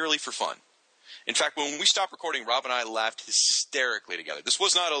purely for fun. In fact, when we stopped recording, Rob and I laughed hysterically together. This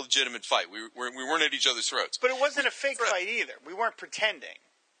was not a legitimate fight. We weren't at each other's throats. But it wasn't a fake fight either. We weren't pretending.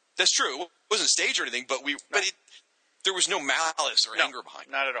 That's true. It wasn't staged or anything, but there was no malice or anger behind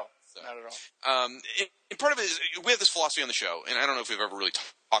it. Not at all. So, not at all. And part of it is we have this philosophy on the show, and I don't know if we've ever really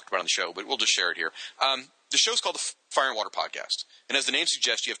talked about it on the show, but we'll just share it here. The show's called the Fire and Water Podcast, and as the name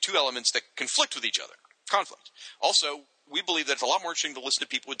suggests, you have two elements that conflict with each other. Conflict. Also, we believe that it's a lot more interesting to listen to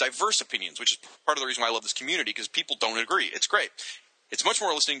people with diverse opinions, which is part of the reason why I love this community, because people don't agree. It's great. It's much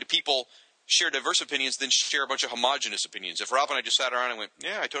more listening to people share diverse opinions than share a bunch of homogenous opinions. If Rob and I just sat around and went,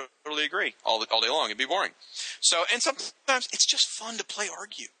 yeah, I totally agree all day long, it'd be boring. So, and sometimes it's just fun to play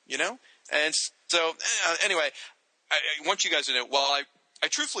argue, you know? And so, anyway, I want you guys to know, while I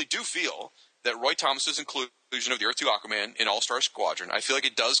truthfully do feel that Roy Thomas's inclusion of the Earth 2 Aquaman in All-Star Squadron, I feel like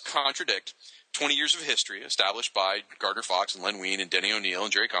it does contradict 20 years of history established by Gardner Fox and Len Wein and Denny O'Neil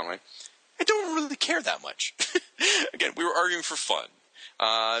and Jerry Conway. I don't really care that much. Again, we were arguing for fun.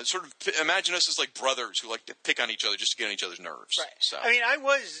 Sort of imagine us as like brothers who like to pick on each other just to get on each other's nerves. Right. So. I mean, I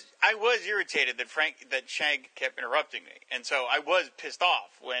was irritated that Shag kept interrupting me, and so I was pissed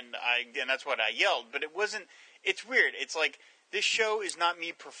off and that's what I yelled. But it wasn't. It's weird. It's like this show is not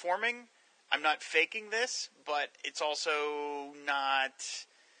me performing. I'm not faking this, but it's also not.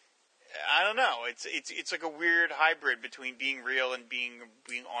 I don't know. It's like a weird hybrid between being real and being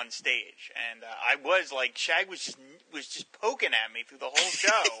on stage. And I was like, Shag was just poking at me through the whole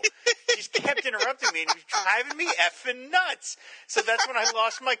show. He just kept interrupting me, and he was driving me effing nuts. So that's when I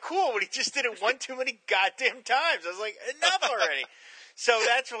lost my cool, when he just did it one too many goddamn times. I was like, enough already. So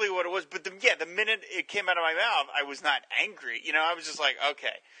that's really what it was. But the minute it came out of my mouth, I was not angry. You know, I was just like,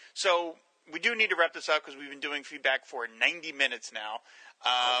 okay. So we do need to wrap this up because we've been doing feedback for 90 minutes now.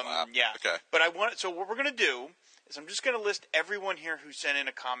 Wow. Yeah. Okay. But so what we're going to do is I'm just going to list everyone here who sent in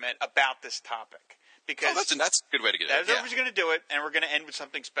a comment about this topic. Because that's a good way to get it. Everyone's going to do it, and we're going to end with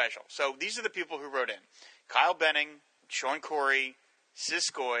something special. So these are the people who wrote in: Kyle Benning, Sean Corey,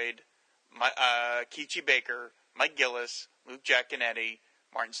 Siskoid, Kichi Baker, Mike Gillis, Luke Giaconetti,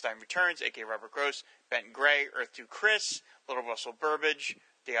 Martin Stein Returns, a.k.a. Robert Gross, Benton Gray, Earth 2 Chris, Little Russell Burbage,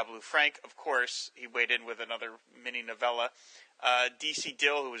 Diablo Frank, of course, he weighed in with another mini novella. DC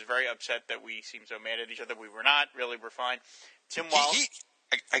Dill, who was very upset that we seemed so mad at each other. We were not. Really, we're fine. Tim Wallace.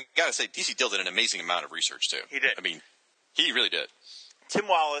 I got to say, DC Dill did an amazing amount of research, too. He did. I mean, he really did. Tim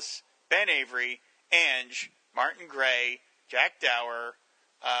Wallace, Ben Avery, Ange, Martin Gray, Jack Dower,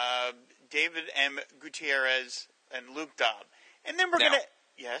 David M. Gutierrez, and Luke Dobb. And then we're going to...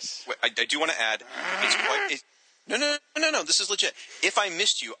 Yes? I do want to add, No, this is legit. If I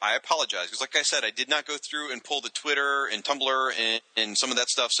missed you, I apologize. Because like I said, I did not go through and pull the Twitter and Tumblr and some of that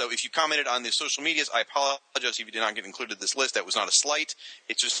stuff. So if you commented on the social medias, I apologize if you did not get included in this list. That was not a slight.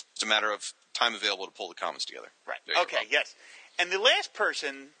 It's just a matter of time available to pull the comments together. Right. Okay, yes. And the last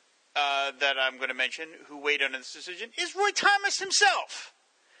person that I'm going to mention who weighed in on this decision is Roy Thomas himself.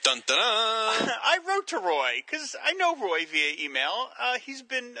 Dun, dun, dun. I wrote to Roy, because I know Roy via email. He's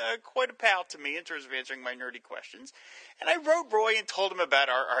been quite a pal to me in terms of answering my nerdy questions. And I wrote Roy and told him about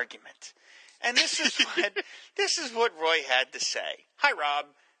our argument. And this is what Roy had to say. Hi, Rob.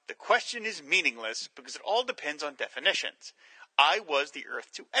 The question is meaningless because it all depends on definitions. I was the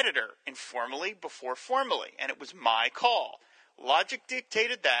Earth 2 editor, informally before formally, and it was my call. Logic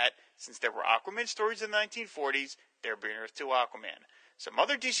dictated that, since there were Aquaman stories in the 1940s, there would be an Earth 2 Aquaman. Some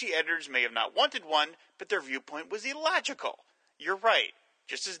other DC editors may have not wanted one, but their viewpoint was illogical. You're right.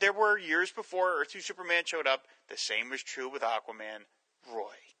 Just as there were years before Earth 2 Superman showed up, the same was true with Aquaman.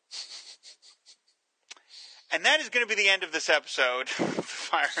 Roy. And that is going to be the end of this episode of the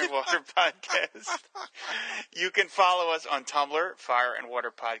Fire and Water Podcast. You can follow us on Tumblr,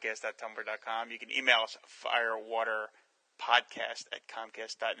 fireandwaterpodcast.tumblr.com. You can email us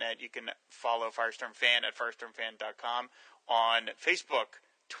firewaterpodcast@comcast.net. You can follow Firestorm Fan at firestormfan.com on Facebook,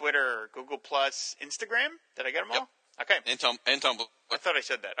 Twitter, Google+, Instagram. Did I get them all? Yep. Okay. And Tumblr. I thought I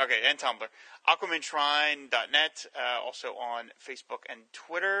said that. Okay, and Tumblr. AquamanShrine.net, also on Facebook and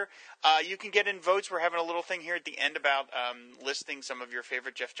Twitter. You can get in votes. We're having a little thing here at the end about listing some of your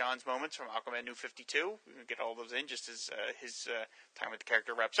favorite Jeff Johns moments from Aquaman New 52. We can get all those in just as his time with the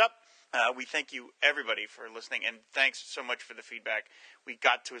character wraps up. We thank you, everybody, for listening, and thanks so much for the feedback. We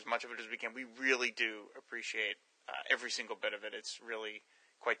got to as much of it as we can. We really do appreciate every single bit of it. It's really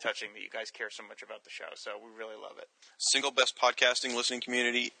quite touching that you guys care so much about the show, so we really love it. Single best podcasting listening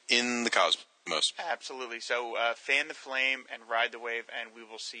community in the cosmos. Absolutely. So fan the flame and ride the wave, and we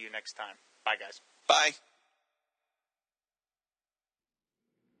will see you next time. Bye, guys. Bye.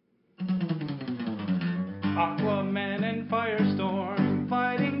 Aquaman and Firestorm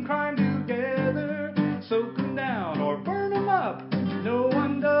fighting crime together. Soak 'em down or burn 'em up. No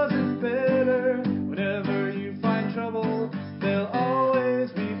one does it better. Whenever you find trouble, they'll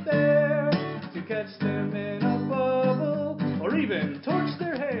always be there to catch them in a bubble or even torch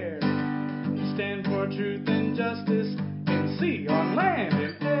their hair. Stand for truth and justice in sea, on land,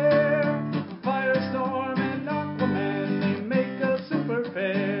 and air. Firestorm and Aquaman, they make a super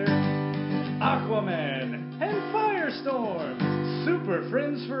pair. Aquaman and Firestorm, super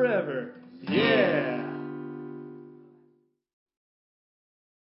friends forever. Yeah!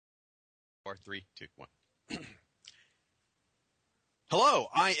 4, 3, 2, 1. Hello,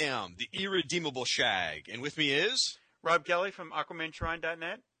 I am the Irredeemable Shag, and with me is... Rob Kelly from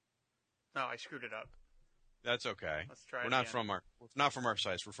AquamanShrine.net. No, I screwed it up. That's okay. Let's try it We're not again. from our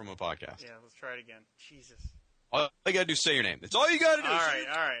sites. We're from a podcast. Yeah, let's try it again. Jesus. All you gotta do is say your name. That's all you gotta do. All Say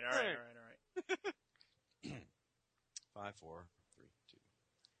right. your- 5, 4, 3, 2.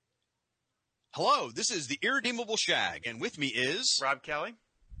 Hello, this is the Irredeemable Shag, and with me is... Rob Kelly.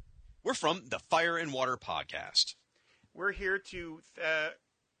 We're from the Fire and Water Podcast. We're here to...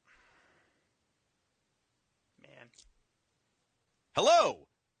 Hello,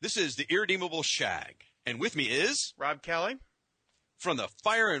 this is the Irredeemable Shag, and with me is... Rob Kelly. From the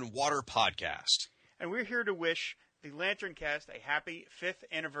Fire and Water Podcast. And we're here to wish the Lantern Cast a happy 5th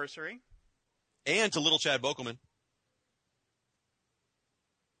anniversary. And to Little Chad Bokelman.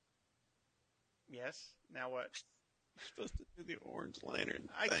 Yes. Now what? Supposed to do the Orange Lantern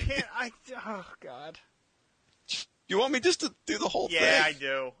I thing. can't. Oh, God. You want me just to do the whole thing? Yeah, I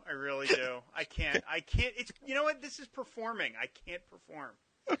do. I really do. I can't. It's. You know what? This is performing. I can't perform.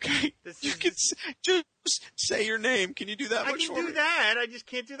 Okay. You can just say your name. Can you do that I much can for do me? that. I just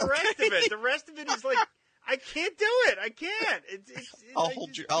can't do the rest of it. The rest of it is like, I can't do it. I can't.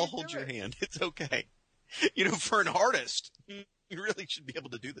 I'll hold your hand. It's okay. You know, for an artist, you really should be able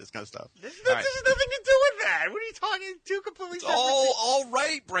to do this kind of stuff. This All right. has nothing to do with that. What are you talking? Two completely It's separate all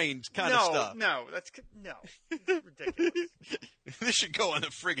right brain kind of stuff. No, that's it's ridiculous. This should go on the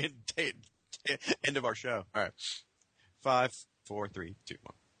friggin' end of our show. All right. 5, 4, 3, 2,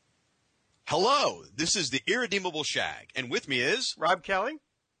 1. Hello, this is the Irredeemable Shag, and with me is... Rob Kelly.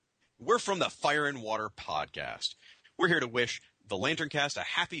 We're from the Fire and Water Podcast. We're here to wish the Lantern Cast a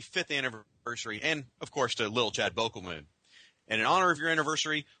happy 5th anniversary, and, of course, to Little Chad Bokelman. And in honor of your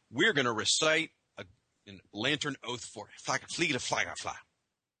anniversary, we're going to recite a Lantern Oath for Fly.